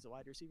maybe he's the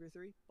wide receiver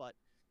 3. But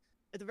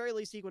at the very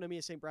least,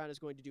 Equanimous St. Brown is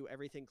going to do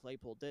everything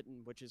Claypool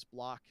didn't, which is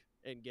block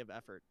and give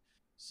effort.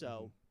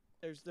 So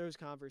there's those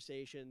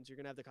conversations. You're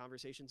going to have the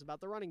conversations about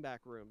the running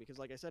back room because,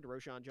 like I said,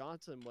 Roschon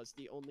Johnson was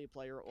the only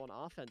player on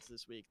offense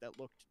this week that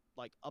looked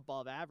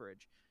above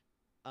average.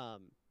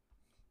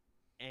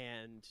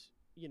 And,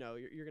 you're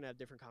going to have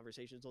different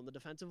conversations on the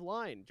defensive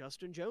line.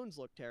 Justin Jones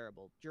looked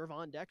terrible.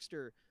 Gervon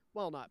Dexter,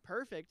 while not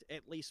perfect,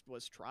 at least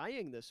was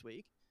trying this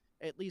week.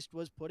 At least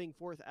was putting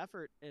forth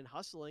effort and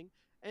hustling.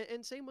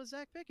 And same with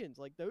Zach Pickens.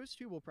 Those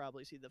two will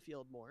probably see the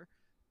field more.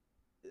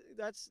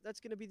 That's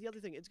going to be the other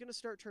thing. It's going to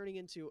start turning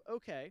into,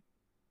 okay,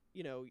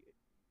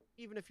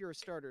 even if you're a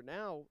starter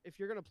now, if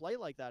you're going to play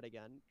like that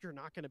again, you're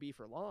not going to be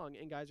for long,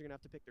 and guys are going to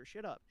have to pick their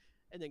shit up.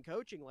 And then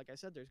coaching, like I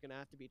said, there's going to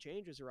have to be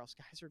changes, or else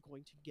guys are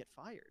going to get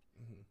fired.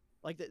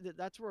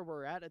 That's where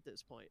we're at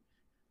this point.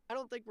 I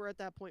don't think we're at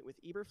that point with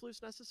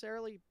Eberflus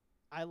necessarily.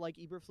 I like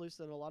Eberflus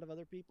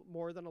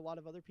more than a lot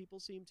of other people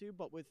seem to,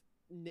 but with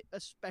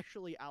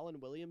especially Allen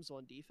Williams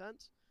on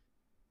defense,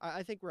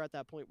 I think we're at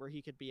that point where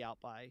he could be out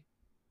by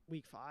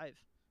week 5.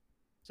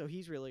 So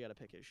he's really got to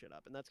pick his shit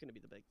up, and that's going to be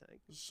the big thing.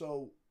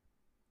 So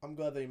I'm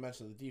glad that you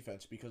mentioned the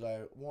defense because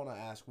I want to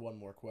ask one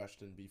more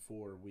question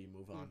before we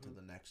move on to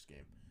the next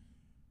game.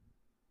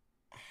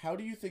 How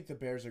do you think the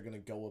Bears are going to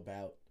go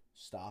about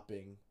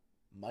stopping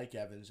Mike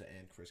Evans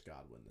and Chris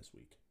Godwin this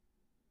week?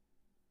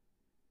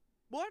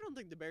 Well, I don't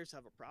think the Bears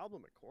have a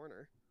problem at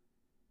corner.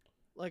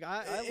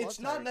 It's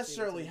not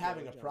necessarily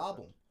having a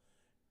problem.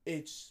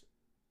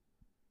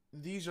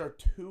 These are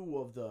two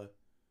of the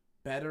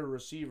better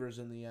receivers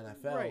in the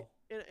NFL. Right.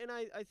 And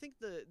I think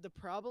the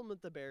problem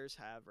that the Bears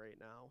have right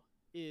now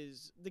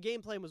is the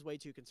game plan was way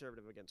too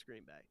conservative against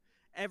Green Bay.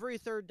 Every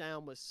third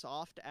down was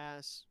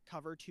soft-ass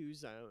cover 2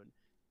 zone,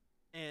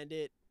 and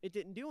it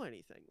didn't do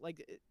anything.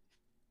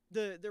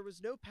 There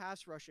was no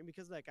pass rushing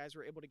because of that. Guys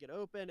were able to get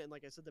open, and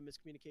like I said, the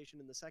miscommunication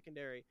in the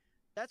secondary,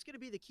 that's going to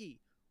be the key.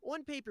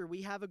 On paper,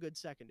 we have a good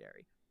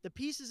secondary. The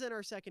pieces in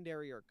our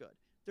secondary are good.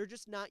 They're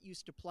just not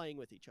used to playing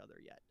with each other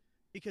yet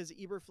because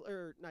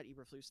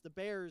the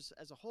Bears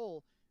as a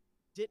whole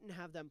didn't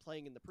have them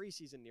playing in the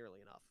preseason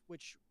nearly enough,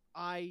 which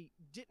I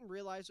didn't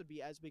realize would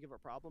be as big of a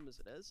problem as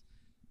it is.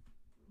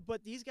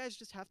 But these guys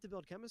just have to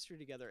build chemistry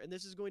together, and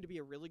this is going to be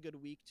a really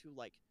good week to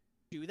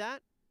do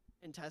that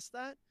and test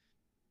that.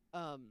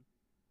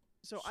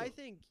 So I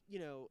think,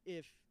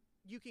 if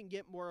you can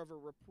get more of a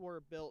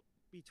rapport built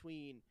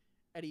between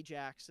Eddie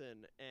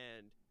Jackson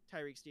and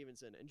Tyreek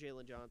Stevenson and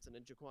Jalen Johnson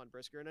and Jaquan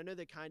Brisker, and I know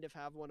they kind of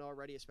have one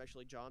already,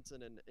 especially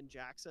Johnson and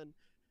Jackson,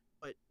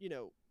 But,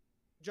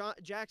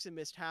 Jackson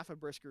missed half of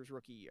Brisker's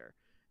rookie year.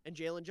 And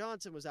Jalen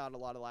Johnson was out a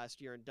lot of last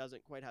year and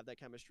doesn't quite have that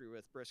chemistry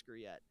with Brisker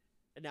yet.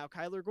 And now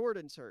Kyler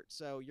Gordon's hurt.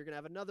 So you're going to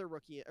have another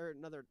rookie, or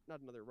not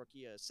another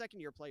rookie, a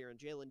second-year player in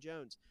Jalen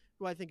Jones,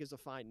 who I think is a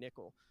fine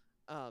nickel.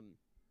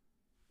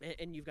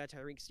 And you've got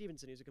Tyreek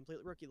Stevenson, who's a complete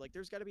rookie. Like,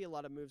 there's got to be a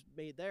lot of moves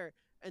made there.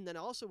 And then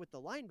also with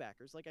the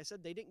linebackers, like I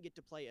said, they didn't get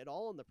to play at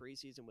all in the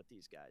preseason with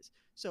these guys.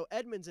 So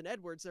Edmonds and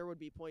Edwards, there would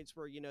be points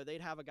where,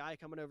 they'd have a guy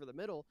coming over the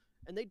middle,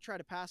 and they'd try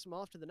to pass him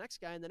off to the next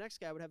guy, and the next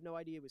guy would have no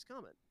idea he was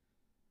coming.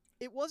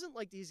 It wasn't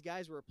like these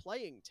guys were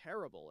playing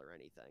terrible or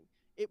anything.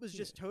 It was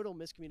just total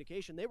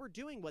miscommunication. They were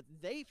doing what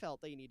they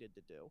felt they needed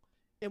to do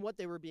and what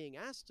they were being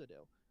asked to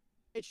do.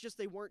 It's just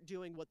they weren't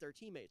doing what their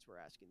teammates were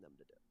asking them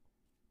to do.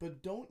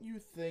 But don't you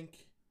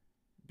think,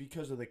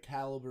 because of the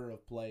caliber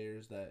of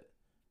players that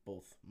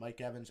both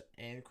Mike Evans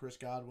and Chris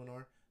Godwin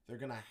are, they're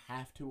going to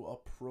have to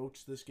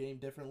approach this game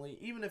differently,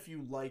 even if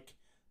you like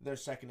their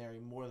secondary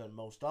more than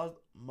most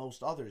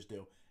others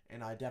do.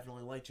 And I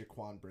definitely like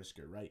Jaquan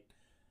Brisker, right?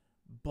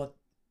 But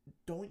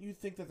don't you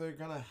think that they're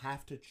going to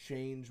have to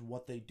change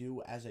what they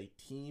do as a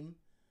team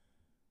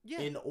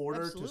in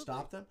order to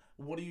stop them?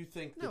 What do you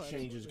think the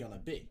change is going to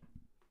be?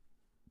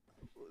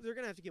 They're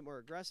going to have to get more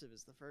aggressive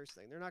is the first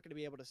thing. They're not going to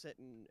be able to sit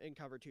in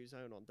cover 2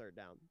 zone on third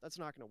down. That's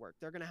not going to work.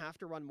 They're going to have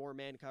to run more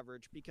man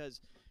coverage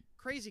because,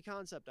 crazy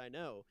concept I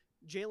know,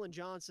 Jalen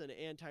Johnson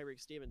and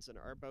Tyreek Stevenson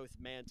are both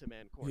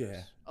man-to-man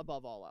corners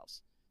above all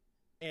else.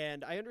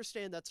 And I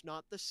understand that's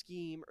not the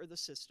scheme or the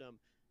system,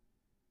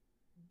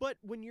 but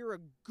when you're a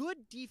good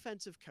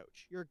defensive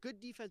coach, you're a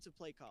good defensive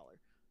play caller,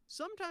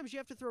 sometimes you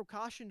have to throw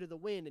caution to the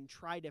wind and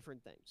try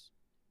different things.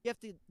 You have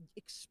to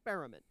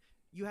experiment.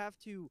 You have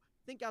to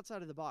think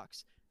outside of the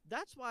box.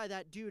 That's why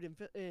that dude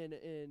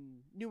in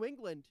New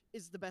England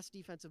is the best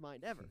defensive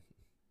mind ever.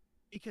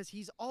 Because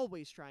he's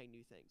always trying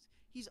new things.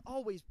 He's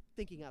always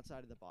thinking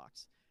outside of the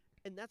box.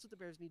 And that's what the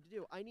Bears need to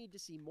do. I need to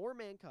see more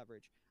man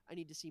coverage. I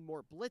need to see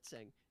more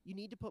blitzing. You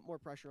need to put more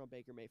pressure on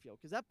Baker Mayfield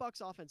because that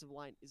Bucs offensive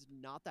line is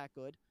not that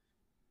good.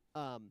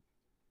 I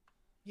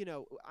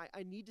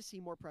need to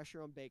see more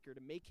pressure on Baker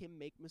to make him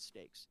make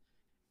mistakes.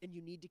 And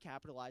you need to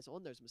capitalize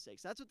on those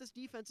mistakes. That's what this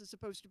defense is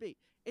supposed to be.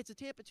 It's a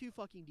Tampa 2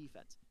 fucking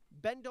defense.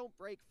 Bend, don't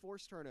break,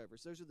 force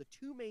turnovers. Those are the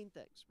two main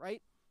things, right?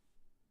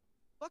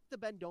 Fuck the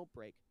bend, don't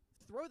break.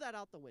 Throw that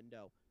out the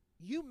window.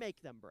 You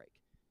make them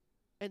break.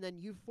 And then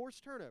you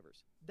force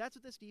turnovers. That's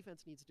what this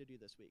defense needs to do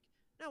this week.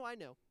 Now, I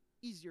know,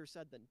 easier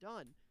said than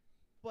done,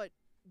 but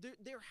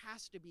there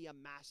has to be a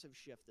massive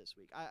shift this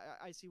week.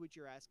 I see what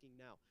you're asking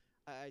now.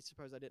 I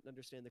suppose I didn't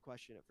understand the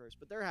question at first,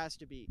 but there has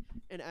to be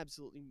an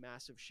absolutely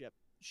massive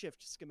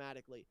shift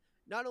schematically,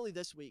 not only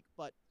this week,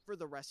 but for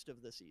the rest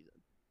of the season.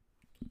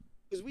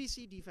 Because we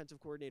see defensive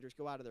coordinators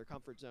go out of their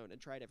comfort zone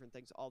and try different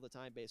things all the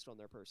time based on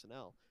their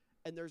personnel.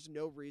 And there's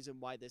no reason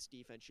why this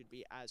defense should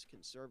be as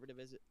conservative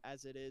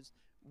as it is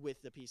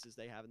with the pieces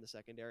they have in the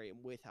secondary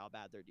and with how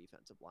bad their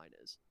defensive line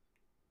is.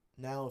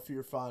 Now, if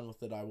you're fine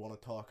with it, I want to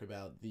talk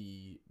about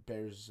the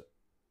Bears'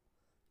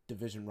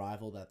 division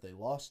rival that they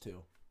lost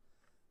to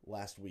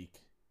last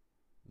week,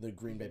 the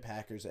Green Bay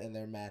Packers, and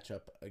their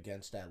matchup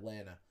against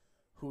Atlanta.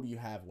 Who do you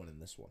have winning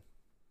this one?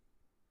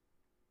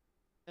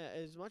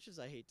 As much as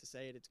I hate to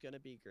say it, it's going to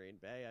be Green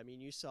Bay. I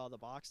mean, you saw the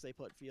box they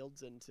put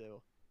Fields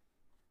into.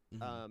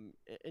 Mm-hmm.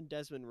 And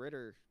Desmond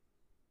Ridder,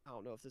 I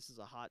don't know if this is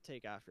a hot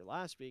take after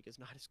last week, is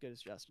not as good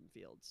as Justin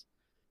Fields.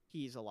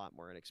 He's a lot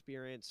more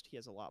inexperienced. He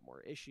has a lot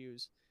more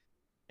issues.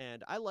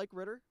 And I like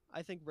Ridder.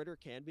 I think Ridder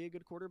can be a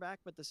good quarterback,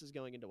 but this is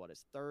going into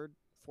his third,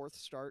 fourth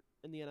start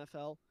in the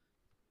NFL.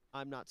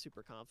 I'm not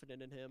super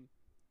confident in him.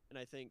 And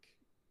I think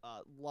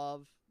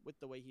Love, with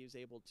the way he was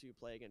able to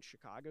play against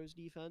Chicago's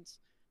defense,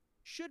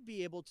 should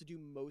be able to do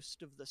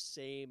most of the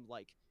same,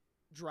 like,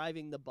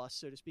 driving the bus,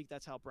 so to speak.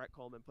 That's how Brett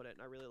Coleman put it,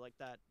 and I really like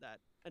that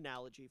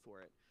analogy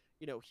for it.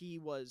 He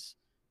was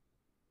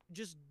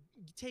just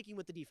taking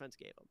what the defense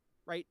gave him,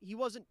 right? He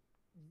wasn't,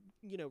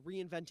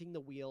 reinventing the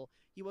wheel.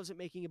 He wasn't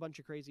making a bunch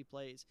of crazy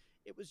plays.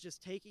 It was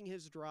just taking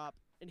his drop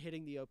and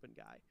hitting the open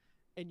guy.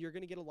 And you're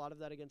going to get a lot of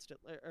that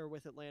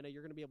with Atlanta.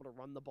 You're going to be able to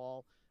run the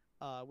ball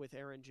with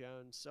Aaron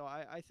Jones. So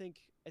I think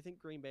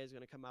Green Bay is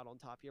going to come out on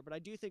top here, but I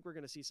do think we're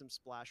going to see some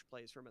splash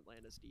plays from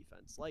Atlanta's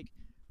defense. Like,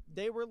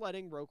 they were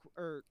letting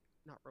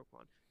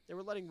They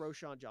were letting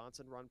Roschon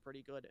Johnson run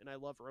pretty good, and I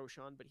love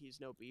Roschon, but he's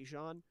no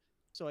Bijan.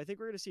 So I think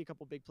we're going to see a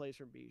couple big plays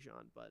from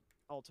Bijan, but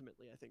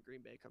ultimately I think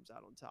Green Bay comes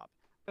out on top.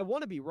 I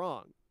want to be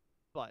wrong,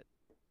 but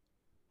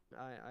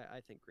I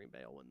think Green Bay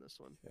will win this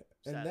one.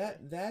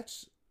 And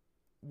that's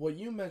what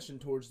you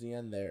mentioned towards the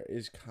end there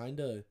is kind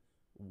of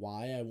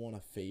why I want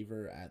to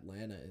favor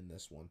Atlanta in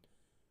this one.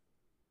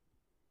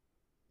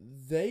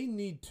 They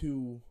need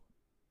to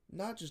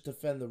not just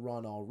defend the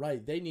run all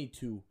right, they need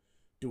to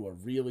do a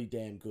really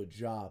damn good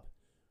job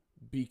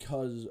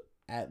because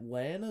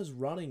Atlanta's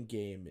running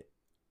game,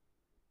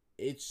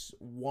 it's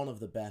one of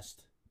the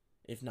best,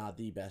 if not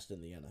the best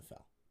in the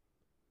NFL.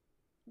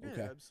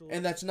 Okay, absolutely.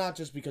 And that's not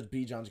just because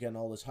Bijan's getting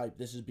all this hype.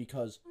 This is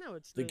because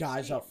the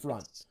guys up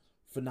front,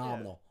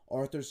 phenomenal. Yeah.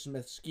 Arthur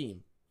Smith's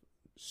scheme,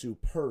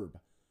 superb.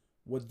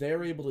 What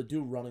they're able to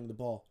do running the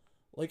ball.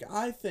 Like,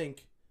 I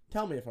think,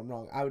 tell me if I'm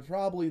wrong, I would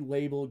probably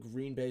label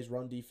Green Bay's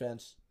run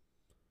defense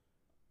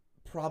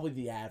probably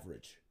the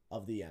average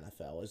of the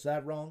NFL. Is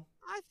that wrong?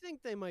 I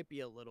think they might be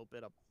a little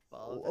bit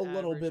above A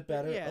little average, bit but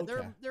better? Yeah,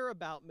 Okay. they're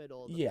about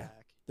middle of the Yeah,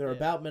 pack. they're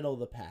about middle of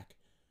the pack.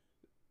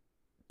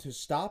 To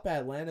stop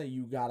Atlanta,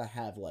 you got to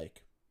have,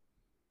 like,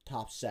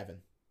 top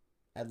 7,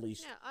 at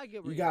least. Yeah, I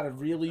get where You you're got to going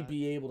with really that.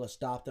 be able to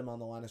stop them on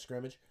the line of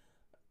scrimmage.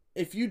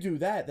 If you do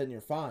that, then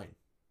you're fine.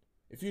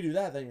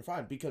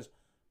 Because,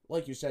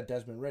 like you said,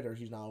 Desmond Ridder,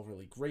 he's not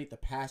overly great. The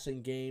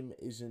passing game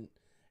isn't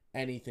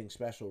anything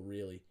special,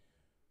 really.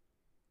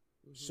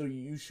 So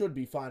you should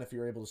be fine if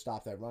you're able to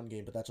stop that run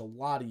game, but that's a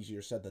lot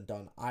easier said than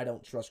done. I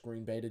don't trust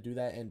Green Bay to do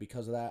that, and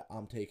because of that,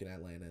 I'm taking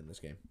Atlanta in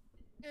this game.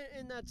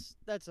 And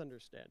that's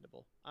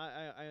understandable.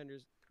 I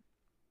understand.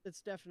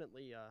 It's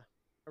definitely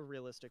a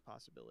realistic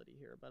possibility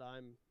here, but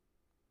I'm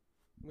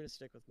going to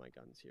stick with my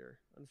guns here,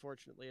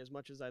 unfortunately, as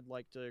much as I'd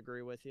like to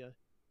agree with you.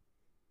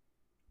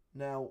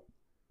 Now,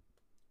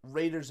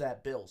 Raiders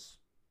at Bills.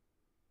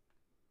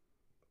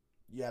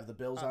 You have the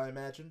Bills, I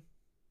imagine?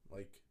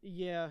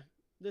 Yeah,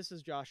 this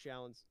is Josh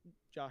Allen,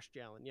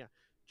 yeah.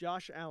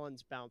 Josh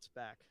Allen's bounce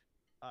back.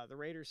 The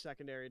Raiders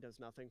secondary does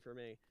nothing for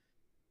me.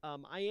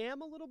 I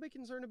am a little bit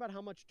concerned about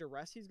how much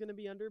duress he's going to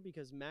be under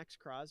because Max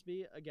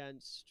Crosby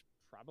against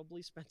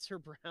probably Spencer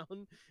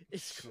Brown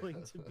is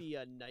going to be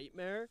a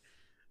nightmare.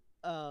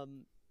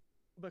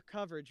 But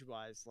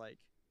coverage-wise, like,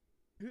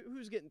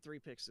 who's getting 3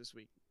 picks this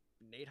week?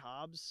 Nate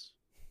Hobbs?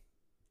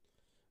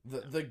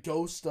 The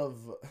ghost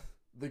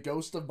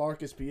of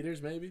Marcus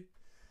Peters, maybe?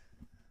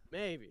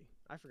 Maybe.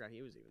 I forgot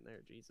he was even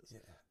there. Jesus.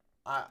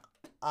 Yeah.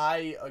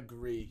 I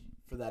agree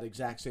for that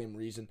exact same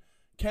reason.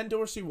 Ken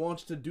Dorsey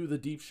wants to do the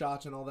deep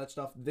shots and all that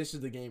stuff. This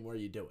is the game where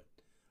you do it.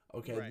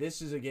 Okay, Right.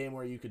 This is a game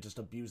where you could just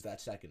abuse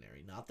that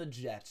secondary, not the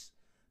Jets.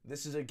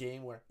 This is a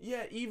game where,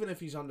 yeah, even if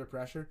he's under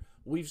pressure,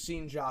 we've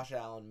seen Josh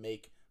Allen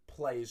make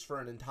plays for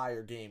an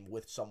entire game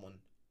with someone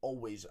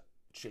always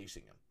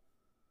chasing him.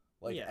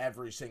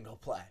 Every single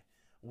play.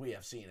 We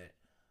have seen it.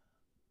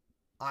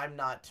 I'm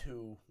not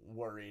too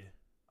worried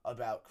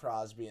about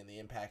Crosby and the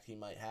impact he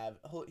might have.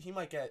 He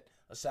might get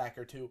a sack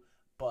or two,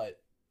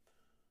 but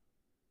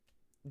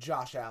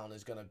Josh Allen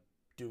is going to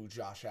do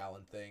Josh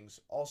Allen things.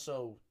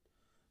 Also,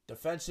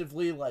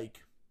 defensively,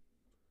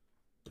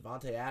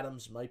 Devontae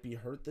Adams might be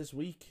hurt this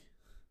week.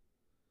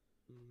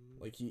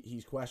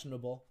 He's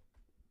questionable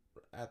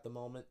at the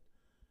moment.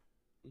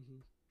 Mm-hmm.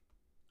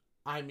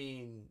 I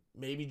mean,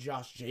 maybe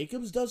Josh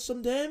Jacobs does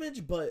some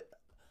damage, but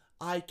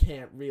I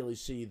can't really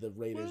see the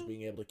Raiders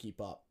being able to keep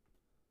up.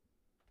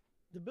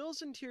 The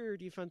Bills' interior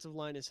defensive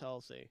line is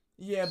healthy.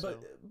 Yeah, so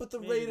but the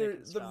maybe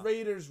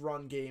Raiders'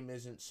 run game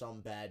isn't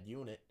some bad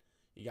unit.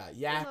 You got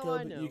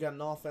Jakob, you got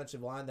an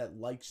offensive line that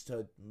likes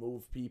to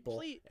move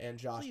people, and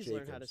Josh Jacobs. Please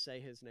learn how to say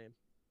his name.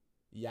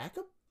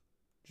 Jakob?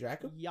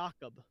 Jakob.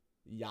 Jakob.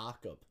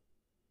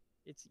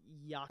 It's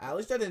Jakob. At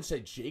least I didn't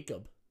say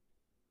Jacob.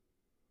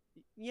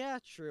 Yeah,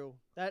 true.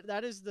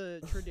 That is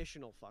the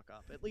traditional fuck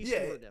up. At least you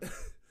were different.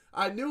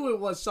 I knew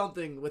it was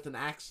something with an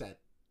accent.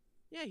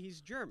 Yeah,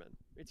 he's German.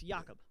 It's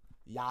Jakob.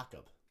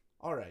 Jakob.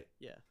 All right.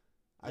 Yeah.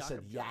 I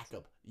said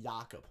Jakob.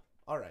 Jakob.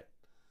 All right.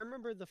 I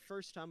remember the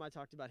first time I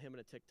talked about him in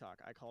a TikTok,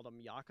 I called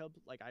him Jakob,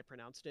 like I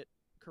pronounced it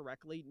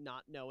correctly,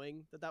 not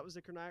knowing that was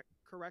the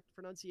correct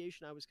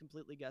pronunciation. I was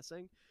completely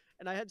guessing.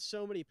 And I had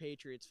so many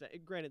Patriots fans.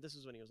 Granted, this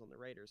was when he was on the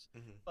Raiders.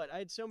 Mm-hmm. But I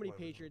had so many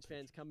Patriots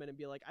fans come in and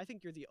be like, I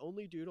think you're the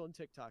only dude on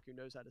TikTok who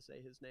knows how to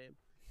say his name.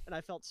 And I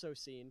felt so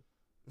seen.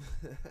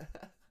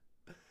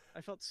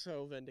 I felt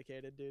so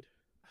vindicated, dude.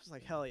 I was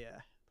like, hell yeah.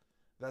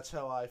 That's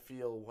how I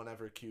feel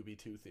whenever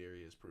QB2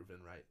 theory is proven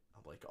right.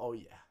 I'm like, oh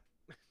yeah.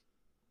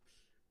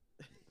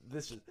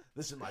 This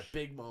is my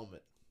big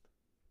moment.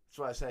 That's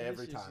what I say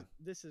every time.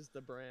 This is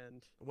the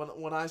brand.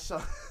 When I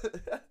saw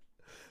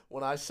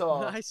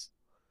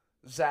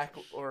Zach,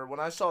 or when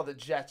I saw the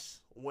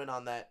Jets win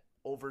on that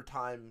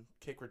overtime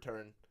kick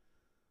return,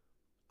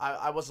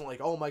 I wasn't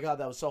like, oh my god,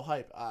 that was so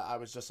hype. I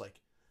was just like,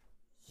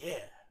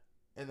 yeah.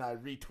 And I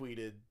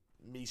retweeted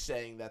me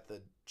saying that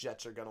the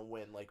Jets are gonna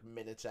win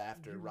minutes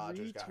after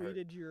Rodgers got hurt.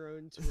 You retweeted your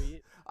own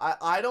tweet.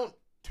 I don't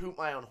toot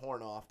my own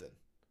horn often.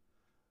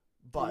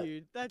 But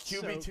dude, that's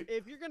QB2...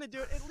 if you're gonna do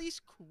it, at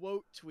least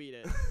quote tweet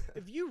it.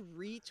 If you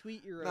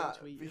retweet your own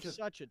tweet, you're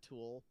such a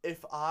tool.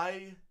 If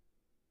I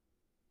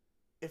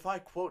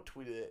quote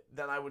tweeted it,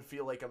 then I would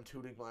feel like I'm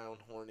tooting my own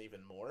horn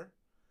even more.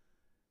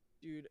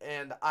 Dude,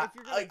 and I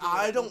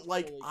don't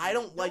like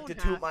to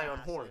toot my own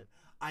horn.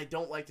 I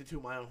don't like to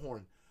toot my own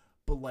horn.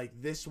 But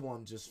this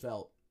one just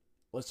felt,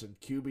 listen,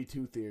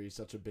 QB2 theory is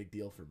such a big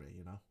deal for me,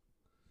 you know?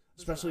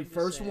 Especially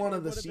first one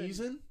of the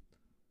season.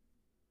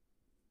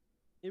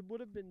 It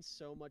would have been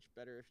so much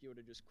better if you would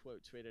have just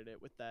quote tweeted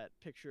it with that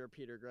picture of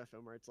Peter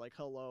Griffin where it's like,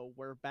 hello,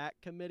 we're back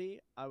committee.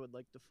 I would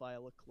like to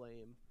file a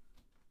claim.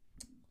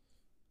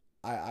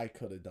 I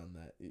could have done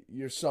that.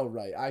 You're so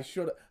right. I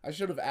should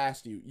have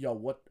asked you, yo,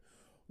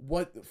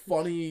 what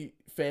funny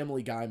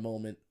Family Guy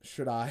moment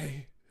should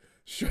I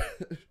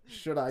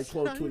Should I quote It's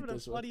not tweet even a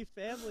this one? funny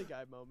Family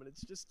Guy moment.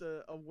 It's just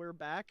a we're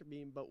back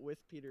meme, but with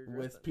Peter Griffin.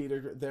 With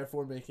Peter,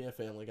 therefore making a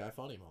Family Guy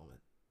funny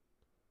moment.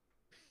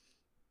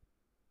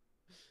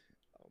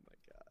 Oh my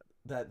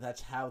god.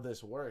 That's how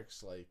this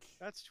works. Like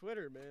That's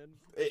Twitter, man.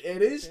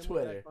 it is Family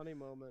Twitter. Guy funny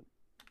moment.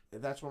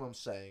 That's what I'm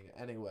saying.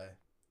 Anyway,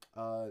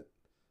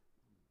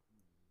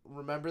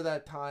 remember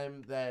that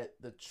time that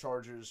the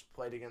Chargers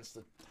played against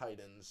the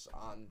Titans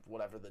on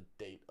whatever the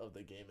date of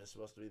the game is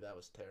supposed to be? That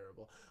was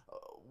terrible.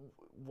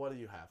 What do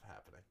you have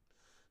happening?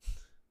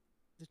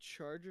 The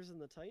Chargers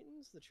and the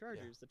Titans? The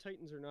Chargers. Yeah. The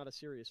Titans are not a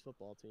serious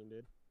football team,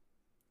 dude.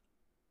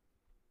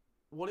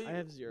 What do you? I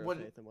have zero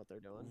faith in what they're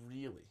doing.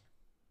 Really?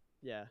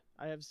 Yeah,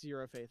 I have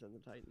zero faith in the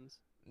Titans.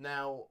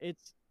 Now,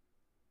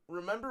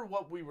 remember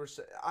what we were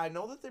saying. I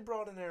know that they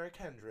brought in Eric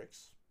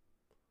Hendricks.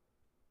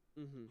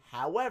 Mm-hmm.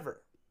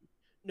 However,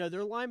 no,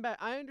 their linebacker.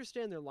 I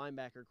understand their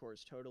linebacker core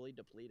is totally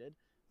depleted.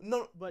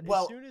 No, but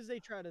well, as soon as they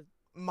try to,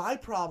 my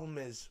problem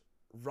is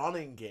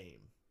running game,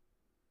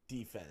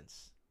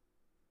 defense.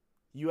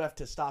 You have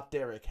to stop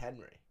Derrick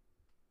Henry.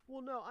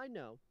 Well, no, I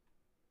know.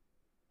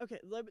 Okay,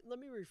 let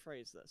me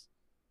rephrase this.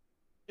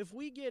 If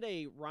we get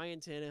a Ryan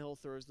Tannehill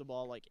throws the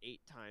ball like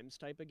 8 times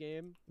type of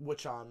game,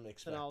 which I'm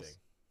expecting,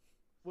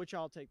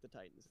 I'll take the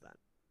Titans then.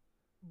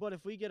 But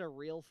if we get a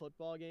real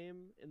football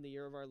game in the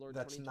year of our Lord,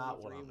 that's 2023,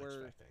 not what I'm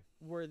expecting.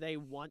 Where they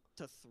want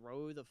to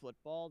throw the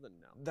football, then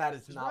no. That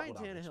is not Ryan what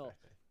I'm Tannehill,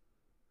 expecting.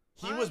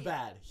 He was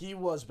bad. He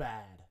was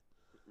bad.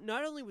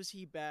 Not only was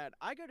he bad,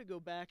 I got to go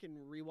back and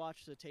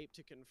rewatch the tape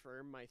to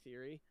confirm my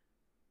theory.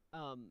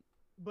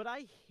 But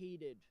I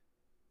hated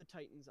the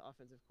Titans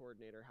offensive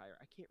coordinator hire.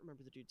 I can't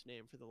remember the dude's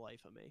name for the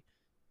life of me.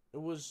 It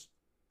was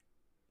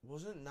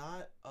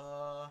not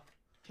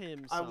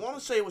Tim. I want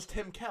to say it was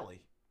Tim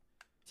Kelly.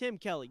 Tim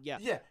Kelly, yeah.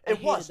 Yeah,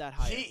 it was. That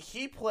hire.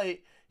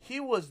 He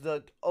was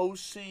the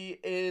OC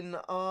in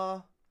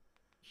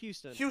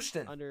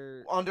Houston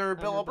under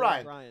Bill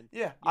O'Brien.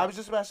 Yeah, I was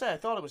just about to say I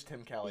thought it was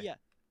Tim Kelly. Yeah.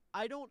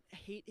 I don't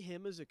hate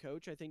him as a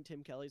coach. I think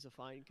Tim Kelly's a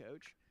fine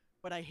coach,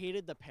 but I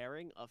hated the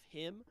pairing of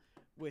him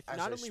with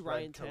not only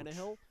Ryan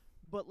Tannehill,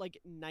 but like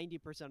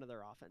 90% of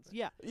their offense.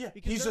 Yeah,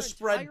 because he's a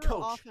spread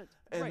coach,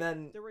 and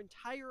then their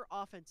entire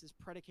offense is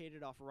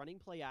predicated off running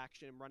play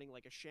action and running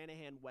like a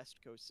Shanahan West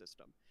Coast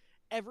system.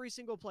 Every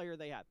single player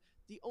they have.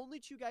 The only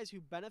 2 guys who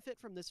benefit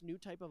from this new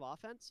type of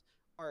offense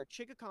are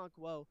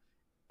Chikakonkwo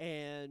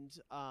and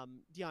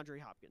DeAndre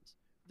Hopkins.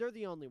 They're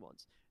the only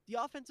ones.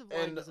 The offensive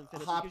line doesn't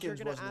fit.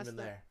 Hopkins wasn't even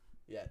there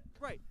yet.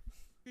 Right.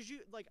 Because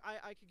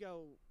I could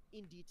go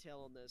in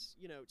detail on this.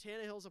 You know,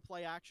 Tannehill's a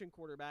play action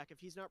quarterback. If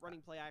he's not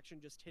running play action,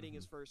 just hitting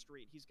his first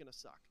read, he's gonna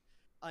suck.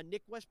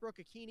 Nick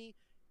Westbrook-Akini,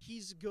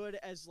 he's good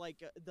as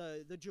like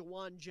the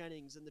Jawan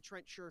Jennings and the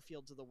Trent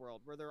Sherfields of the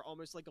world, where they're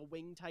almost like a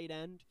wing tight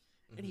end,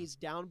 and he's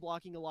down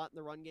blocking a lot in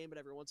the run game, but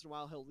every once in a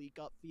while he'll leak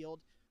upfield.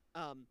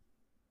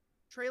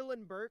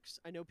 Treylon Burks,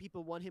 I know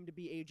people want him to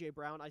be A.J.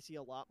 Brown. I see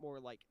a lot more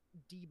like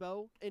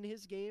Debo in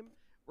his game,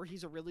 where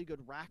he's a really good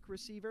rack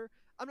receiver.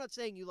 I'm not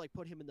saying you like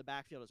put him in the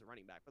backfield as a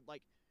running back, but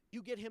like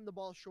you get him the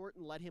ball short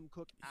and let him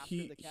cook after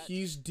the catch.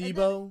 He's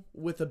Debo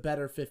with a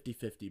better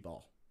 50-50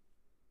 ball.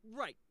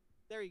 Right.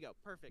 There you go.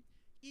 Perfect.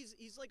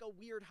 He's like a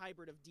weird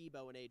hybrid of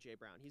Debo and A.J.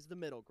 Brown. He's the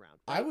middle ground.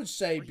 Right? I would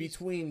say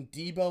between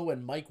Debo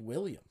and Mike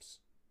Williams.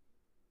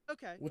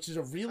 Okay. Which is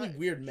a really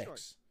weird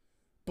mix.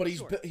 But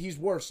he's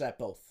worse at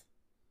both.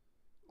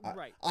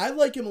 Right. I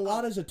like him a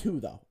lot as a 2,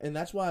 though, and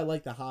that's why I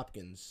like the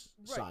Hopkins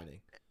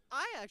signing.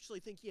 I actually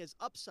think he has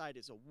upside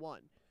as a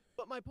 1.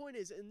 But my point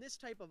is, in this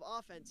type of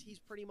offense, he's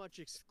pretty much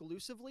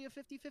exclusively a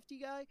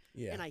 50-50 guy,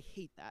 and I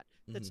hate that.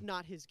 That's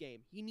not his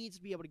game. He needs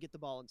to be able to get the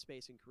ball in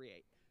space and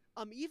create.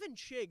 Even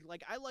Chig,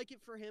 like, I like it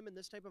for him in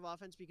this type of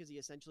offense because he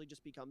essentially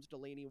just becomes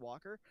Delaney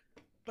Walker,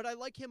 but I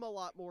like him a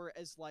lot more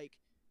as, like,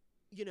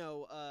 you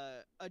know,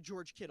 a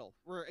George Kittle,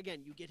 where,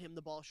 again, you get him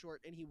the ball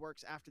short and he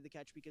works after the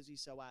catch because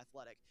he's so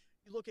athletic.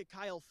 You look at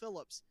Kyle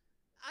Phillips.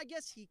 I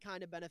guess he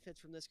kind of benefits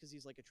from this because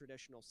he's like a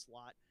traditional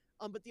slot.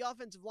 But the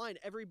offensive line,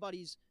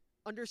 everybody's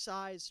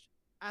undersized,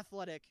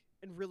 athletic,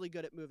 and really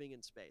good at moving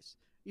in space.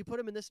 You put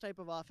him in this type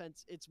of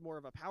offense, it's more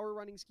of a power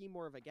running scheme,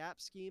 more of a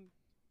gap scheme.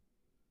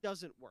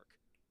 Doesn't work.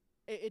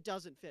 It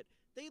doesn't fit.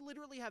 They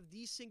literally have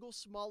the single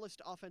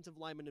smallest offensive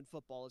lineman in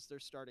football as their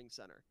starting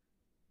center.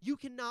 You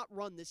cannot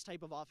run this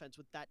type of offense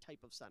with that type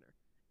of center.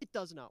 It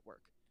does not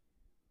work.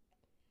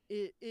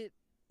 It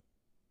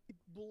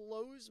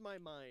blows my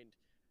mind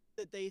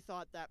that they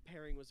thought that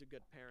pairing was a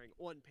good pairing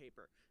on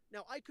paper.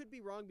 Now, I could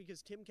be wrong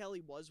because Tim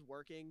Kelly was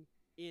working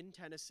in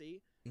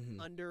Tennessee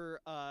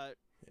under,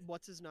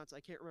 what's his nuts?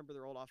 I can't remember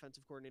their old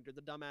offensive coordinator,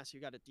 the dumbass who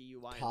got a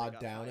DUI. Todd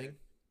Downing?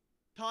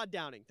 Todd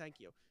Downing, thank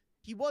you.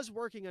 He was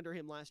working under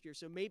him last year,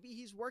 so maybe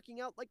he's working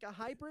out like a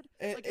hybrid.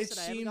 Like I said,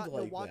 I haven't gotten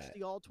to watch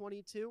the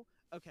All-22.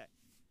 Okay.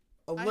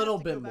 A little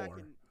bit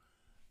more.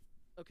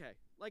 Okay.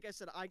 Like I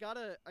said, I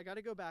gotta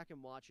go back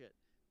and watch it.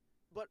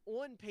 But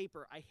on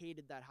paper, I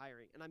hated that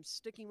hiring, and I'm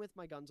sticking with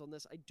my guns on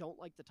this. I don't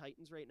like the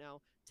Titans right now.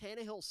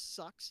 Tannehill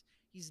sucks.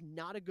 He's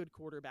not a good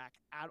quarterback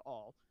at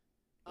all.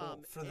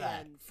 For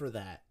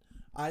that,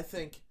 I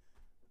think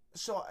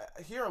So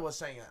here I was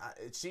saying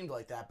it seemed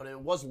like that, but it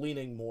was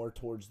leaning more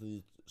towards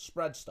the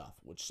spread stuff,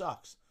 which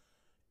sucks.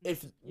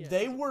 If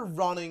they were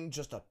running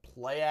just a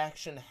play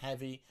action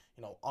heavy,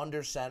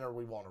 under center,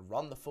 we want to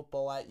run the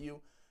football at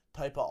you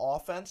type of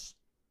offense,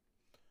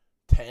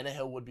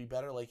 Tannehill would be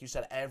better. Like you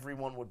said,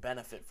 everyone would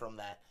benefit from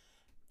that.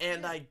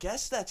 And I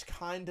guess that's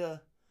kind of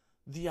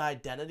the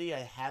identity I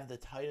have the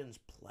Titans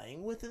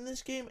playing with in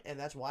this game, and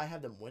that's why I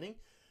have them winning.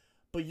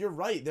 But you're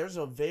right. There's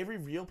a very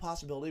real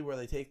possibility where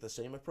they take the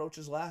same approach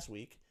as last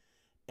week,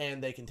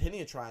 and they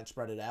continue to try and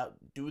spread it out,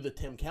 do the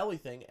Tim Kelly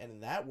thing, and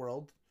in that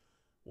world,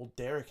 well,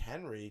 Derrick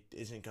Henry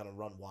isn't going to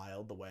run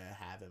wild the way I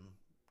have him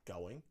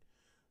going.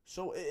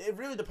 So it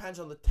really depends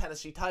on the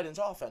Tennessee Titans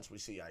offense we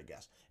see, I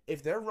guess.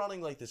 If they're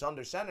running like this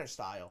under center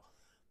style,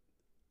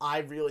 I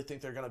really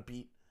think they're going to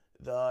beat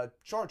the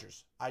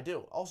Chargers. I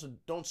do. Also,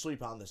 don't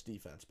sleep on this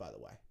defense, by the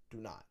way. Do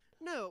not.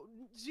 No,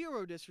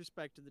 zero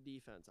disrespect to the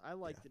defense. I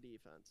like the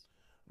defense.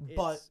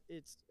 But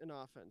it's an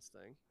offense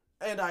thing.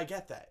 And I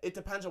get that. It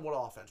depends on what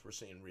offense we're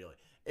seeing, really.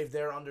 If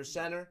they're under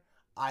center,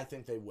 I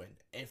think they win.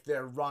 If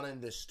they're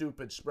running this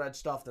stupid spread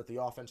stuff that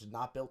the offense is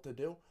not built to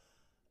do,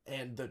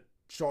 and the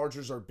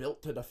Chargers are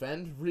built to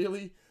defend,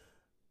 really,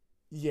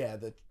 yeah,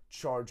 the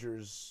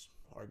Chargers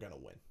are going to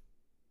win.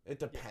 It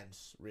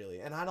depends, really.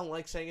 And I don't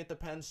like saying it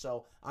depends,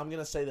 so I'm going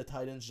to say the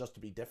Titans just to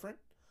be different.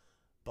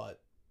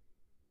 But,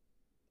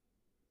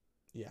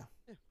 yeah.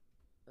 Yeah,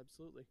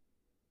 absolutely.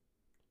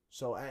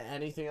 So,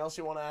 anything else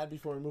you want to add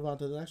before we move on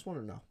to the next one,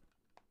 or no?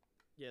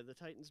 Yeah, the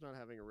Titans not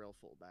having a real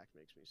fullback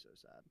makes me so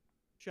sad.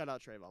 Shout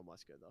out Trayvon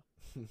Wesco,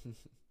 though.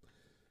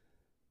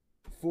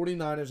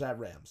 49ers at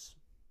Rams.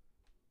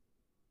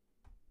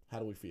 How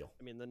do we feel?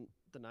 I mean,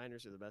 the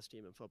Niners are the best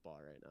team in football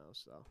right now,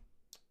 so.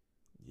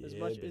 Yeah,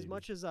 as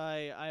much as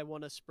I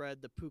want to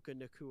spread the Puka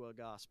Nakua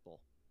gospel,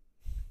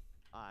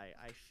 I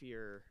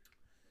fear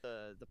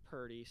the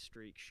Purdy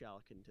streak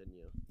shall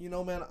continue.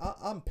 Man,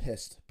 I'm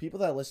pissed. People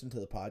that listened to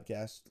the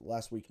podcast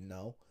last week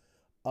know.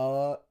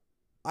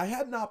 I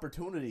had an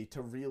opportunity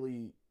to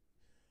really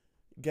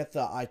get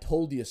the I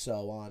told you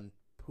so on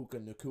Puka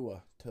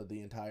Nakua to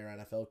the entire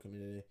NFL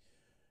community.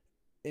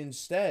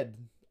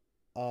 Instead,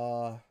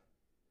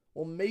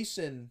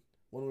 Mason,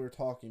 when we were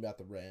talking about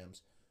the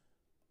Rams,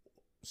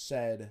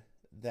 said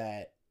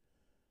that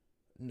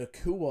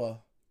Nakua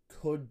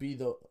could be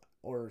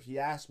he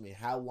asked me,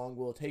 how long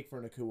will it take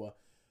for Nakua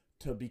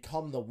to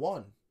become the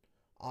one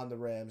on the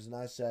Rams? And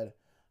I said,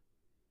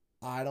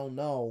 I don't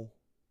know.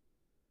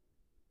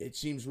 It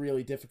seems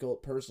really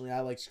difficult. Personally,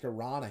 I like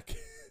Skoranek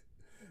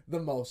the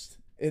most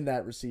in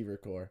that receiver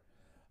core.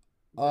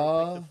 Pick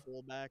the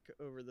fullback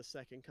over the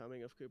second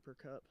coming of Cooper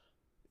Kupp.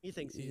 He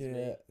thinks he's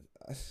me.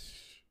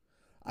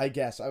 I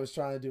guess I was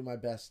trying to do my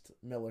best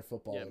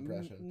Millerfootball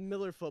impression.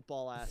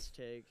 Millerfootball ass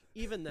take.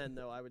 Even then,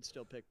 though, I would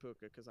still pick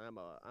Puka because I'm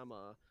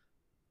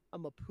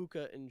a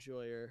Puka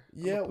enjoyer.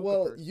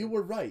 Person. You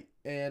were right,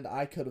 and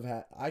I could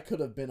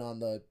have been on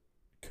the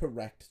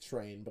correct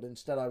train, but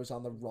instead I was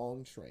on the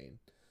wrong train.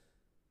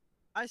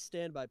 I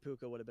stand by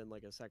Puka would have been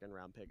like a second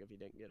round pick if he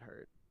didn't get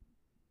hurt.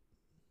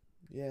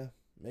 Yeah,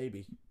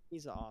 maybe.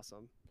 He's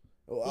awesome.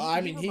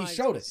 Well, he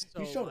showed it.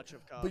 He showed it.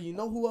 But you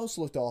know who else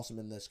looked awesome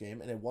in this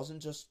game? And it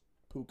wasn't just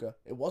Puka.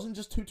 It wasn't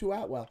just Tutu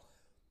Atwell.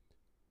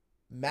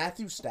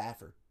 Matthew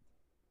Stafford.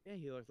 Yeah,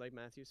 he looked like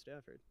Matthew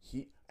Stafford.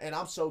 And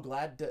I'm so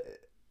glad.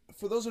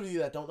 For those of you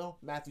that don't know,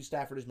 Matthew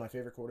Stafford is my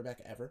favorite quarterback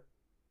ever.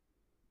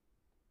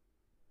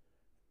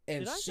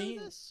 And Did I say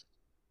this?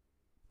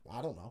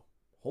 I don't know.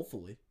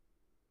 Hopefully.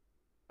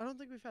 I don't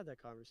think we've had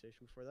that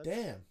conversation before.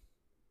 Damn.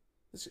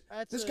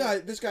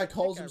 This guy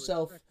calls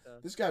himself.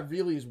 This guy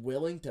really is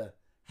willing to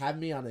have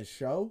me on his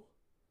show.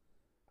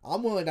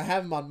 I'm willing to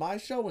have him on my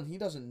show, and he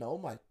doesn't know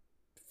my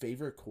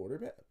favorite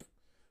quarterback.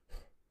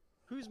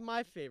 Who's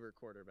my favorite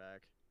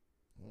quarterback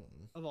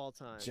of all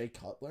time? Jay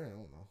Cutler? I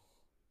don't know.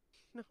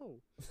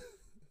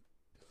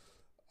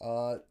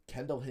 No.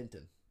 Kendall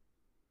Hinton.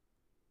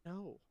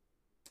 No.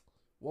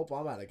 Well,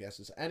 I'm out of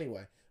guesses.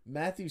 Anyway,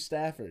 Matthew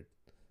Stafford.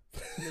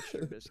 Mitch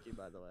Trubisky,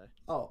 by the way.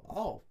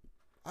 Oh.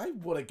 I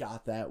would have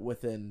got that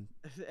within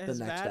the next hour. As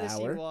bad as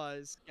he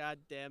was, god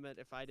damn it,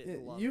 if I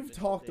didn't love him. You've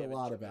talked a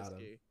lot about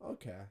him.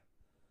 Okay.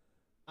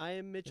 I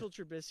am Mitchell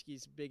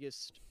Trubisky's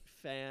biggest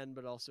fan,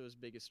 but also his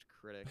biggest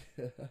critic.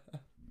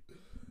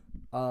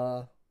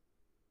 Yeah,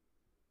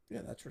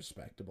 that's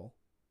respectable,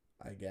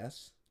 I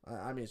guess.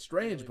 I mean, it's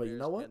strange, but you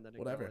know what?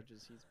 Whatever.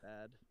 He's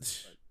bad, but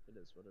it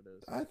is what it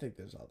is. I think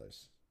there's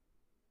others.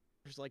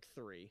 There's like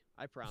 3.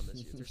 I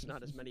promise you. There's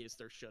not as many as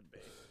there should be.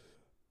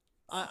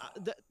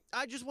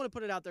 I just want to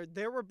put it out there.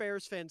 There were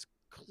Bears fans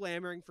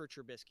clamoring for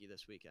Trubisky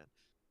this weekend.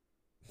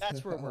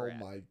 That's where we're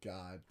at. Oh, my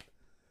God.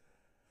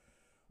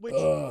 Which,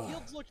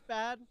 Fields looked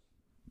bad.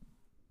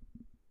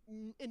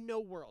 In no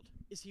world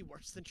is he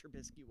worse than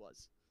Trubisky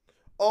was.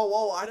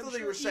 Oh, I thought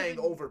you were saying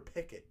over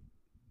Pickett.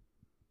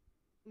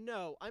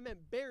 No, I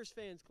meant Bears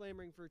fans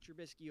clamoring for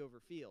Trubisky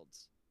over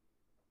Fields.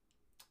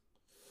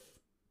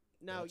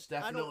 Now,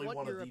 I don't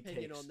want your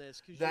opinion on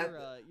this because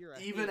you're a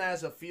even hater.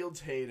 As a Fields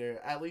hater,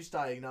 at least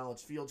I acknowledge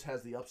Fields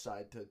has the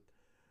upside to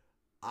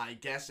I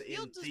guess in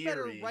Fields is theory.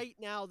 better right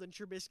now than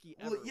Trubisky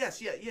ever. Well,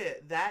 yes, was. yeah,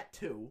 that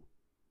too.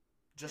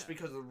 Just Yeah.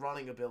 because of the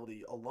running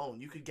ability alone,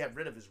 you could get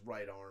rid of his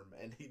right arm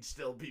and he'd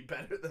still be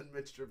better than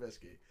Mitch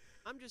Trubisky.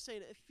 I'm just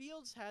saying, if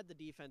Fields had the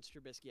defense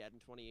Trubisky had in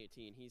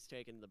 2018, he's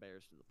taken the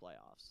Bears to the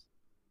playoffs.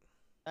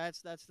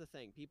 That's the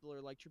thing. People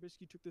are like,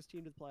 Trubisky took this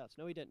team to the playoffs.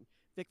 No, he didn't.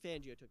 Vic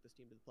Fangio took this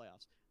team to the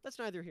playoffs. That's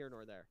neither here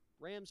nor there.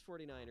 Rams,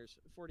 49ers.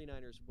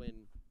 49ers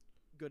win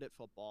good at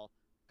football.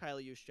 Kyle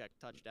Juszczyk,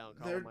 touchdown,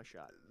 call my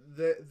shot.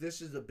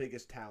 This is the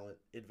biggest talent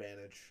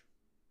advantage.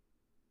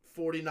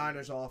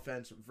 49ers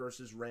offense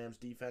versus Rams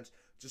defense.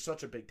 Just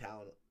such a big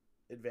talent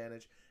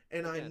advantage.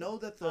 And again, I know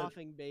that the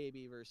coughing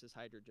baby versus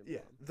hydrogen bomb.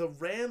 The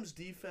Rams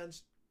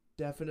defense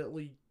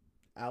definitely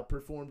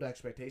outperformed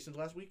expectations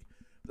last week.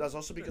 But that's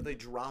also because they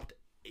dropped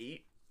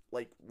 8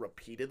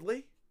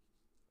 repeatedly.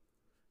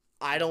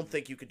 I don't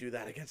think you could do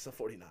that against the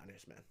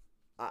 49ers, man.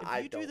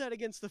 If you do that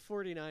against the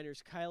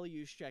 49ers, Kyle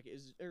Juszczyk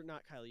is, or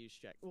not Kyle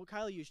Juszczyk. Well,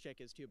 Kyle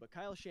Juszczyk is too, but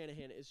Kyle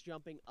Shanahan is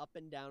jumping up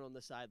and down on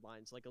the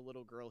sidelines like a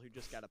little girl who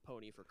just got a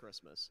pony for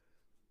Christmas.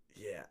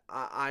 Yeah,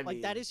 I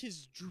mean, that is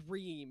his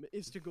dream,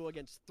 is to go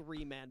against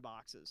 3-man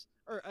boxes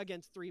or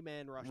against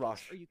 3-man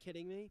rushes. Are you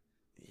kidding me?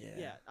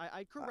 Yeah.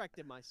 I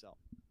corrected myself.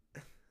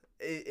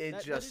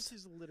 That is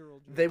his literal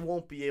dream. They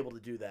won't be able to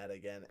do that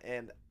again,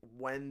 and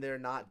when they're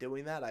not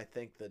doing that, I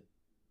think the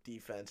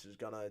defense is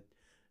gonna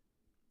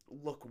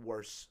look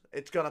worse.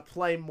 It's gonna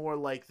play more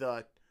like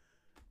the,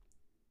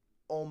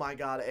 oh my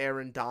God,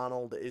 Aaron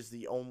Donald is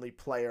the only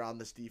player on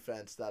this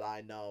defense that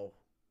I know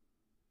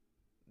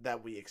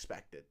that we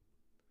expected.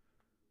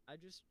 I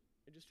just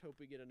hope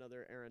we get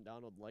another Aaron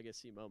Donald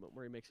legacy moment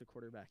where he makes a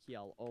quarterback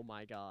yell, "Oh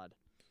my God."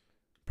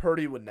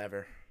 Purdy would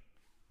never.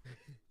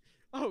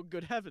 Oh,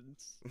 good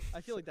heavens.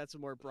 I feel like that's a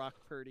more Brock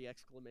Purdy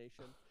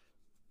exclamation.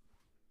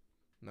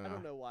 No. I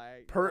don't know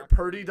why.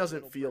 Purdy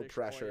doesn't feel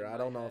pressure. I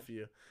don't know if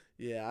you...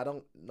 Yeah, I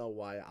don't know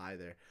why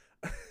either.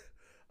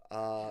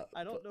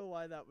 I don't know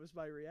why that was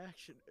my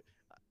reaction.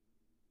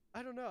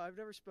 I don't know. I've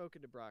never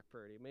spoken to Brock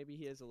Purdy. Maybe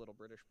he is a little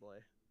British boy.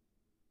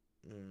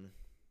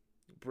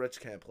 Brits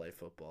can't play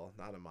football.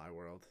 Not in my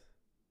world.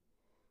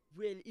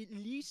 Well, at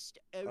least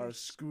our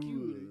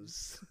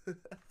schools.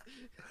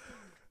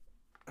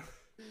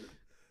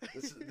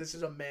 This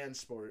is a man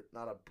sport,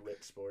 not a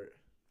Brit sport.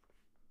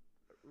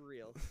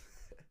 Real.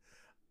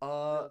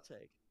 Real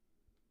take.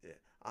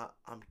 Yeah,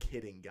 I'm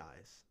kidding,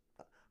 guys.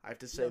 I have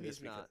to say this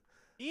because not.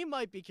 He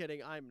might be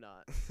kidding. I'm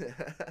not.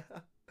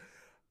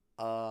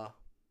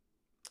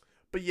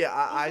 But yeah,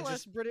 I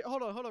just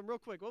hold on, real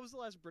quick. What was the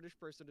last British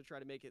person to try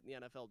to make it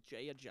in the NFL?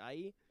 Jay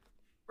Ajayi?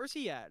 Where's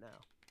he at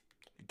now?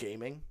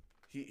 Gaming.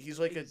 He's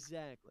like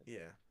exactly.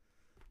 Yeah.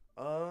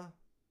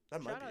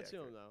 That might Shout be out accurate. to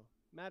him though.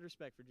 Mad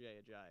respect for Jay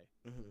Ajayi.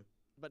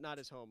 But not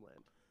his homeland.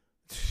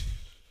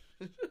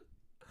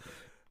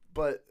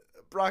 But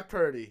Brock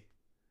Purdy,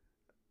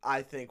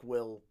 I think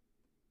will.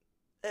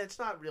 And it's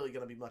not really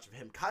going to be much of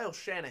him. Kyle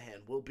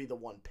Shanahan will be the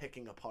one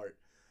picking apart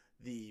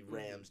the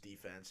Rams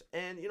defense.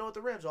 And you know what?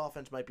 The Rams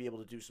offense might be able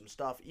to do some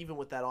stuff, even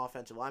with that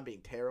offensive line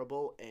being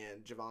terrible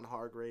and Javon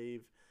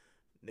Hargrave,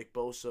 Nick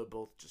Bosa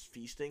both just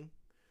feasting.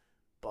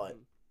 But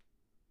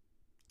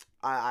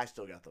I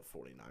still got the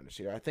 49ers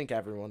here. I think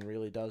everyone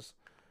really does.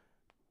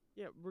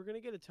 Yeah, we're going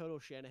to get a total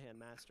Shanahan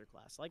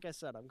masterclass. Like I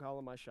said, I'm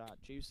calling my shot.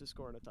 Chiefs is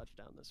scoring a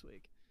touchdown this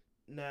week.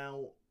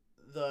 Now,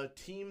 the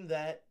team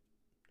that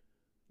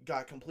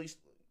got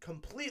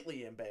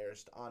completely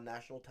embarrassed on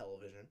national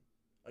television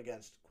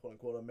against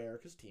quote-unquote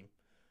America's team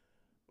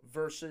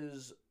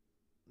versus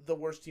the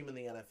worst team in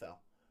the NFL.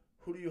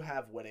 Who do you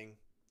have winning?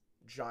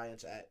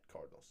 Giants at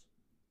Cardinals.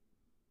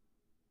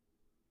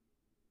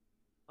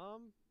 I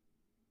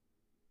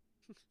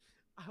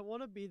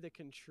want to be the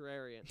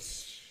contrarian.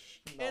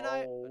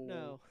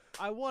 No.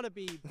 I want to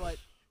be, but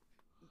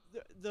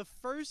the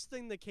first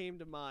thing that came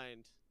to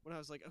mind when I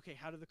was like, okay,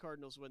 how do the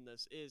Cardinals win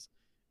this is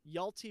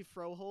Hjalte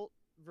Froholt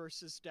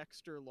versus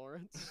Dexter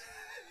Lawrence,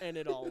 and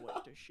it all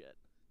went to shit.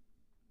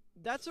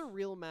 That's a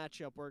real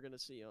matchup we're going to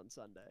see on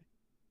Sunday.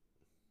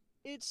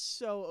 It's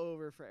so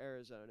over for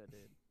Arizona,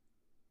 dude.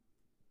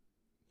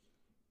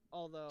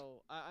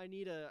 Although, I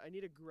need a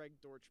Greg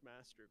Dortch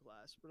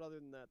masterclass, but other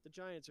than that, the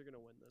Giants are going to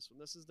win this one.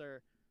 This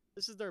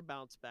is their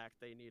bounce back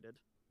they needed.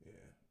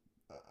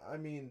 Yeah. I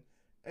mean,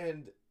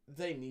 and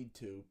they need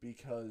to,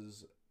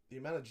 because the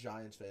amount of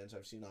Giants fans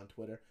I've seen on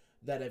Twitter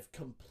that have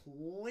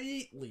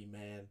completely,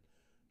 man,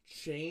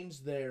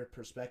 changed their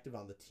perspective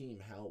on the team,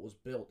 how it was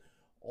built.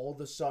 All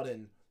of a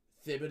sudden,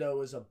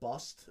 Thibodeau is a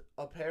bust,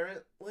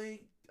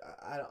 apparently.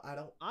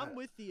 I'm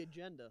with the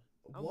agenda.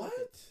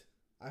 What?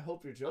 I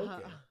hope you're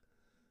joking.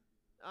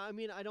 I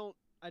mean, I don't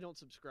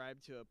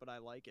subscribe to it, but I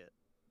like it.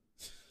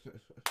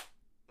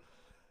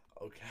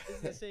 Okay. This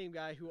is the same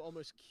guy who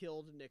almost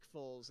killed Nick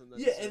Foles, and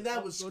then and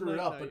that was screwed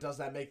up. But does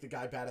that make the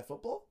guy bad at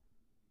football?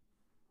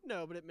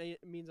 No, but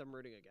it means I'm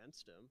rooting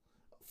against him.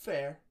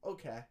 Fair.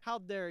 Okay. How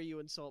dare you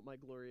insult my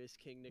glorious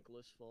king,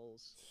 Nicholas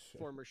Foles,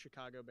 former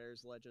Chicago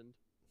Bears legend?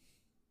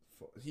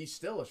 He's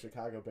still a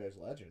Chicago Bears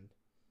legend.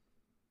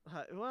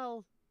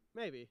 Well,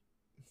 maybe.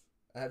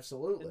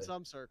 Absolutely. In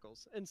some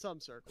circles. In some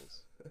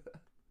circles.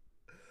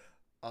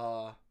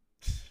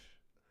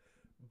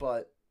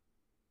 But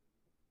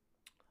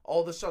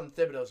all of a sudden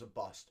Thibodeau's a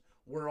bust.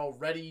 We're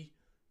already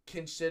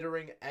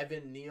considering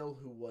Evan Neal,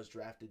 who was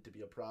drafted to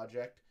be a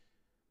project,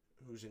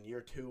 who's in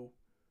year 2.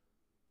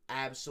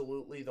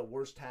 Absolutely the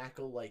worst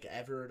tackle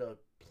ever to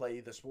play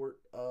the sport.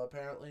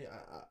 Apparently,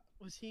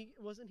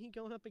 Wasn't he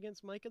going up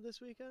against Micah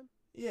this weekend?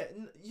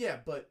 yeah,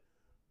 but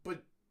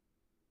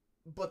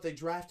they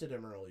drafted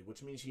him early,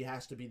 which means he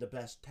has to be the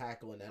best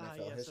tackle in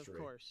NFL history.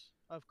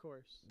 Of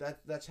course.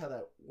 That's how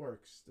that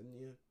works. Didn't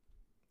you?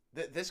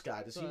 This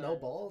guy, does he know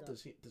ball?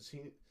 Does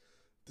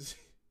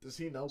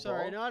he know ball?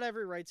 Sorry, not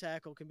every right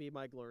tackle can be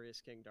my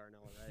glorious King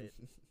Darnell, right?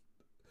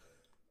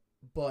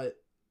 But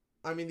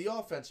I mean, the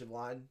offensive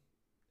line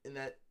in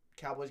that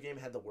Cowboys game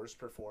had the worst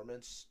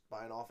performance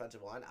by an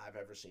offensive line I've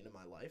ever seen in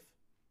my life.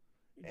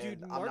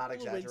 Dude, I'm not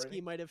exaggerating.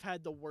 Lewinsky might have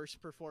had the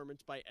worst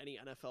performance by any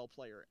NFL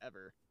player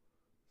ever.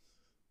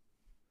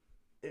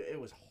 It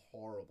was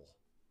horrible.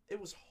 It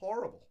was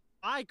horrible.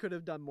 I could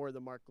have done more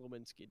than Mark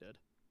Lewinsky did.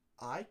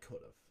 I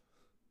could have.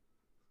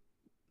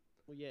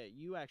 Well, yeah,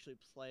 you actually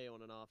play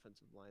on an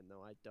offensive line,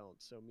 though. I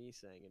don't. So me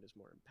saying it is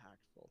more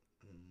impactful.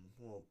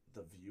 Well,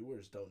 the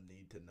viewers don't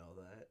need to know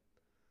that.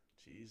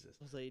 Jesus.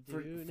 Well, they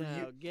do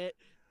now.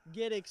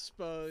 Get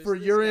exposed. For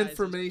your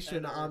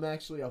information, I'm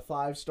actually a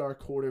 5-star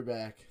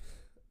quarterback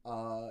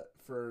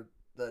for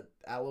the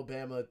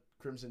Alabama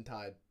Crimson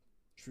Tide.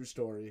 True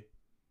story.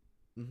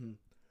 Mm-hmm.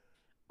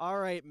 All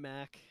right,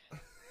 Mac.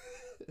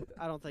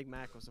 I don't think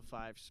Mac was a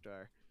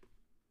 5-star,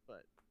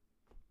 but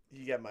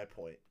you get my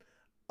point.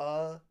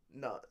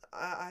 No,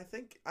 I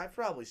think I've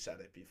probably said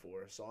it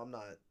before, so I'm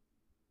not.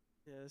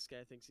 Yeah, this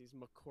guy thinks he's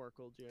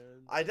McCorkle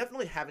Jones. I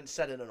definitely haven't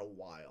said it in a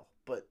while,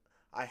 but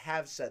I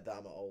have said that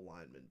I'm an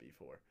O-lineman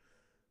before.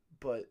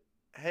 But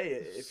hey,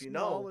 if you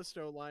know, smallest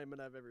O-lineman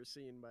I've ever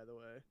seen, by the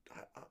way.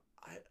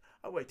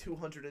 I weigh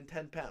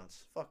 210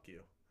 pounds. Fuck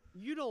you.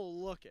 You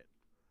don't look it.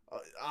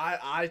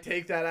 I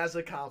take that as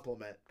a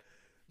compliment.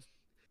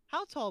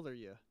 How tall are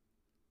you?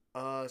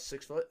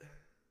 6 foot.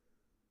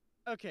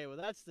 Okay, well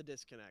that's the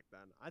disconnect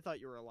then. I thought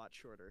you were a lot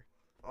shorter.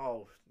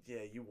 Oh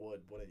yeah, you would,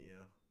 wouldn't you?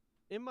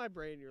 In my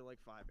brain, you're like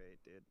 5'8",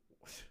 dude.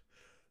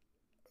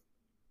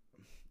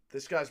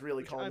 This guy's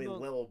really calling me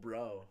Lil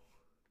Bro.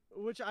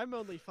 Which I'm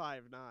only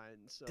 5'9",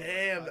 so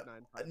damn, like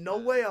 5'9", 5'10". No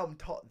way I'm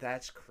tall.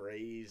 That's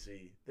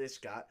crazy. This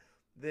guy,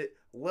 the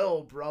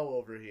Lil Bro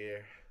over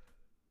here.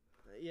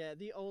 Yeah,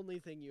 the only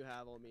thing you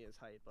have on me is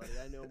height, buddy.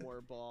 I know more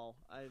ball.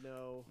 I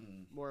know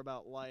more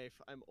about life.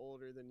 I'm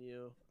older than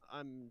you.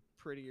 I'm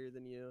prettier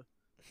than you.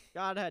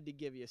 God had to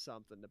give you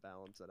something to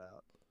balance it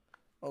out.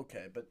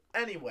 Okay, but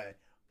anyway,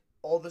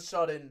 all of a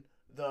sudden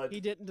he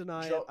didn't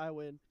deny it. I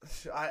win.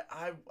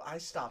 I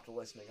stopped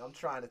listening. I'm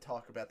trying to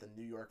talk about the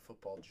New York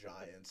Football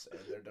Giants and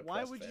their depressed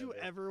Why would fan you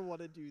base. ever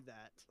want to do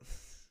that?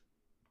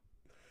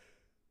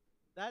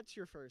 That's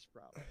your first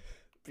problem.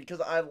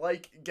 Because I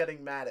like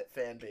getting mad at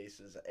fan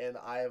bases, and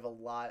I have a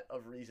lot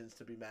of reasons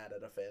to be mad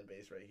at a fan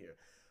base right here.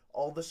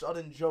 All of a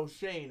sudden, Joe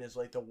Shane is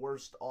like the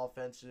worst I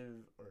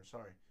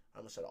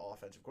almost said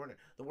offensive coordinator,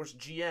 the worst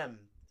GM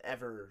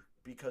ever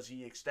because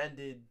he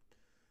extended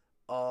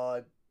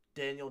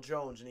Daniel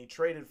Jones, and he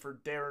traded for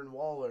Darren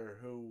Waller,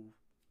 who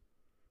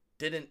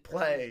didn't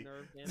play.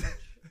 Nerve damage.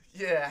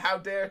 Yeah, how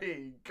dare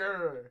he?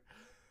 Grr.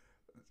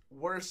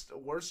 Worst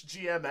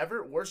GM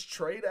ever? Worst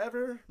trade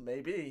ever?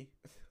 Maybe.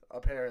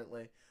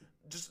 Apparently.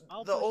 Just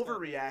the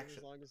overreaction.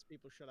 As long as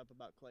people shut up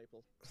about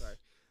Claypool. Sorry.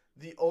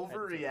 The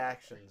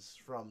overreactions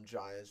from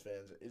Giants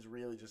fans is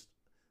really just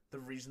the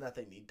reason that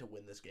they need to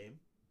win this game.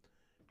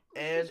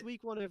 And it's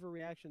week 1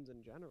 overreactions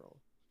in general.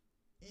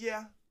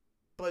 Yeah,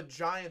 but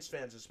Giants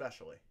fans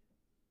especially.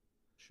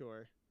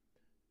 Sure.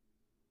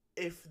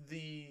 If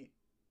the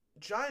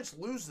Giants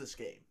lose this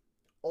game,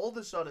 all of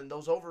a sudden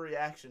those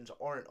overreactions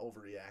aren't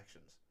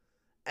overreactions.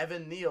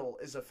 Evan Neal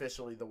is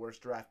officially the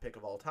worst draft pick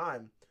of all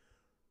time.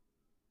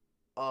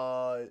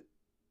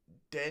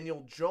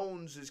 Daniel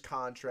Jones'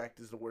 contract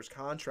is the worst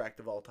contract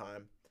of all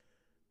time.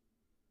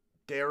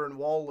 Darren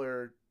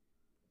Waller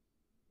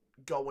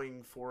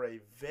going for a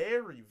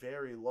very,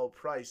 very low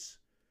price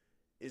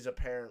is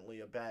apparently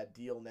a bad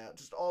deal now.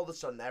 Just all of a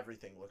sudden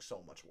everything looks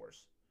so much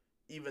worse,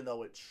 even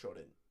though it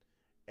shouldn't.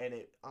 And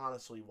it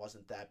honestly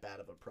wasn't that bad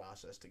of a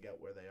process to get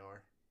where they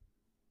are.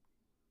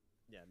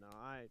 Yeah, no,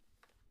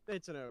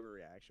 it's an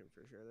overreaction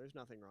for sure. There's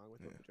nothing wrong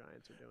with what the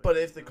Giants are doing. But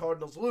if the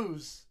Cardinals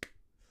lose,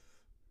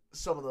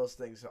 some of those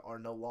things are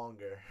no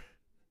longer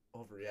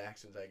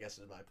overreactions, I guess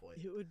is my point.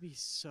 It would be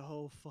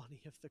so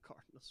funny if the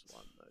Cardinals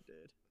won, though,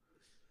 dude.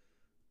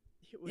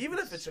 Even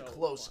if it's a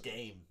close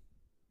game,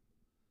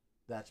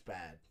 that's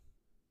bad.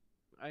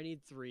 I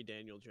need 3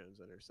 Daniel Jones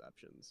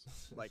interceptions.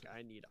 Like,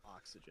 I need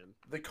oxygen.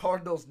 The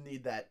Cardinals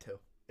need that, too,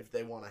 if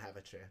they want to have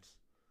a chance.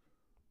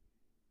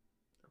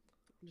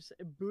 Just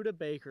a Buda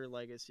Baker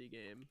legacy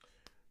game.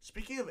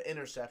 Speaking of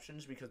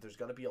interceptions, because there's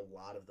going to be a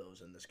lot of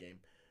those in this game,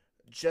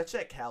 Jets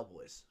at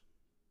Cowboys.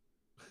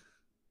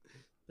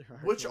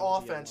 Which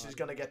offense is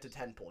going to get to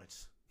 10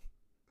 points?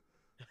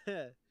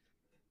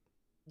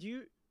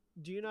 Do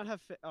you not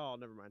have? Oh,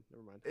 never mind.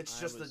 Never mind. It's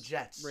I just the was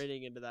Jets.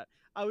 reading into that.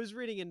 I was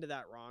reading into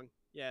that wrong.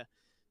 Yeah.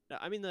 No,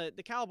 I mean the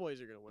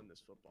Cowboys are going to win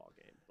this football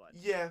game, but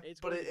Yeah,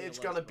 but going to be it's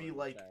a gonna low-scoring be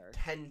like affair.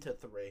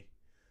 10-3.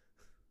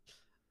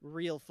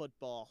 Real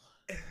football.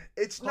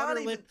 It's Hunter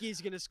not even.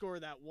 Lipke's going to score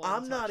that one.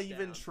 I'm not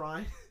touchdown. even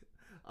trying.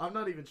 I'm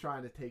not even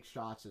trying to take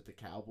shots at the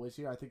Cowboys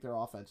here. I think their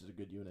offense is a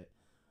good unit.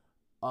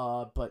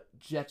 But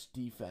Jets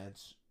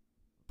defense,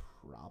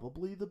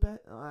 probably the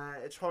best.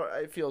 It's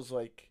hard. It feels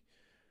like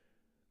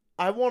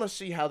I want to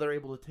see how they're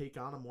able to take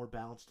on a more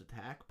balanced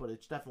attack, but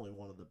it's definitely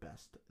one of the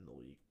best in the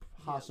league,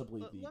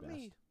 possibly the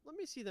best. Let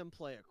me see them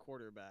play a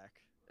quarterback,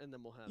 and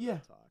then we'll have Yeah.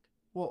 that talk.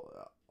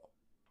 Well,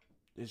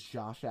 is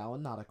Josh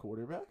Allen not a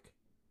quarterback?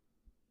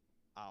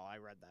 Oh, I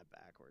read that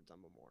backwards. I'm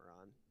a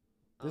moron.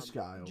 This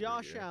guy over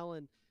Josh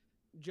here.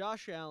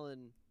 Josh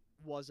Allen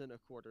wasn't a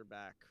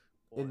quarterback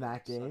In on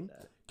that game?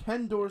 Sunday.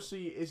 Ken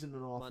Dorsey isn't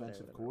an Monday,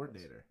 offensive whatever it was.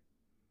 coordinator.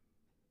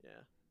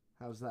 Yeah.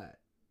 How's that?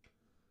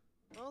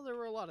 Well, there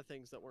were a lot of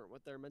things that weren't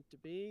what they're meant to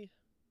be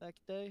that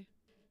day.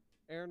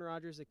 Aaron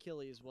Rodgers'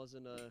 Achilles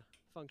wasn't a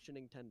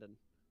functioning tendon.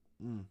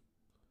 Mm.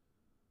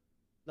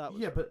 That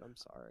was Yeah, hurt. but I'm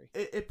sorry.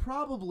 It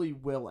probably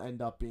will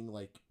end up being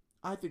like,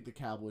 I think the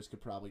Cowboys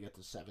could probably get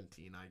to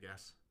 17, I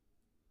guess.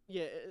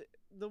 Yeah,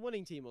 the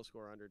winning team will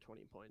score under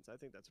 20 points. I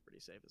think that's a pretty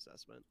safe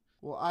assessment.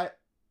 Well,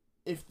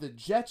 if the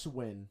Jets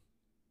win,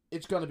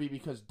 it's going to be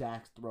because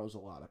Dak throws a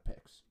lot of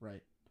picks,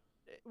 right?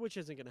 Which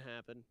isn't going to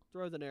happen.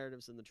 Throw the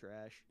narratives in the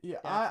trash. Yeah,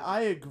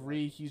 I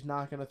agree he's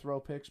not going to throw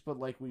picks, but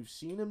like we've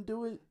seen him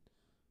do it,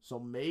 so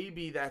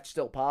maybe that's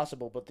still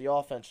possible, but the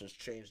offense has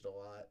changed a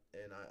lot,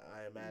 and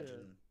I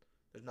imagine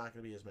there's not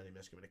going to be as many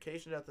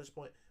miscommunications at this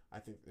point. I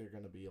think they're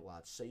going to be a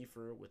lot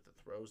safer with the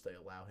throws they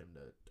allow him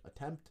to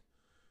attempt.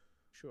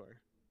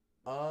 Sure.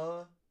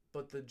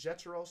 But the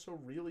Jets are also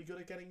really good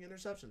at getting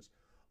interceptions.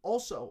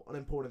 Also, an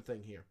important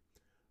thing here.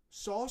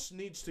 Sauce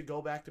needs to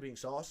go back to being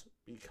Sauce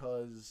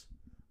because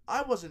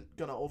I wasn't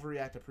going to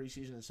overreact to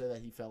preseason and say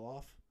that he fell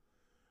off.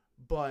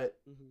 But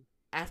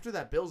after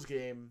that Bills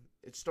game,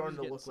 it's starting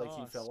to look like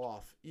he fell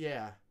off.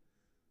 Yeah.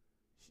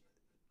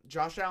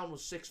 Josh Allen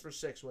was 6 for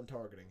 6 when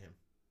targeting him.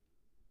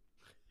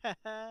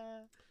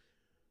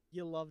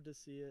 You love to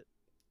see it.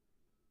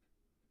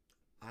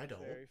 I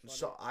don't. Very funny.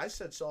 So I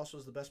said Sauce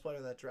was the best player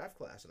in that draft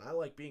class, and I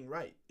like being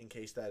right, in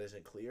case that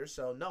isn't clear.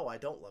 So, no, I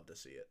don't love to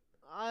see it.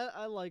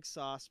 I like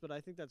Sauce, but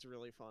I think that's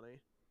really funny.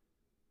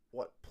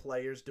 What,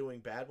 players doing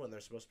bad when they're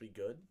supposed to be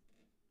good?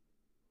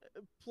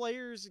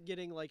 Players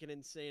getting like an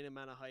insane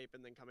amount of hype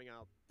and then coming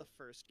out the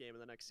first game of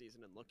the next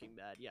season and looking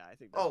bad. Yeah, I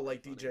think that's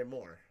like funny. DJ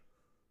Moore.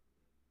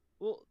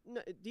 Well,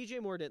 no,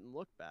 DJ Moore didn't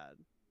look bad.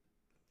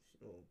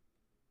 Well,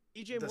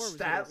 DJ the Moore was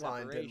stat doing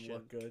line didn't separation.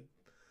 look good.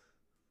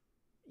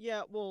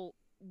 Yeah, well,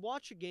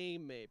 watch a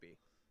game maybe.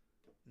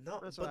 No,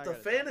 That's what but I the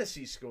gotta tell you.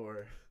 fantasy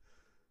score.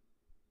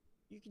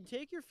 You can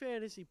take your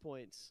fantasy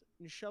points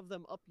and shove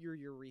them up your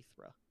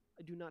urethra.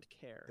 I do not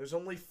care. There's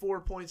only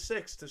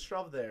 4.6 to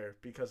shove there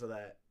because of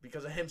that.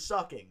 Because of him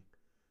sucking.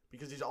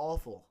 Because he's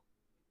awful.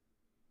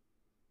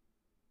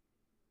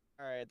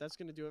 All right, that's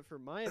going to do it for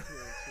my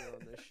appearance here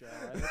on this show.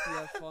 I hope you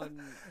have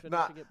fun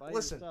finishing it by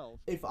yourself.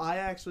 If I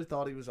actually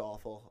thought he was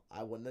awful,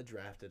 I wouldn't have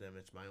drafted him.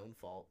 It's my own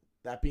fault.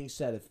 That being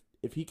said,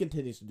 if he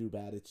continues to do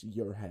bad, it's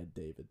your head,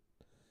 David.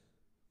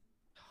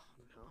 Oh,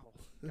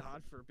 no.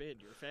 God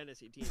forbid your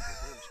fantasy team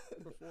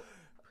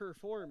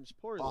performs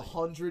poorly.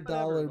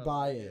 $100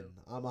 buy-in.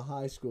 I'm a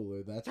high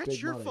schooler. That's big money.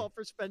 That's your fault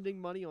for spending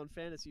money on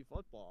fantasy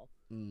football.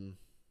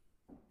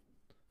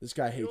 This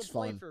guy hates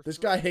fun. This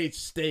guy hates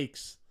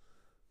stakes.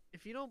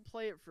 If you don't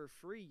play it for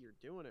free, you're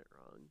doing it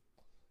wrong.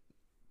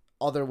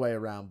 Other way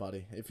around,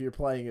 buddy. If you're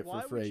playing it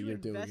for free, you're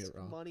doing it wrong. Why would you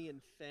invest money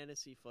in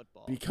fantasy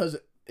football? Because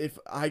if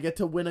I get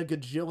to win $1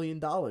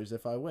 gajillion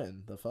if I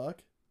win, the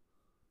fuck?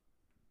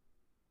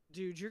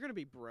 Dude, you're going to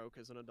be broke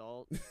as an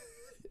adult.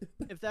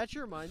 If that's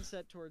your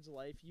mindset towards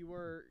life, you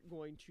are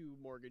going to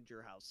mortgage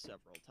your house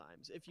several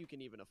times, if you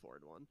can even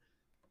afford one.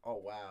 Oh,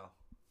 wow.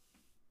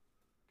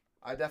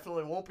 I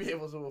definitely won't be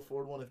able to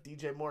afford one if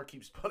DJ Moore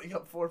keeps putting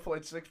up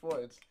 4.6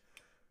 points.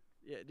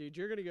 Yeah, dude,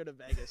 you're going to go to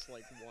Vegas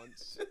like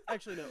once.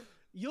 Actually, no.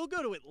 You'll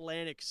go to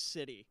Atlantic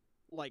City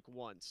like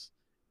once,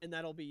 and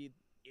that'll be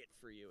it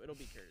for you. It'll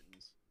be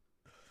curtains.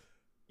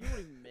 You won't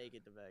even make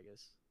it to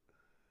Vegas.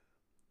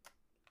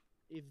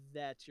 If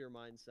that's your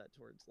mindset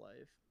towards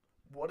life.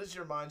 What is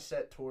your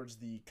mindset towards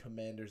the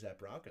Commanders at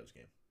Broncos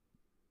game?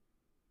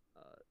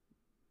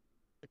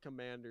 The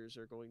Commanders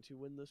are going to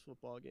win this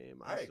football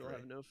game. I still agree.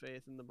 have no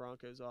faith in the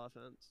Broncos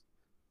offense.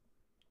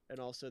 And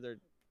also their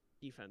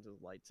defense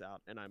is lights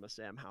out, and I'm a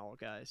Sam Howell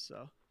guy,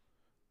 so.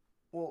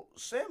 Well,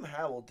 Sam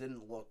Howell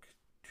didn't look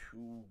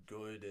too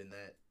good in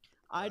that.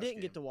 I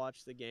didn't get to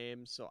watch the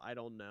game, so I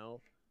don't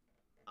know.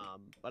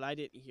 But I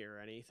didn't hear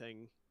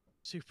anything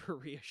super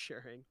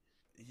reassuring.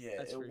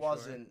 Yeah, it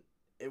wasn't.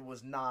 Sure. It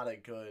was not a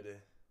good.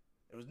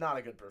 It was not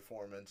a good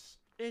performance.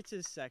 It's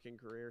his second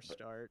career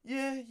start.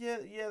 Yeah,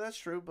 that's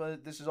true.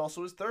 But this is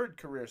also his third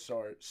career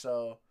start.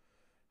 So,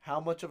 how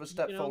much of a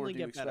step forward do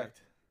you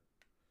expect?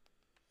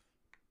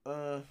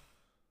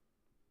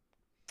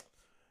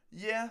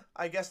 Yeah,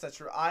 I guess that's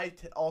true.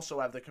 Also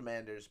have the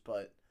Commanders,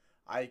 but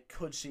I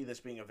could see this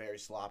being a very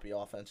sloppy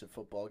offensive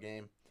football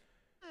game.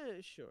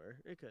 Sure,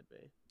 it could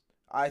be.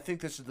 I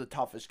think this is the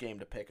toughest game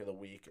to pick of the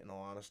week, in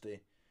all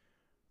honesty.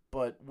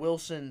 But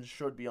Wilson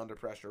should be under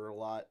pressure a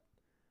lot,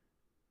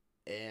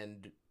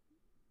 and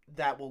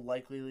that will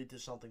likely lead to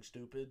something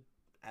stupid.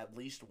 At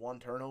least one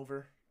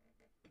turnover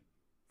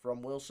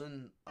from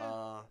Wilson.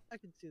 I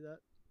can see that.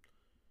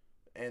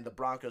 And the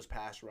Broncos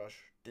pass rush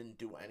didn't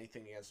do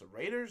anything against the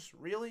Raiders,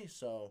 really,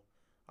 so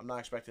I'm not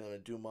expecting them to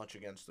do much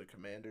against the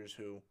Commanders,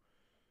 who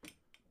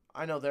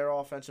I know their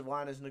offensive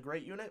line isn't a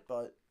great unit,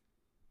 but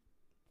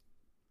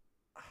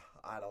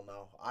I don't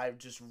know. I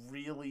just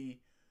really...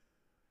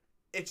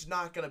 It's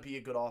not going to be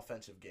a good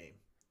offensive game.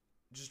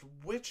 Just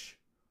which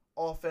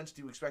offense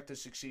do you expect to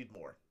succeed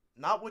more?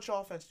 Not which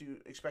offense do you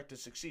expect to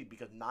succeed,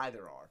 because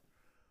neither are.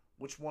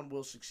 Which one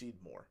will succeed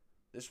more?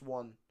 This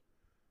one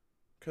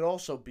could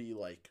also be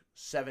like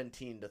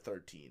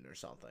 17-13 or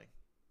something.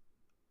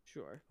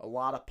 Sure. A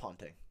lot of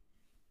punting.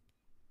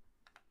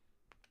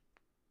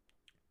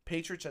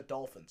 Patriots at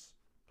Dolphins.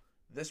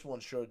 This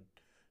one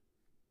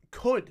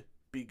could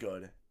be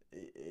good.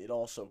 It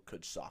also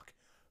could suck.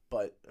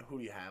 But who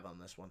do you have on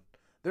this one?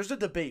 There's a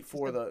debate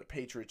for the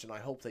Patriots, and I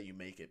hope that you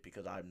make it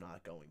because I'm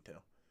not going to.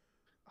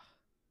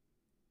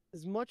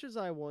 As much as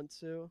I want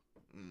to,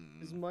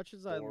 as much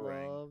as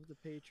boring. I love the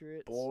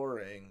Patriots,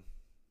 boring.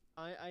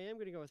 I am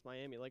going to go with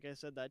Miami. Like I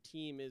said, that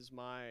team is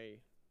my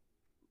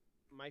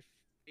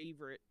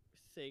favorite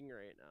thing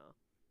right now.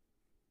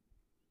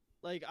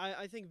 Like,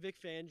 I think Vic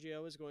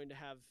Fangio is going to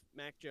have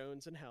Mac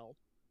Jones in hell.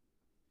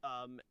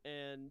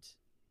 And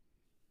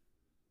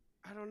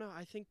I don't know.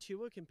 I think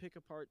Tua can pick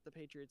apart the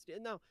Patriots.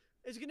 Now,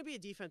 it's going to be a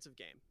defensive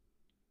game.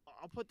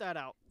 I'll put that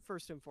out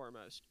first and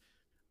foremost.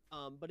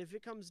 But if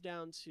it comes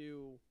down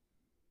to,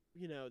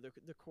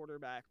 the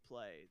quarterback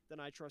play, then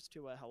I trust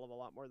Tua a hell of a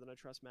lot more than I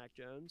trust Mac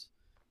Jones.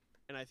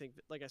 And I think,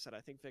 like I said, I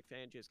think Vic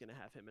Fangio is going to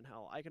have him in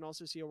hell. I can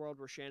also see a world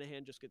where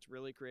Shanahan just gets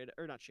really creative,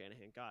 or not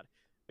Shanahan, God,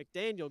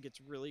 McDaniel gets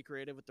really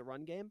creative with the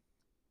run game.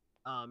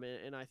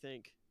 And I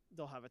think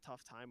they'll have a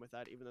tough time with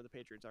that, even though the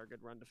Patriots are a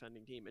good run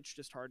defending team. It's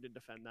just hard to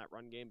defend that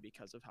run game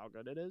because of how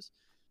good it is.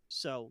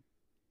 So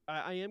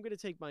I am going to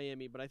take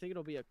Miami, but I think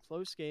it'll be a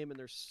close game, and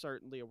there's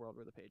certainly a world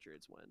where the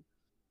Patriots win.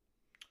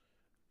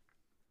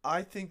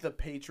 I think the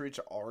Patriots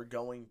are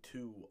going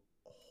to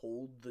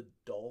hold the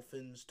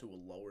Dolphins to a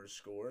lower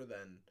score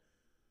than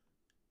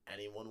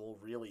anyone will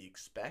really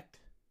expect.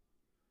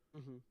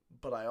 Mm-hmm.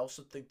 But I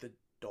also think the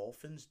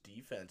Dolphins'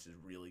 defense is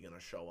really going to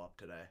show up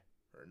today.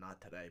 Or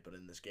not today, but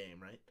in this game,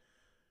 right?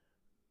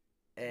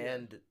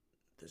 And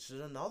this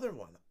is another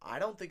one. I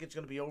don't think it's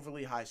going to be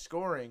overly high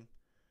scoring.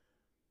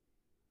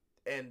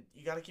 And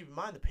you got to keep in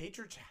mind, the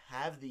Patriots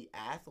have the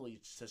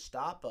athletes to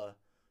stop a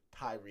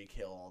Tyreek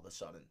Hill all of a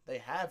sudden. They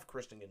have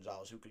Christian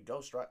Gonzalez who could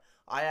go stride.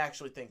 I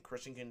actually think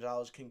Christian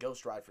Gonzalez can go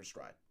stride for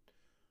stride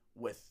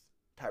with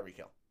Tyreek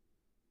Hill.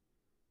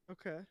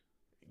 Okay.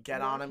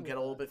 Get on him, get a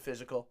little bit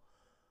physical.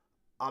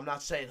 I'm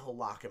not saying he'll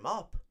lock him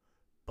up,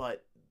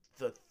 but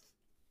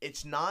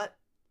it's not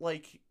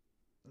like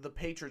the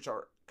Patriots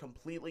are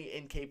completely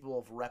incapable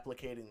of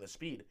replicating the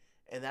speed,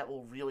 and that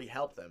will really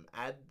help them.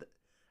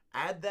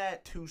 Add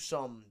that to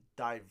some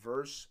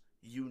diverse,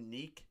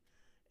 unique,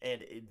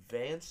 and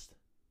advanced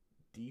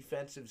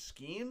defensive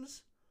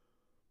schemes.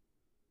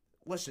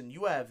 Listen,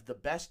 you have the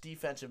best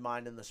defensive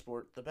mind in the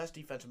sport, the best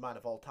defensive mind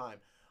of all time,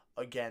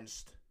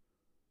 against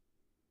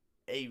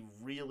a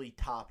really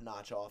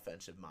top-notch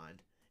offensive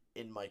mind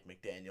in Mike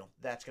McDaniel.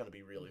 That's going to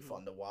be really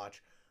fun to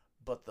watch.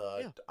 But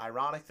the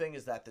ironic thing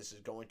is that this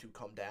is going to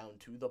come down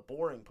to the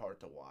boring part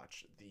to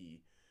watch. The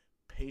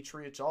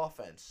Patriots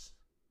offense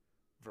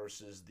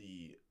versus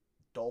the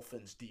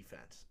Dolphins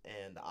defense.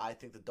 And I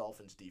think the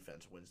Dolphins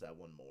defense wins that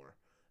one more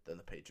than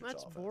the Patriots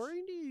offense. That's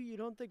boring to you? You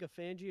don't think a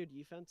Fangio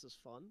defense is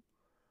fun?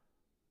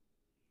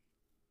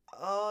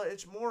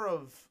 It's more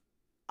of,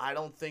 I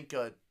don't think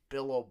a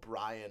Bill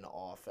O'Brien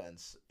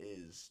offense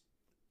is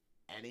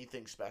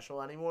anything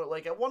special anymore.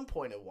 Like, at one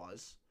point it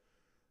was.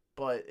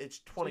 But it's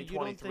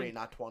 2023,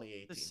 not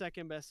 2018. The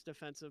second best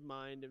defensive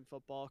mind in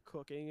football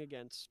cooking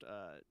against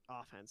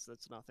offense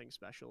that's nothing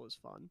special is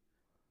fun.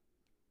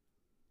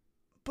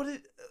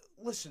 But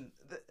listen,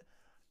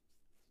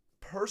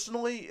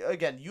 personally,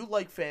 again, you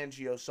like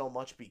Fangio so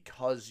much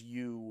because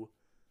you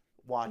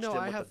watched him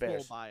with the Bears. No, I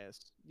have full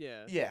bias.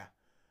 Yeah. Yeah.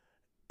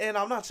 And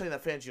I'm not saying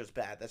that Fangio's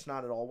bad. That's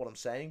not at all what I'm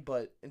saying.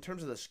 But in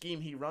terms of the scheme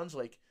he runs,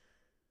 like,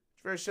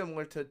 it's very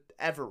similar to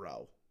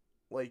Evero.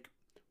 Like,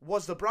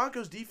 was the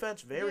Broncos'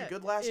 defense very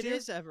good last year? It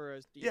is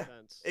Evero's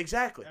defense. Yeah,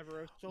 exactly.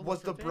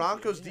 Was the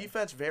Broncos'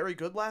 defense very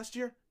good last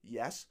year?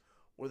 Yes.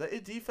 Were they a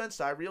defense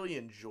that I really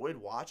enjoyed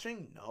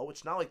watching? No.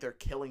 It's not like they're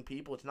killing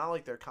people. It's not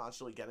like they're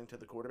constantly getting to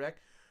the quarterback.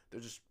 They're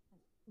just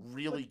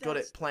really good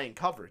at playing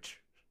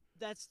coverage.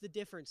 That's the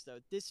difference, though.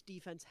 This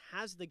defense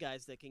has the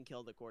guys that can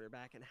kill the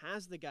quarterback and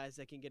has the guys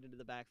that can get into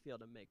the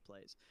backfield and make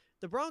plays.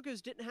 The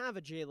Broncos didn't have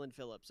a Jalen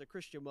Phillips, a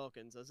Christian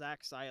Wilkins, a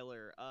Zach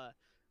Seiler,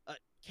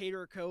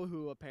 Cater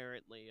Kohu,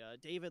 apparently,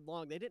 David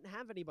Long. They didn't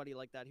have anybody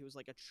like that who was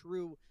like a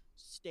true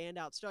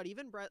standout stud.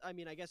 Even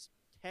I guess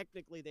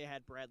technically they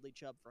had Bradley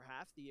Chubb for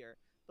half the year,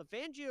 but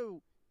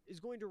Fangio is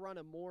going to run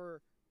a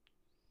more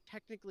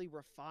technically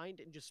refined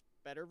and just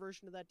better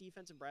version of that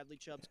defense, and Bradley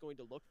Chubb's going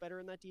to look better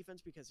in that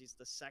defense because he's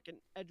the second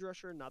edge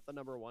rusher, not the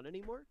number one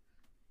anymore.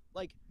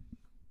 Like,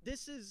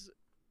 this is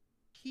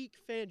peak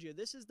Fangio.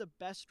 This is the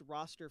best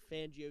roster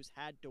Fangio's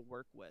had to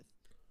work with.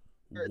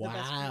 Or the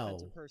best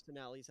defensive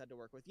personnel he's had to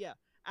work with. Yeah,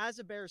 as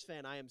a Bears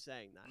fan, I am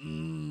saying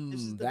that.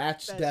 This is the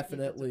That's best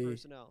definitely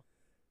personnel.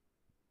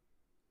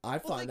 I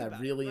find that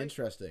really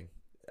interesting.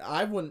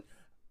 I wouldn't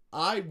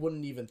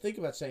even think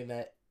about saying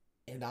that,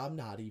 and I'm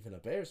not even a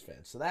Bears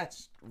fan, so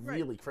that's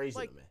really crazy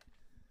to me.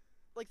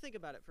 Like, think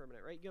about it for a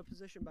minute, right? You go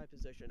position by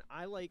position.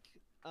 I like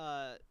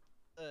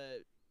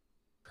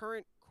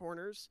current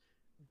corners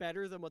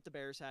better than what the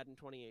Bears had in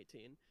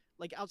 2018.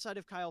 Like, outside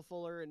of Kyle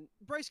Fuller, and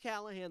Bryce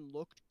Callahan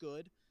looked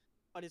good,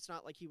 but it's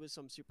not like he was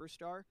some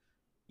superstar.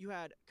 You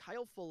had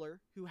Kyle Fuller,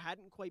 who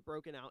hadn't quite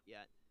broken out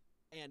yet,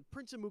 and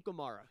Prince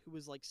Amukamara, who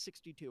was like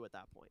 62 at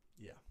that point.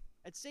 Yeah.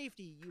 At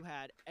safety, you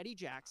had Eddie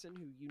Jackson,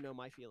 who you know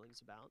my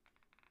feelings about,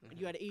 and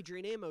you had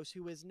Adrian Amos,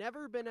 who has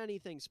never been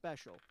anything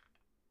special.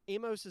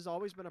 Amos has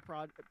always been a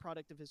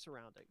product of his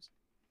surroundings.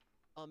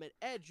 At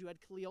edge, you had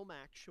Khalil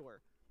Mack,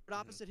 sure, but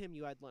opposite him,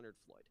 you had Leonard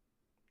Floyd.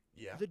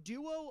 Yeah. The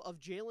duo of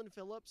Jalen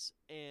Phillips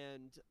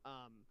and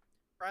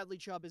Bradley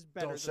Chubb is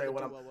better Don't say than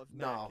the what duo I'm. of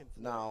Mack and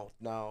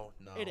Floyd.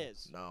 No. It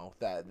is. No,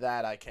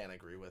 that I can't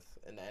agree with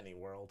in any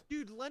world.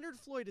 Dude, Leonard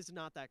Floyd is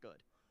not that good.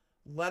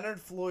 Leonard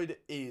Floyd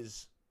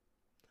is.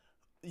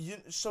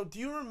 So do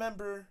you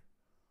remember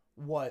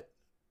what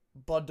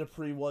Bud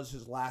Dupree was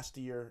his last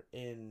year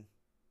in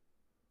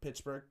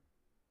Pittsburgh?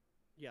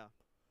 Yeah.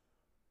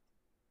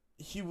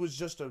 He was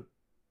just a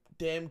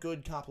damn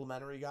good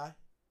complimentary guy.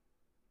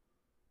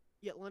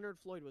 Yeah, Leonard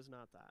Floyd was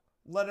not that.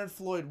 Leonard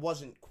Floyd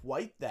wasn't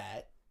quite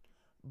that,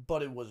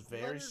 but it was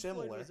very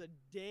similar. Leonard Floyd was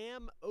a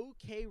damn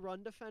okay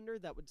run defender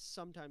that would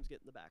sometimes get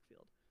in the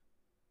backfield.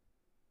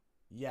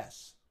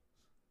 Yes.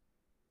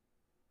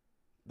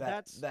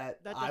 That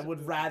I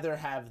would rather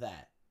have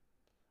that.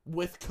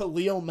 With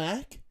Khalil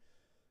Mack,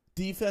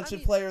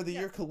 Defensive Player of the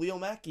Year, Khalil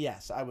Mack,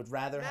 yes, I would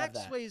rather have that.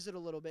 Mack sways it a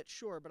little bit,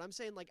 sure, but I'm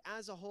saying, like,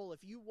 as a whole, if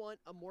you want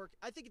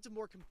I think it's a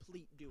more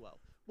complete duo.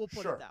 We'll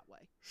put it that way.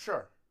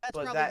 Sure. That's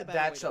but probably the better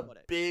that's way a to put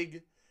it.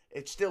 big,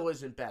 it still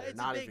isn't better, It's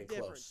not a big even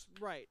difference. close.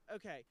 Right,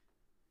 okay.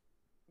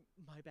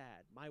 My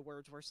bad. My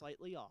words were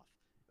slightly off.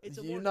 It's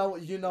a You more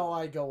know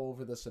I go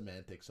over the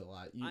semantics a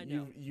lot. I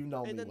know. You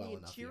know and me then well the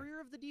enough. interior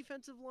of the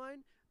defensive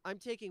line, I'm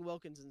taking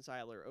Wilkins and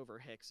Seiler over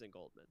Hicks and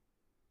Goldman.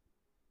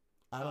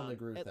 I don't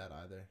agree with that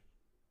either.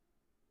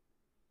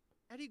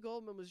 Eddie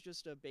Goldman was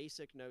just a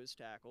basic nose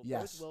tackle.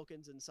 Yes. Both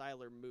Wilkins and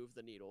Seiler moved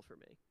the needle for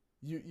me.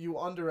 You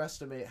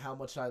underestimate how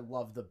much I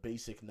love the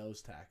basic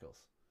nose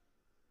tackles.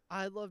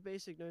 I love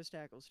basic nose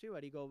tackles too.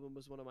 Eddie Goldman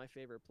was one of my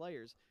favorite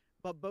players.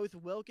 But both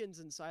Wilkins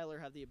and Seiler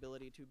have the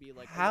ability to be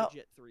like a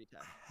legit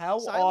 3-tech. How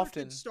Seiler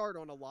often could start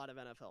on a lot of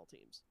NFL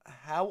teams.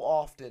 How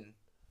often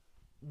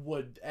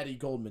would Eddie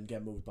Goldman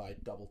get moved by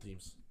double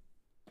teams?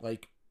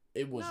 Like,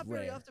 it was Not rare.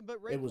 very often, but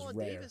it was Raekwon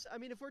rare. Davis. I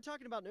mean, if we're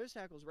talking about nose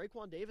tackles,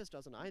 Raekwon Davis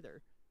doesn't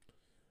either.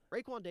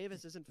 Raekwon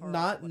Davis isn't far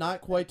off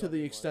Not quite to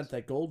the extent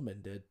that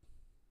Goldman did.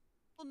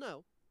 Well,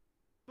 no,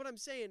 but I'm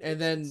saying.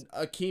 And then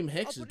Akeem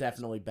Hicks is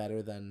definitely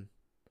better than.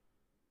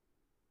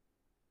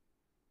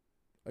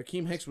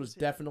 Akeem Hicks was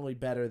definitely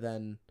better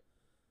than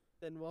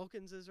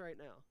Wilkins is right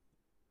now.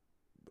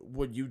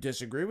 Would you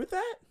disagree with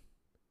that?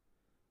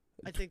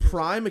 I think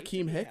prime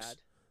Akeem Hicks.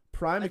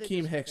 Prime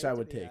Akeem Hicks, I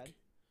would take,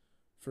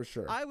 for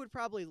sure. I would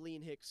probably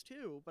lean Hicks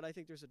too, but I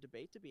think there's a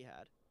debate to be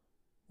had.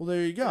 Well,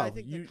 there you go. I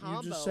think You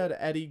just said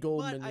Eddie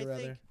Goldman.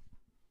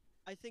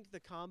 I think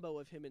the combo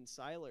of him and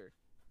Seiler,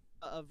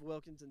 of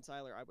Wilkins and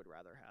Seiler, I would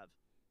rather have,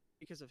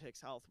 because of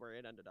Hicks' health, where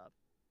it ended up.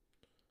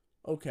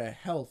 Okay,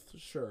 health,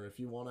 sure, if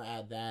you want to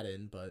add that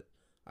in, but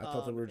I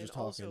thought that we were just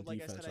talking also, like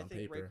defense I said, on I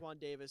think paper. Raekwon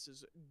Davis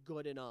is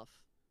good enough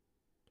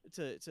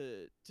to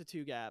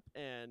two gap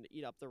and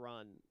eat up the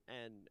run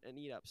and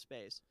eat up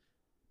space.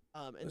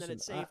 And Listen, then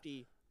at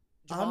safety,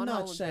 I'm not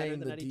Holland's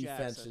saying the Eddie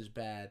defense Jackson. is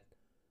bad.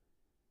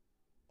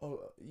 Oh,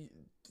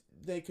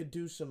 they could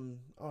do some.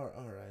 All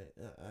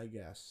right, I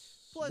guess.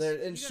 Plus, they're in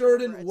you gotta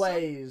certain remember,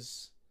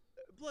 ways.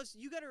 Plus,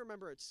 you got to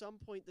remember, at some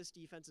point, this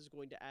defense is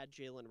going to add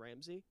Jalen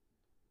Ramsey.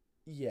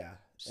 Yeah,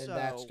 and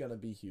that's gonna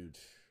be huge.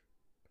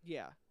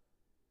 Yeah,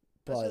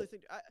 but I really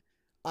think.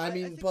 I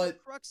mean, I think but the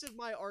crux of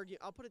my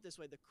argument. I'll put it this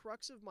way: the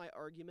crux of my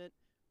argument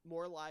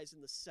more lies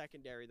in the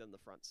secondary than the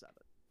front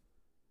seven.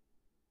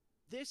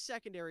 This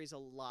secondary is a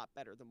lot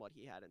better than what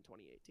he had in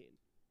 2018.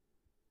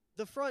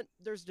 The front,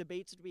 there's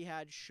debates to be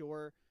had,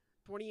 sure.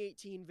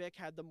 2018, Vic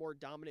had the more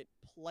dominant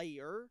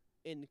player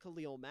in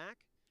Khalil Mack,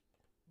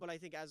 but I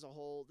think as a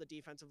whole, the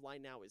defensive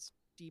line now is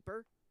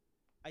deeper.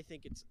 I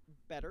think it's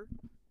better.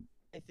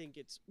 I think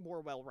it's more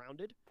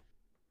well-rounded.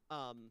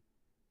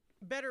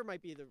 Better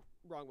might be the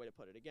wrong way to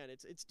put it. Again,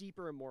 it's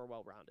deeper and more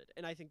well-rounded,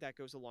 and I think that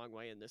goes a long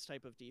way in this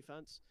type of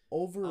defense.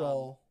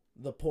 overall,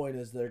 The point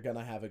is they're going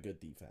to have a good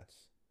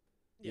defense.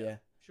 Yeah.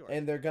 Sure.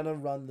 And they're going to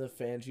run the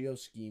Fangio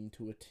scheme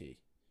to a T.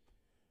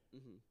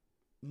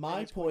 Mm-hmm.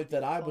 My point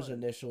that I was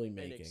initially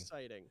making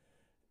exciting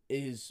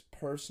is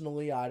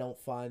personally I don't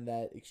find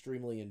that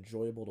extremely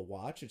enjoyable to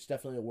watch. It's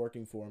definitely a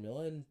working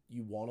formula, and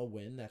you want to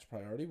win. That's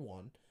priority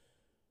one.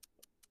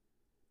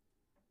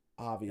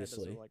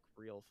 Obviously. That doesn't like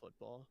real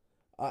football.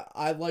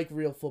 I like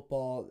real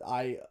football.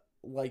 I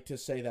like to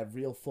say that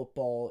real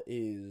football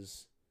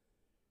is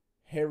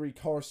Harry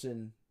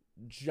Carson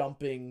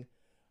jumping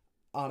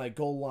on a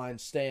goal line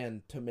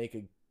stand to make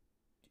an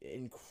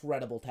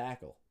incredible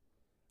tackle.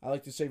 I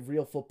like to say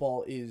real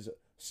football is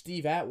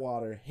Steve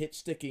Atwater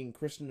hit-sticking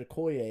Christian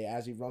Okoye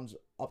as he runs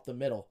up the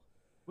middle.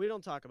 We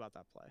don't talk about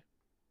that play.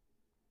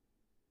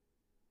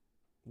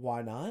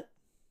 Why not?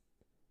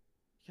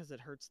 Because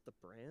it hurts the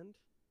brand.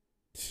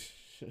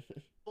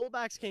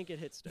 Fullbacks can't get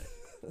hit stick.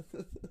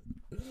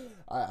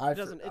 I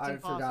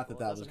forgot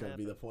that was going to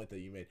be the point that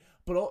you made.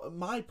 But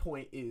my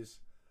point is,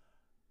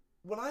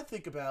 when I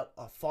think about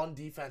a fun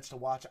defense to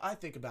watch, I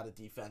think about a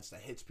defense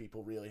that hits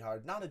people really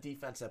hard, not a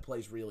defense that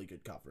plays really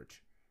good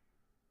coverage.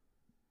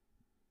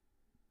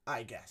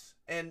 I guess.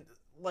 And,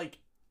 like...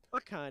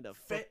 What kind of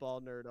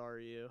football nerd are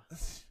you?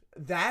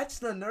 That's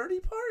the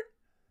nerdy part?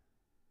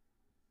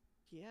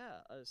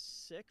 Yeah, a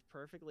sick,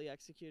 perfectly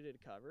executed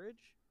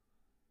coverage.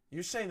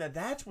 You're saying that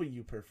that's what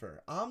you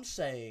prefer. I'm not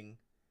saying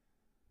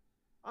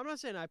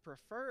I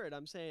prefer it.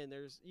 I'm saying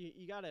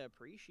you got to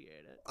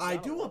appreciate it. I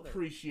do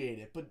appreciate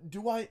it, but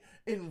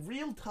in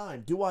real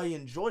time, do I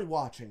enjoy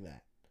watching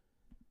that?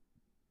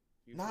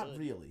 Not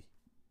really.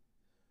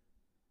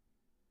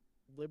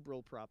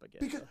 Liberal propaganda.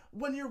 Because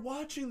when you're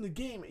watching the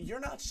game, you're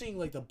not seeing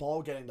like the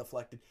ball getting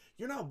deflected.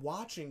 You're not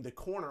watching the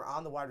corner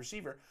on the wide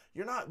receiver.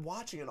 You're not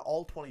watching an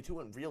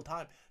all-22 in real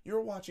time.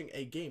 You're watching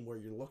a game where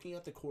you're looking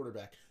at the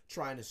quarterback,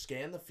 trying to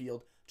scan the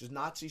field, just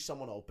not see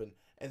someone open,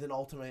 and then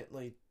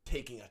ultimately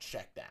taking a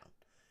check down.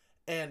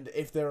 And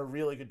if they're a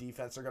really good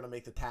defense, they're going to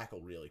make the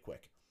tackle really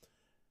quick.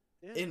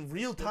 Yeah, in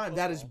real time,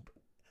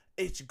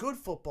 it's good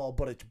football,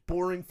 but it's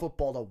boring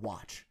football to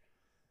watch.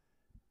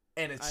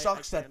 And it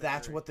sucks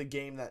that's what the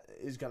game that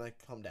is going to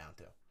come down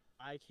to.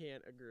 I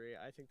can't agree.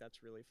 I think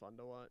that's really fun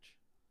to watch.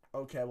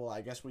 Okay, well,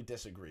 I guess we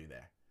disagree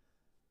there.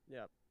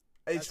 Yep.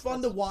 It's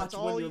fun to watch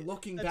when you're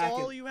looking back. That's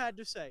all you had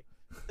to say.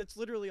 That's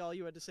literally all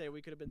you had to say.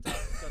 We could have been done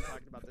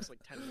talking about this like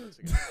 10 minutes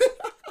ago.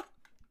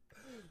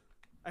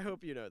 I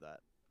hope you know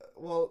that.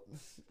 Well,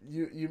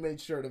 you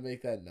made sure to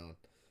make that known.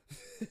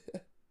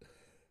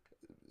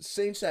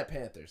 Saints at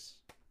Panthers.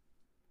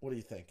 What do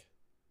you think?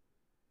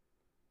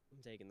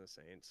 I'm taking the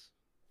Saints.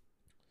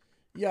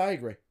 Yeah, I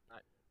agree.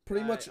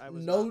 Pretty much I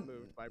was not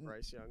moved by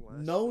Bryce Young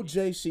last week.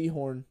 J.C.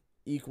 Horn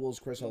equals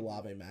Chris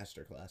Olave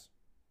masterclass.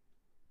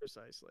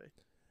 Precisely.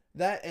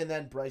 That and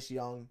then Bryce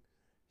Young,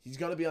 he's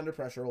going to be under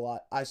pressure a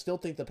lot. I still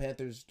think the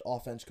Panthers'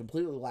 offense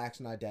completely lacks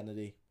an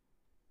identity.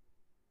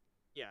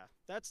 Yeah,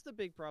 that's the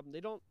big problem.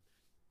 They don't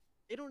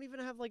even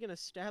have like an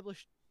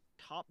established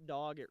top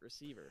dog at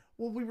receiver.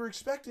 Well, we were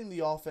expecting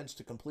the offense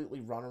to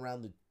completely run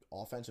around the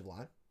offensive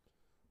line.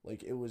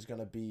 Like, it was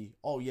going to be,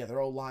 oh, yeah, their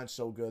O-line's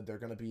so good, they're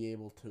going to be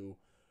able to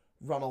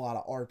run a lot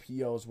of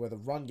RPOs where the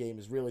run game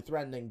is really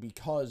threatening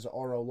because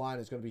our O-line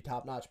is going to be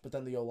top-notch, but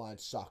then the O-line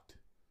sucked.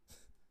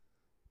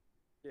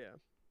 Yeah.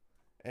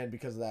 And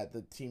because of that,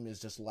 the team is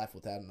just left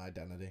without an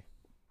identity.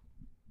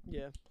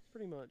 Yeah,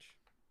 pretty much.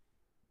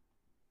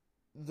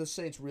 The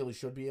Saints really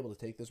should be able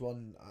to take this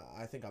one,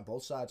 I think, on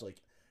both sides.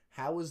 Like,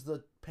 how is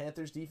the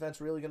Panthers'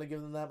 defense really going to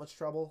give them that much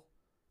trouble?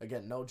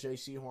 Again, no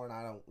J.C. Horn.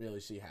 I don't really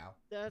see how.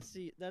 That's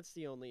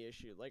the only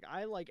issue. Like,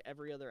 I like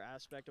every other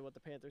aspect of what the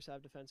Panthers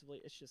have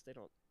defensively. It's just they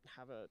don't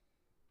have a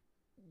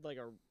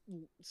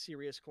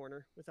serious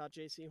corner without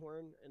J.C.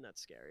 Horn, and that's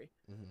scary.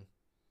 Mm-hmm.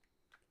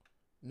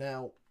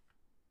 Now,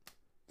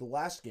 the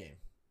last game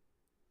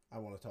I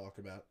want to talk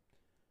about,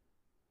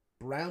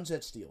 Browns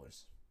at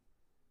Steelers.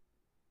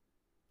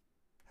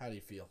 How do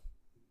you feel?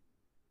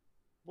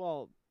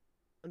 Well,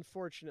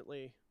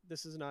 unfortunately,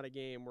 this is not a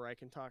game where I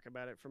can talk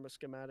about it from a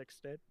schematic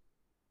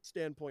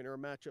standpoint or a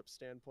matchup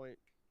standpoint.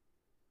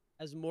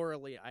 As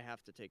morally, I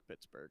have to take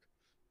Pittsburgh.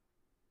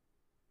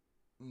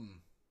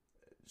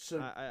 So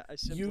I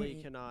simply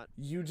cannot.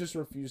 You just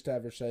refuse to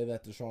ever say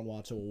that Deshaun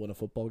Watson will win a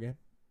football game?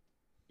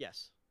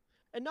 Yes.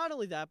 And not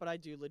only that, but I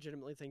do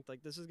legitimately think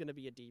like this is going to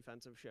be a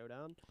defensive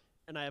showdown,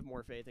 and I have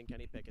more faith in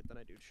Kenny Pickett than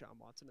I do Deshaun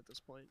Watson at this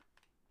point.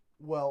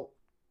 Well,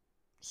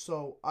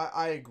 so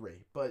I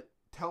agree, but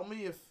tell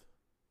me if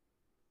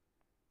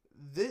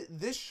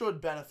this should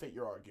benefit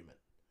your argument,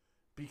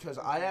 because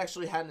I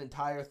actually had an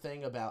entire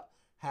thing about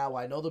how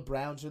I know the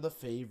Browns are the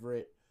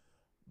favorite,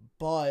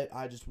 but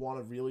I just want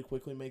to really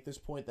quickly make this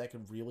point that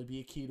could really be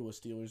a key to a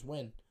Steelers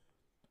win.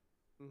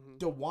 Mm-hmm.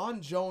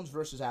 DeJuan Jones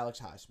versus Alex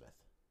Highsmith.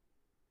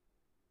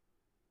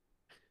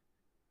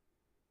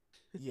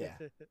 Yeah.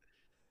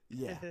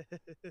 Yeah.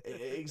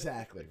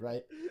 Exactly,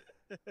 right?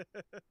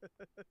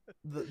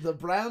 The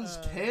Browns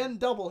can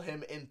double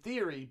him in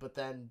theory, but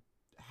then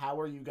how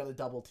are you going to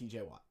double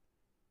TJ Watt?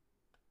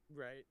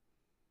 Right.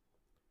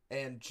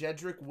 And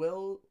Jedrick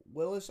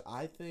Willis,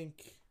 I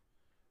think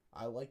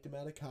I liked him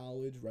out of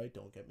college, right?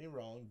 Don't get me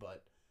wrong,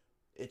 but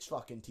it's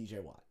fucking T.J.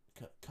 Watt.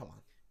 Come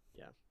on.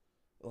 Yeah.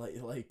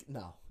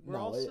 No. We're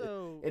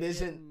also it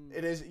isn't.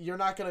 It is. You're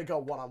not gonna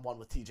go 1-on-1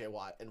 with T.J.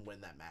 Watt and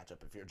win that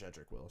matchup if you're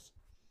Jedrick Willis.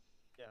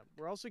 Yeah,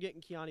 we're also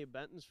getting Keanu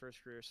Benton's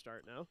first career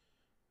start now.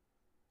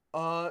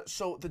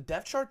 So the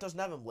depth chart doesn't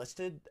have him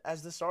listed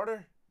as the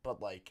starter, but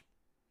like,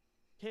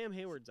 Cam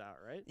Hayward's out,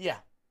 right? yeah,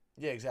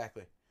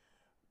 exactly.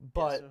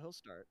 But so he'll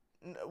start.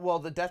 Well,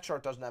 the depth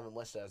chart doesn't have him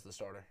listed as the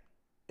starter.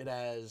 It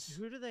has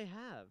Who do they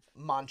have?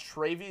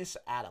 Montravius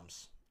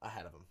Adams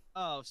ahead of him.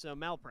 Oh, so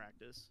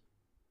malpractice.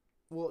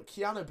 Well,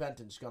 Keanu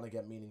Benton's gonna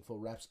get meaningful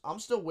reps. I'm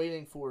still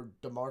waiting for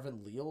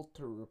DeMarvin Leal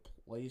to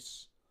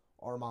replace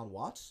Armon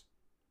Watts.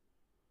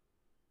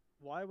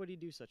 Why would he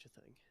do such a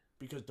thing?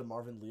 Because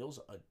DeMarvin Leal's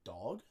a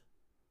dog?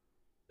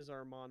 Is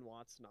Armon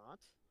Watts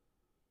not?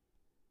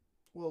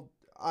 Well,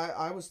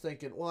 I was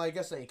thinking, well, I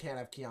guess that you can't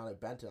have Keanu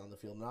Benton on the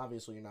field, and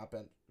obviously you're not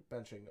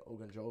benching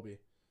Ogunjobi.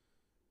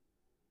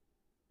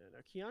 Yeah, no,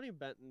 Keanu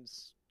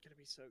Benton's going to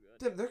be so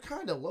good. They're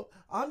kind of low.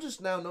 I'm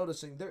just now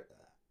noticing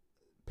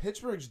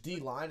Pittsburgh's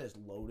D-line is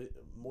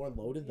more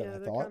loaded than I thought. Yeah,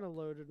 they're kind of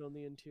loaded on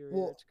the interior.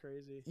 Well, it's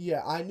crazy.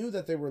 Yeah, I knew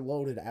that they were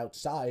loaded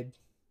outside.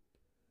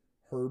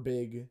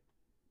 Herbig,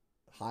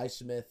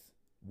 Highsmith,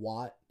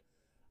 Watt.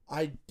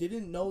 I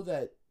didn't know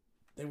that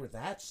they were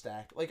that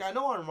stacked. Like, I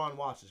know Armon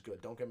Watts is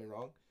good, don't get me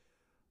wrong.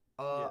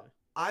 Yeah.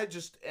 I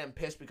just am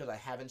pissed because I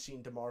haven't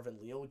seen DeMarvin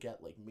Leal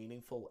get, like,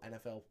 meaningful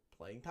NFL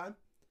playing time.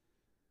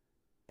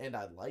 And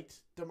I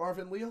liked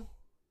DeMarvin Leal.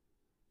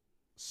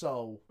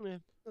 So, yeah,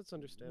 that's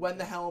understandable. when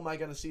the hell am I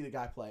going to see the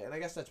guy play? And I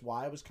guess that's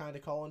why I was kind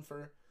of calling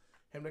for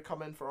him to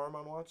come in for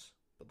Armon Watts.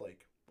 But,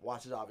 like,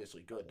 Watts is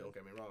obviously good, don't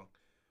get me wrong.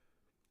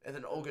 And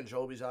then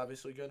Ogunjobi's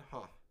obviously good.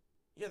 Huh.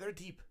 Yeah, they're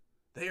deep.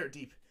 They are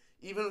deep.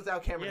 Even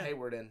without Cameron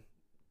Hayward in,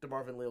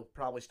 DeMarvin Leal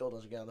probably still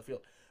doesn't get on the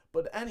field.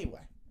 But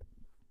anyway,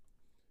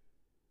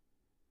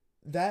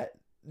 that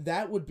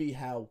would be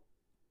how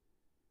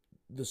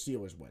the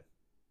Steelers win.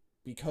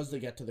 Because they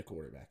get to the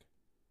quarterback.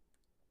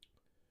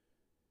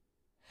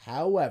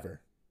 However,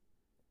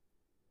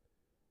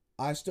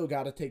 I still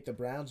got to take the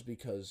Browns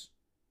because,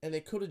 and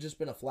it could have just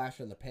been a flash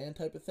in the pan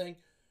type of thing,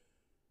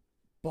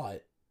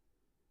 but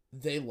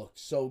they looked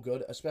so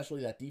good,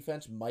 especially that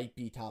defense might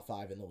be top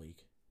 5 in the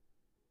league.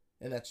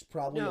 And that's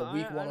probably a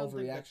week one I don't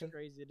think overreaction. that's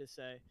crazy to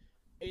say.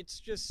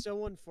 It's just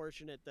so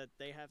unfortunate that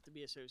they have to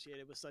be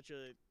associated with such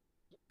a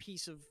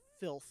piece of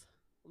filth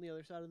on the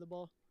other side of the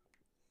ball.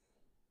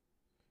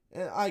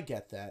 And I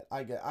get that.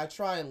 I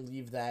try and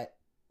leave that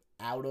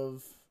out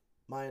of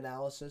my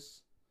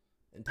analysis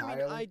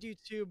entirely. I mean, I do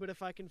too, but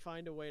if I can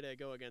find a way to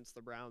go against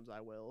the Browns,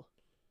 I will.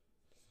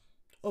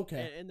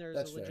 Okay. And there's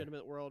that's a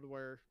legitimate world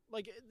where,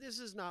 like, this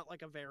is not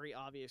like a very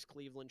obvious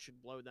Cleveland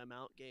should blow them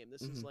out game.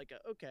 This is like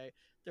okay,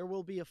 there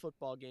will be a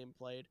football game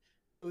played.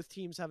 Both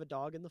teams have a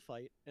dog in the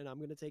fight, and I'm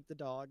going to take the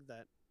dog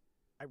that,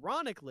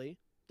 ironically,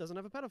 doesn't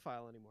have a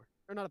pedophile anymore.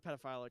 Or not a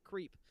pedophile, a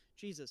creep.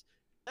 Jesus.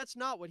 That's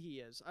not what he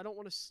is. I don't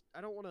want to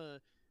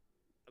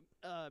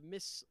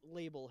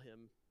mislabel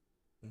him.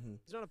 Mm-hmm.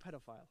 He's not a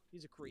pedophile.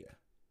 He's a creep.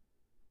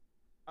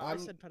 Yeah. I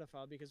said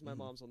pedophile because my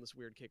mom's on this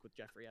weird kick with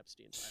Jeffrey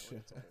Epstein's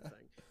island. It's a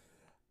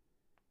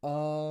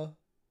whole thing.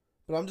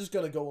 But I'm just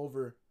gonna go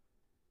over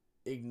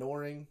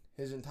ignoring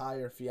his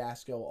entire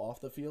fiasco off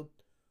the field.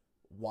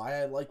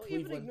 Why I like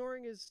Cleveland.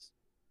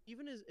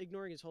 Even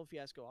ignoring his whole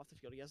fiasco off the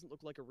field, he hasn't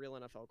looked like a real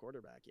NFL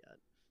quarterback yet.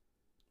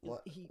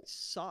 He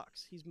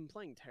sucks. He's been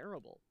playing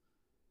terrible.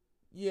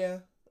 Yeah,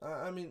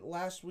 I mean,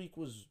 last week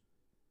was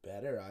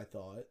better, I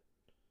thought.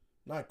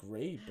 Not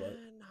great, but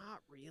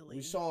not really.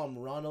 We saw him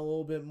run a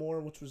little bit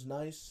more, which was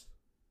nice.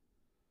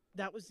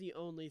 That was the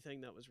only thing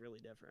that was really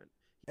different.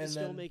 He's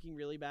still making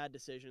really bad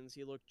decisions.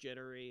 He looked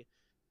jittery.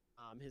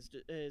 His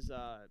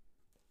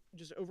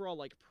just overall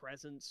like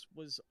presence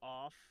was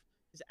off.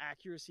 His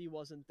accuracy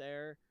wasn't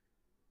there.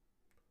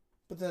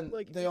 But then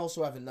they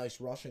also have a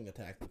nice rushing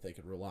attack that they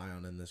could rely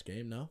on in this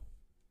game, no?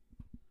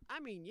 I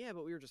mean, yeah,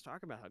 but we were just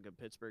talking about how good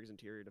Pittsburgh's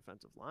interior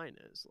defensive line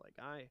is.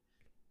 I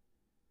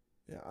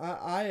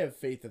have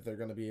faith that they're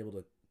going to be able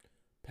to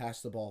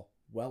pass the ball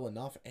well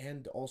enough,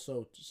 and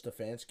also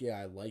Stefanski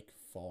I like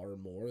far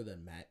more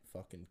than Matt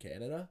fucking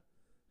Canada.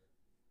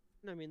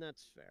 I mean,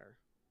 that's fair.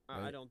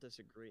 Right. I don't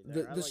disagree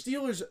there. The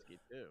Steelers,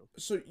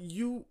 so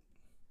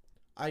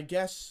I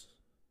guess,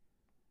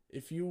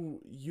 if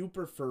you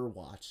prefer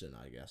Watson,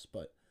 I guess,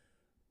 but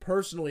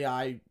personally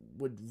I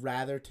would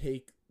rather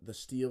take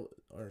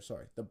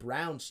the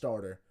Brown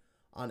starter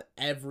on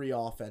every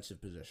offensive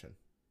position.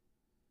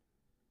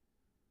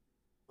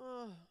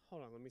 Hold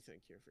on, let me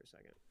think here for a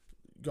second.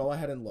 Go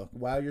ahead and look.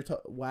 While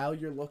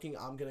you're looking,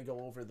 I'm gonna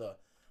go over the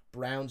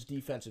Browns'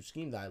 defensive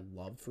scheme that I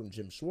loved from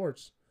Jim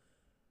Schwartz.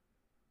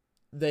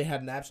 They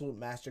had an absolute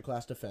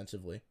masterclass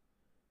defensively.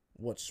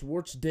 What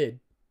Schwartz did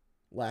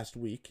last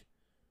week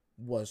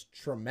was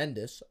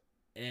tremendous,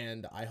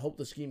 and I hope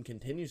the scheme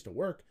continues to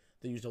work.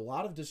 They used a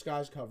lot of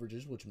disguise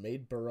coverages, which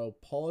made Burrow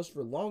pause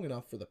for long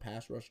enough for the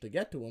pass rush to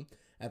get to him.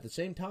 At the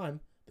same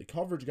time, The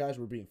coverage guys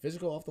were being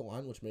physical off the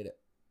line, which made it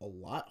a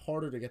lot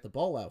harder to get the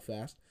ball out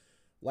fast.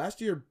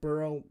 Last year,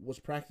 Burrow was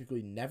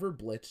practically never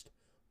blitzed,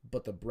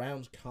 but the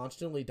Browns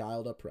constantly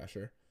dialed up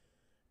pressure,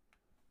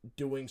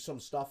 doing some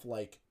stuff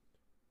like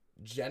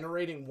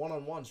generating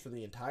one-on-ones for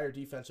the entire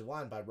defensive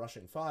line by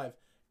rushing 5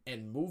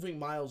 and moving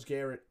Myles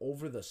Garrett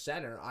over the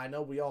center. I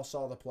know we all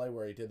saw the play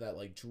where he did that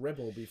like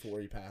dribble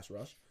before he pass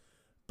rushed,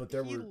 but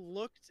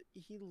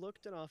he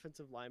looked an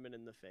offensive lineman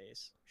in the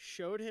face,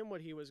 showed him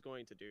what he was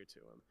going to do to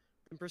him,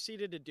 and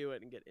proceeded to do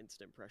it and get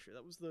instant pressure.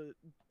 That was the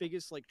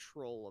biggest like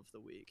troll of the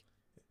week.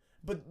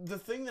 But the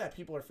thing that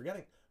people are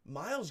forgetting,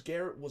 Myles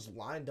Garrett was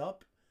lined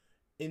up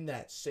in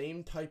that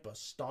same type of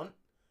stunt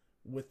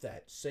with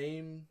that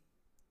same,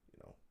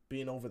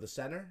 being over the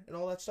center and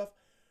all that stuff.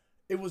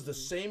 It was the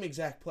same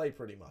exact play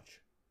pretty much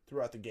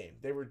throughout the game.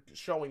 They were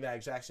showing that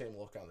exact same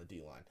look on the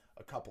D-line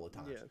a couple of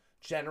times. Yeah.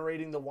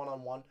 Generating the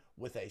one-on-one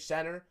with a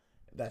center,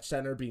 that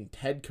center being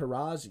Ted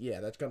Carraz,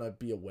 that's going to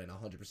be a win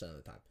 100% of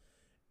the time.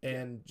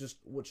 And just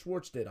what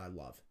Schwartz did, I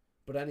love.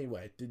 But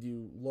anyway, did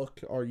you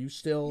look? Are you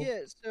still?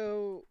 Yeah,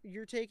 so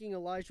you're taking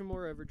Elijah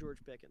Moore over George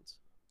Pickens.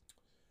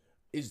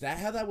 Is that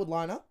how that would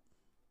line up?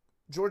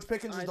 George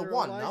Pickens is the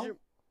one, no?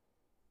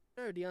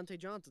 No, Deontay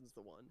Johnson's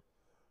the one.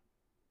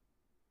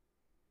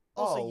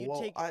 Also, you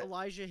take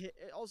Elijah.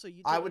 Also,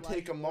 you. I would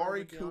take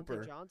Amari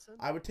Cooper.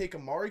 I would take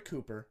Amari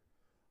Cooper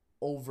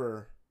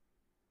over.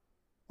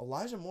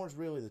 Elijah Moore's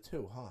really the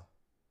 2, huh?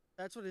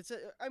 That's what it's.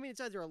 I mean,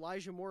 it's either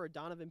Elijah Moore or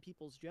Donovan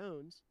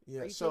Peoples-Jones.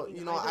 Yeah, so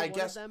I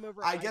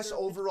guess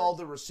overall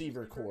the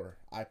receiver core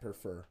I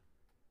prefer.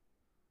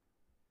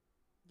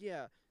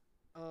 Yeah.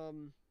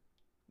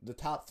 The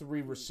top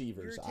 3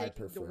 receivers I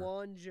prefer. You're taking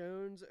DeJuan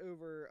Jones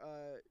over.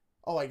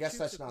 I guess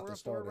that's not the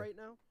starter right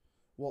now.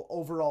 Well,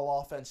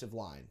 overall offensive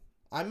line.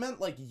 I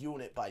meant like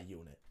unit by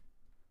unit.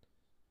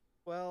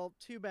 Well,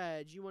 too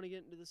bad. You want to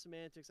get into the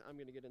semantics. I'm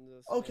going to get into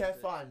the semantics. Okay,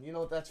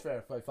 fine. That's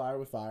fair. Fight fire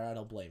with fire. I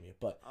don't blame you.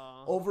 But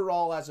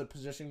overall, as a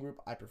position group,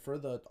 I prefer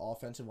the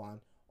offensive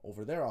line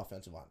over their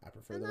offensive line. I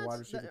prefer their wide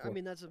receiver core. I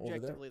mean, that's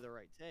objectively the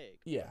right take.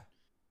 Yeah.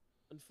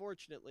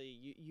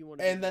 Unfortunately, you want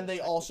to. And then they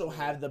also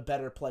have the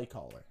better play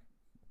caller.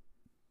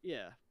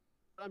 Yeah.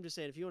 I'm just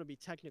saying, if you want to be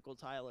technical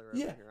Tyler over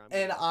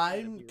here,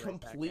 I'm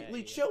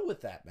completely chill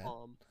with that, man.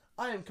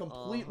 I am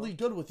completely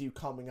good with you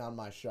coming on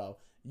my show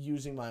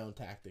using my own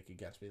tactic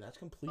against me. That's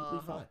completely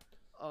fine.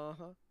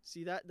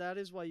 See, that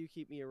is why you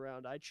keep me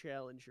around. I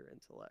challenge your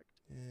intellect.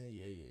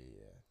 Yeah.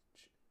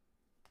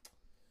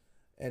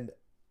 And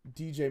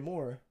DJ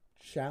Moore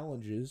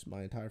challenges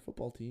my entire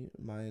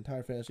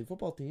fantasy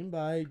football team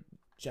by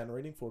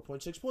generating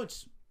 4.6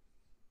 points.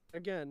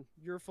 Again,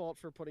 your fault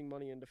for putting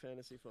money into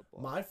fantasy football.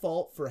 My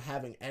fault for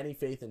having any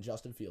faith in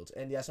Justin Fields.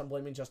 And yes, I'm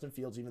blaming Justin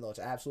Fields, even though it's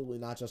absolutely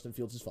not Justin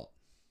Fields' fault.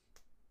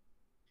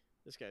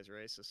 This guy's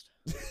racist.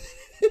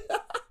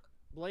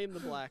 Blame the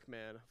black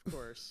man, of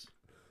course.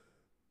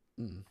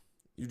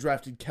 You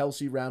drafted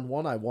Kelsey round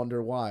 1. I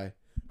wonder why.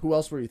 Who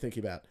else were you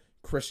thinking about?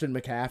 Christian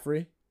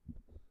McCaffrey?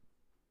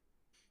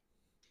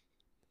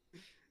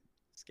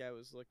 This guy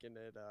was looking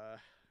at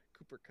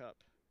Cooper Kupp.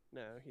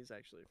 No, he's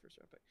actually a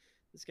first-round pick.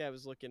 This guy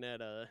was looking at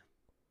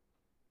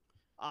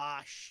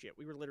shit.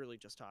 We were literally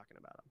just talking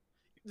about him.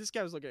 This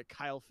guy was looking at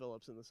Kyle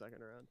Phillips in the 2nd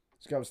round.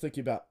 This guy was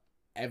thinking about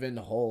Evan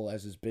Hull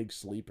as his big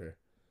sleeper.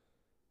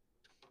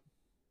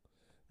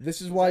 This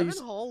is why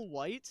Evan Hull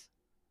white?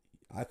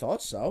 I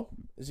thought so.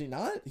 Is he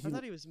not? I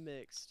thought he was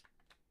mixed.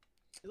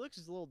 He looks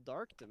a little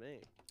dark to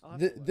me.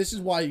 This is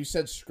why you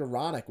said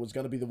Skoranek was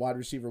going to be the wide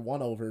receiver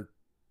 1 over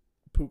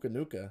Puka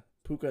Nacua.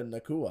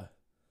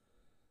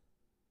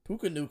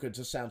 Puka Nacua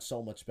just sounds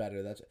so much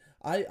better.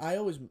 I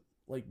always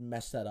like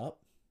mess that up.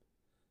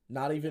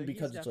 Not even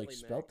because it's like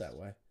spelt that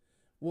way.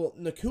 Well,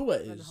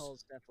 Nacua is.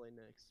 Hull's definitely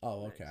next.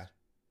 Oh, okay.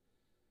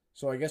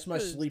 So I guess my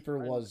sleeper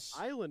was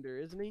Islander,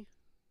 isn't he?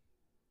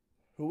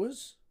 Who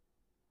is?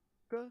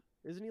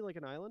 Isn't he like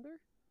an Islander?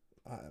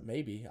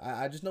 Maybe.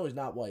 I just know he's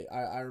not white.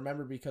 I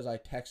remember because I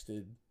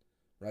texted,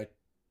 right?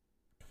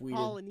 Tweeted.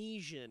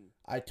 Polynesian.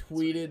 I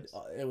tweeted.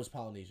 It was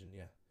Polynesian,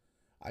 yeah.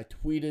 I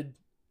tweeted.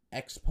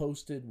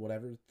 X-posted,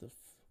 whatever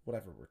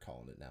we're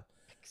calling it now.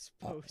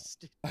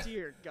 X-posted.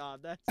 Dear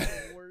God, that's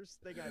the worst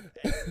thing I've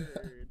ever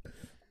heard.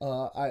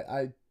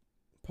 I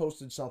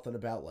posted something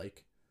about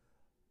like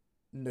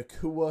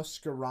Nacua,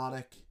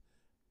 Skoranek,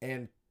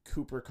 and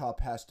Cooper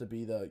Kupp has to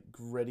be the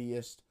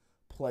grittiest,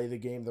 play the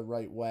game the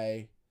right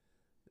way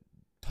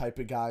type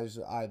of guys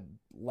I'd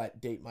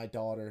let date my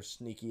daughter,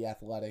 sneaky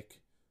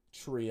athletic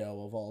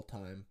trio of all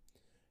time.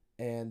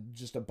 And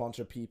just a bunch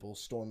of people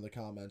stormed the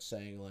comments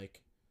saying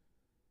like,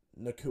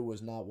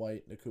 Nakua's not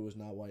white, Nakua's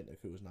not white,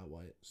 Nakua's not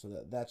white.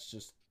 So that's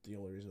just the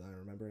only reason I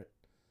remember it.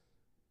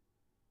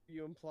 Are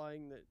you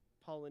implying that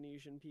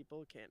Polynesian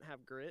people can't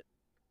have grit?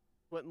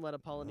 Wouldn't let a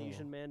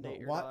Polynesian man date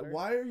your daughter?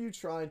 Why are you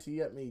trying to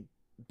get me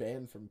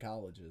banned from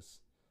colleges?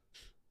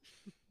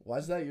 Why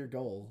is that your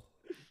goal?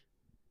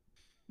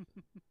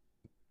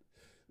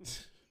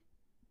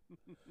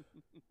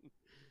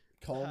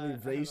 call me I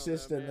don't know,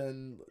 racist, and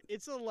man. then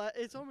It's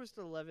almost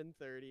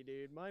 11:30,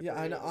 dude. My yeah, I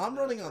brain know. is I'm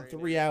not running on training.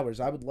 3 hours.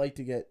 I would like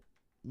to get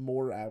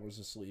more hours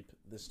of sleep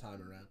this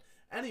time around.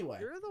 Anyway,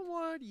 You're the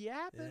one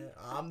yapping.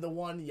 yeah, I'm the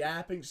one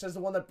yapping. Says the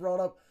one that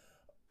brought up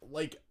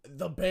like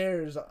the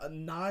Bears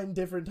 9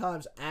 different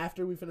times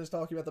after we finished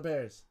talking about the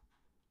Bears.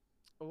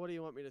 What do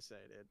you want me to say,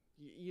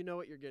 dude? You know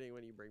what you're getting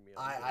when you bring me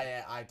on.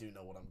 I do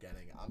know what I'm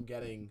getting. I'm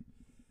getting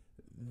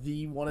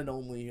the one and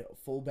only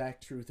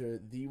fullback truther,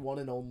 the one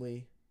and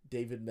only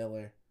David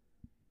Miller.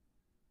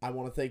 I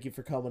want to thank you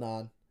for coming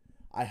on.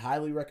 I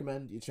highly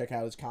recommend you check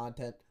out his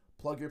content.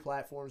 Plug your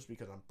platforms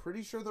because I'm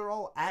pretty sure they're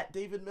all at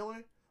David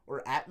Miller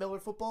or at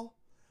Millerfootball,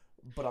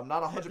 but I'm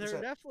not 100%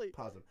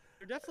 positive.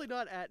 They're definitely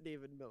not at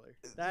David Miller.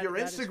 Your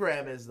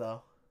Instagram is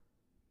though.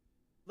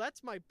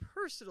 That's my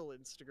personal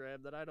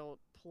Instagram that I don't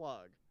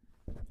plug.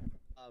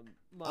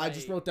 I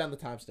just wrote down the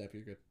timestamp.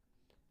 You're good.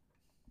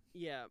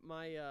 Yeah,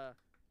 well,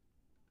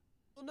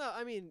 no,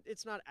 I mean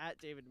it's not at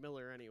David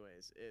Miller,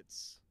 anyways.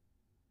 It's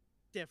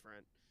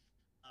different.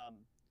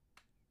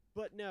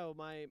 But no,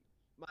 my.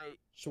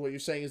 So what you're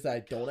saying is that I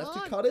don't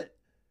have to cut it?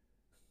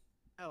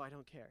 Oh, I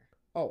don't care.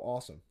 Oh,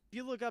 awesome. If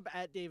you look up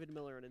at David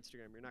Miller on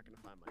Instagram, you're not going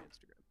to find my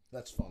Instagram.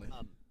 That's funny.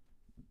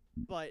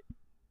 But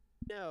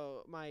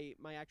no, my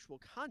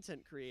actual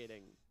content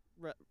creating,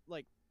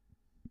 like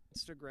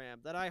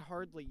Instagram that I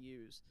hardly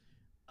use,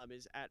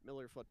 is at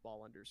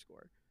Millerfootball_.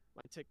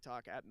 My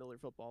TikTok at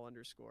Millerfootball_.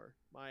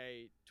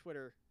 My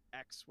Twitter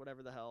X,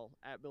 whatever the hell,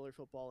 at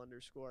Millerfootball_.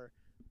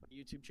 My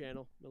YouTube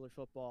channel,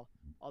 Millerfootball,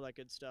 all that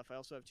good stuff. I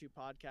also have 2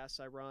 podcasts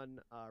I run.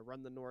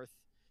 Run the North,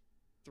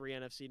 3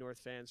 NFC North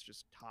fans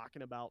just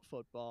talking about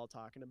football,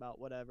 talking about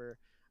whatever.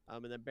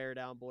 And then Bear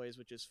Down Boys,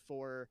 which is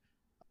 4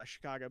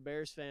 Chicago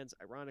Bears fans.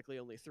 Ironically,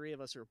 only 3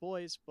 of us are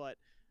boys, but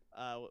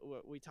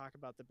we talk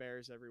about the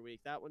Bears every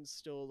week. That one's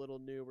still a little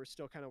new. We're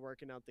still kind of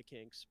working out the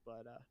kinks,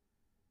 but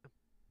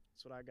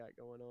that's what I got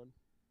going on.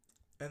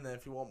 And then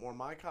if you want more of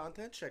my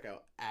content, check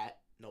out at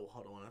No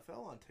Huddle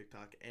NFL on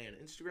TikTok and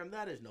Instagram.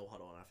 That is No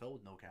Huddle NFL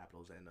with no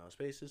capitals and no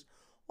spaces.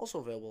 Also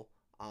available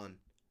on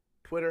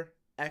Twitter,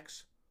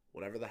 X,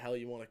 whatever the hell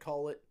you want to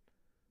call it,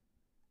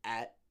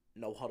 at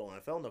No Huddle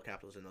NFL, no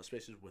capitals and no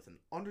spaces with an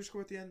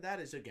underscore at the end. That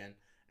is, again,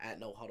 at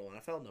No Huddle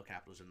NFL, no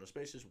capitals and no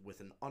spaces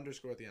with an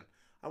underscore at the end.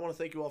 I want to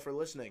thank you all for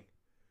listening.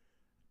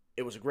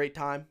 It was a great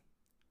time.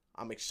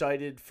 I'm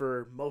excited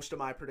for most of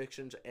my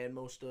predictions and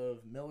most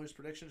of Miller's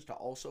predictions to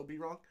also be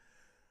wrong.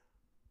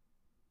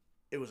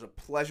 It was a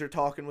pleasure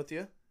talking with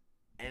you,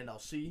 and I'll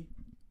see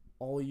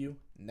all of you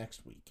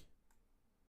next week.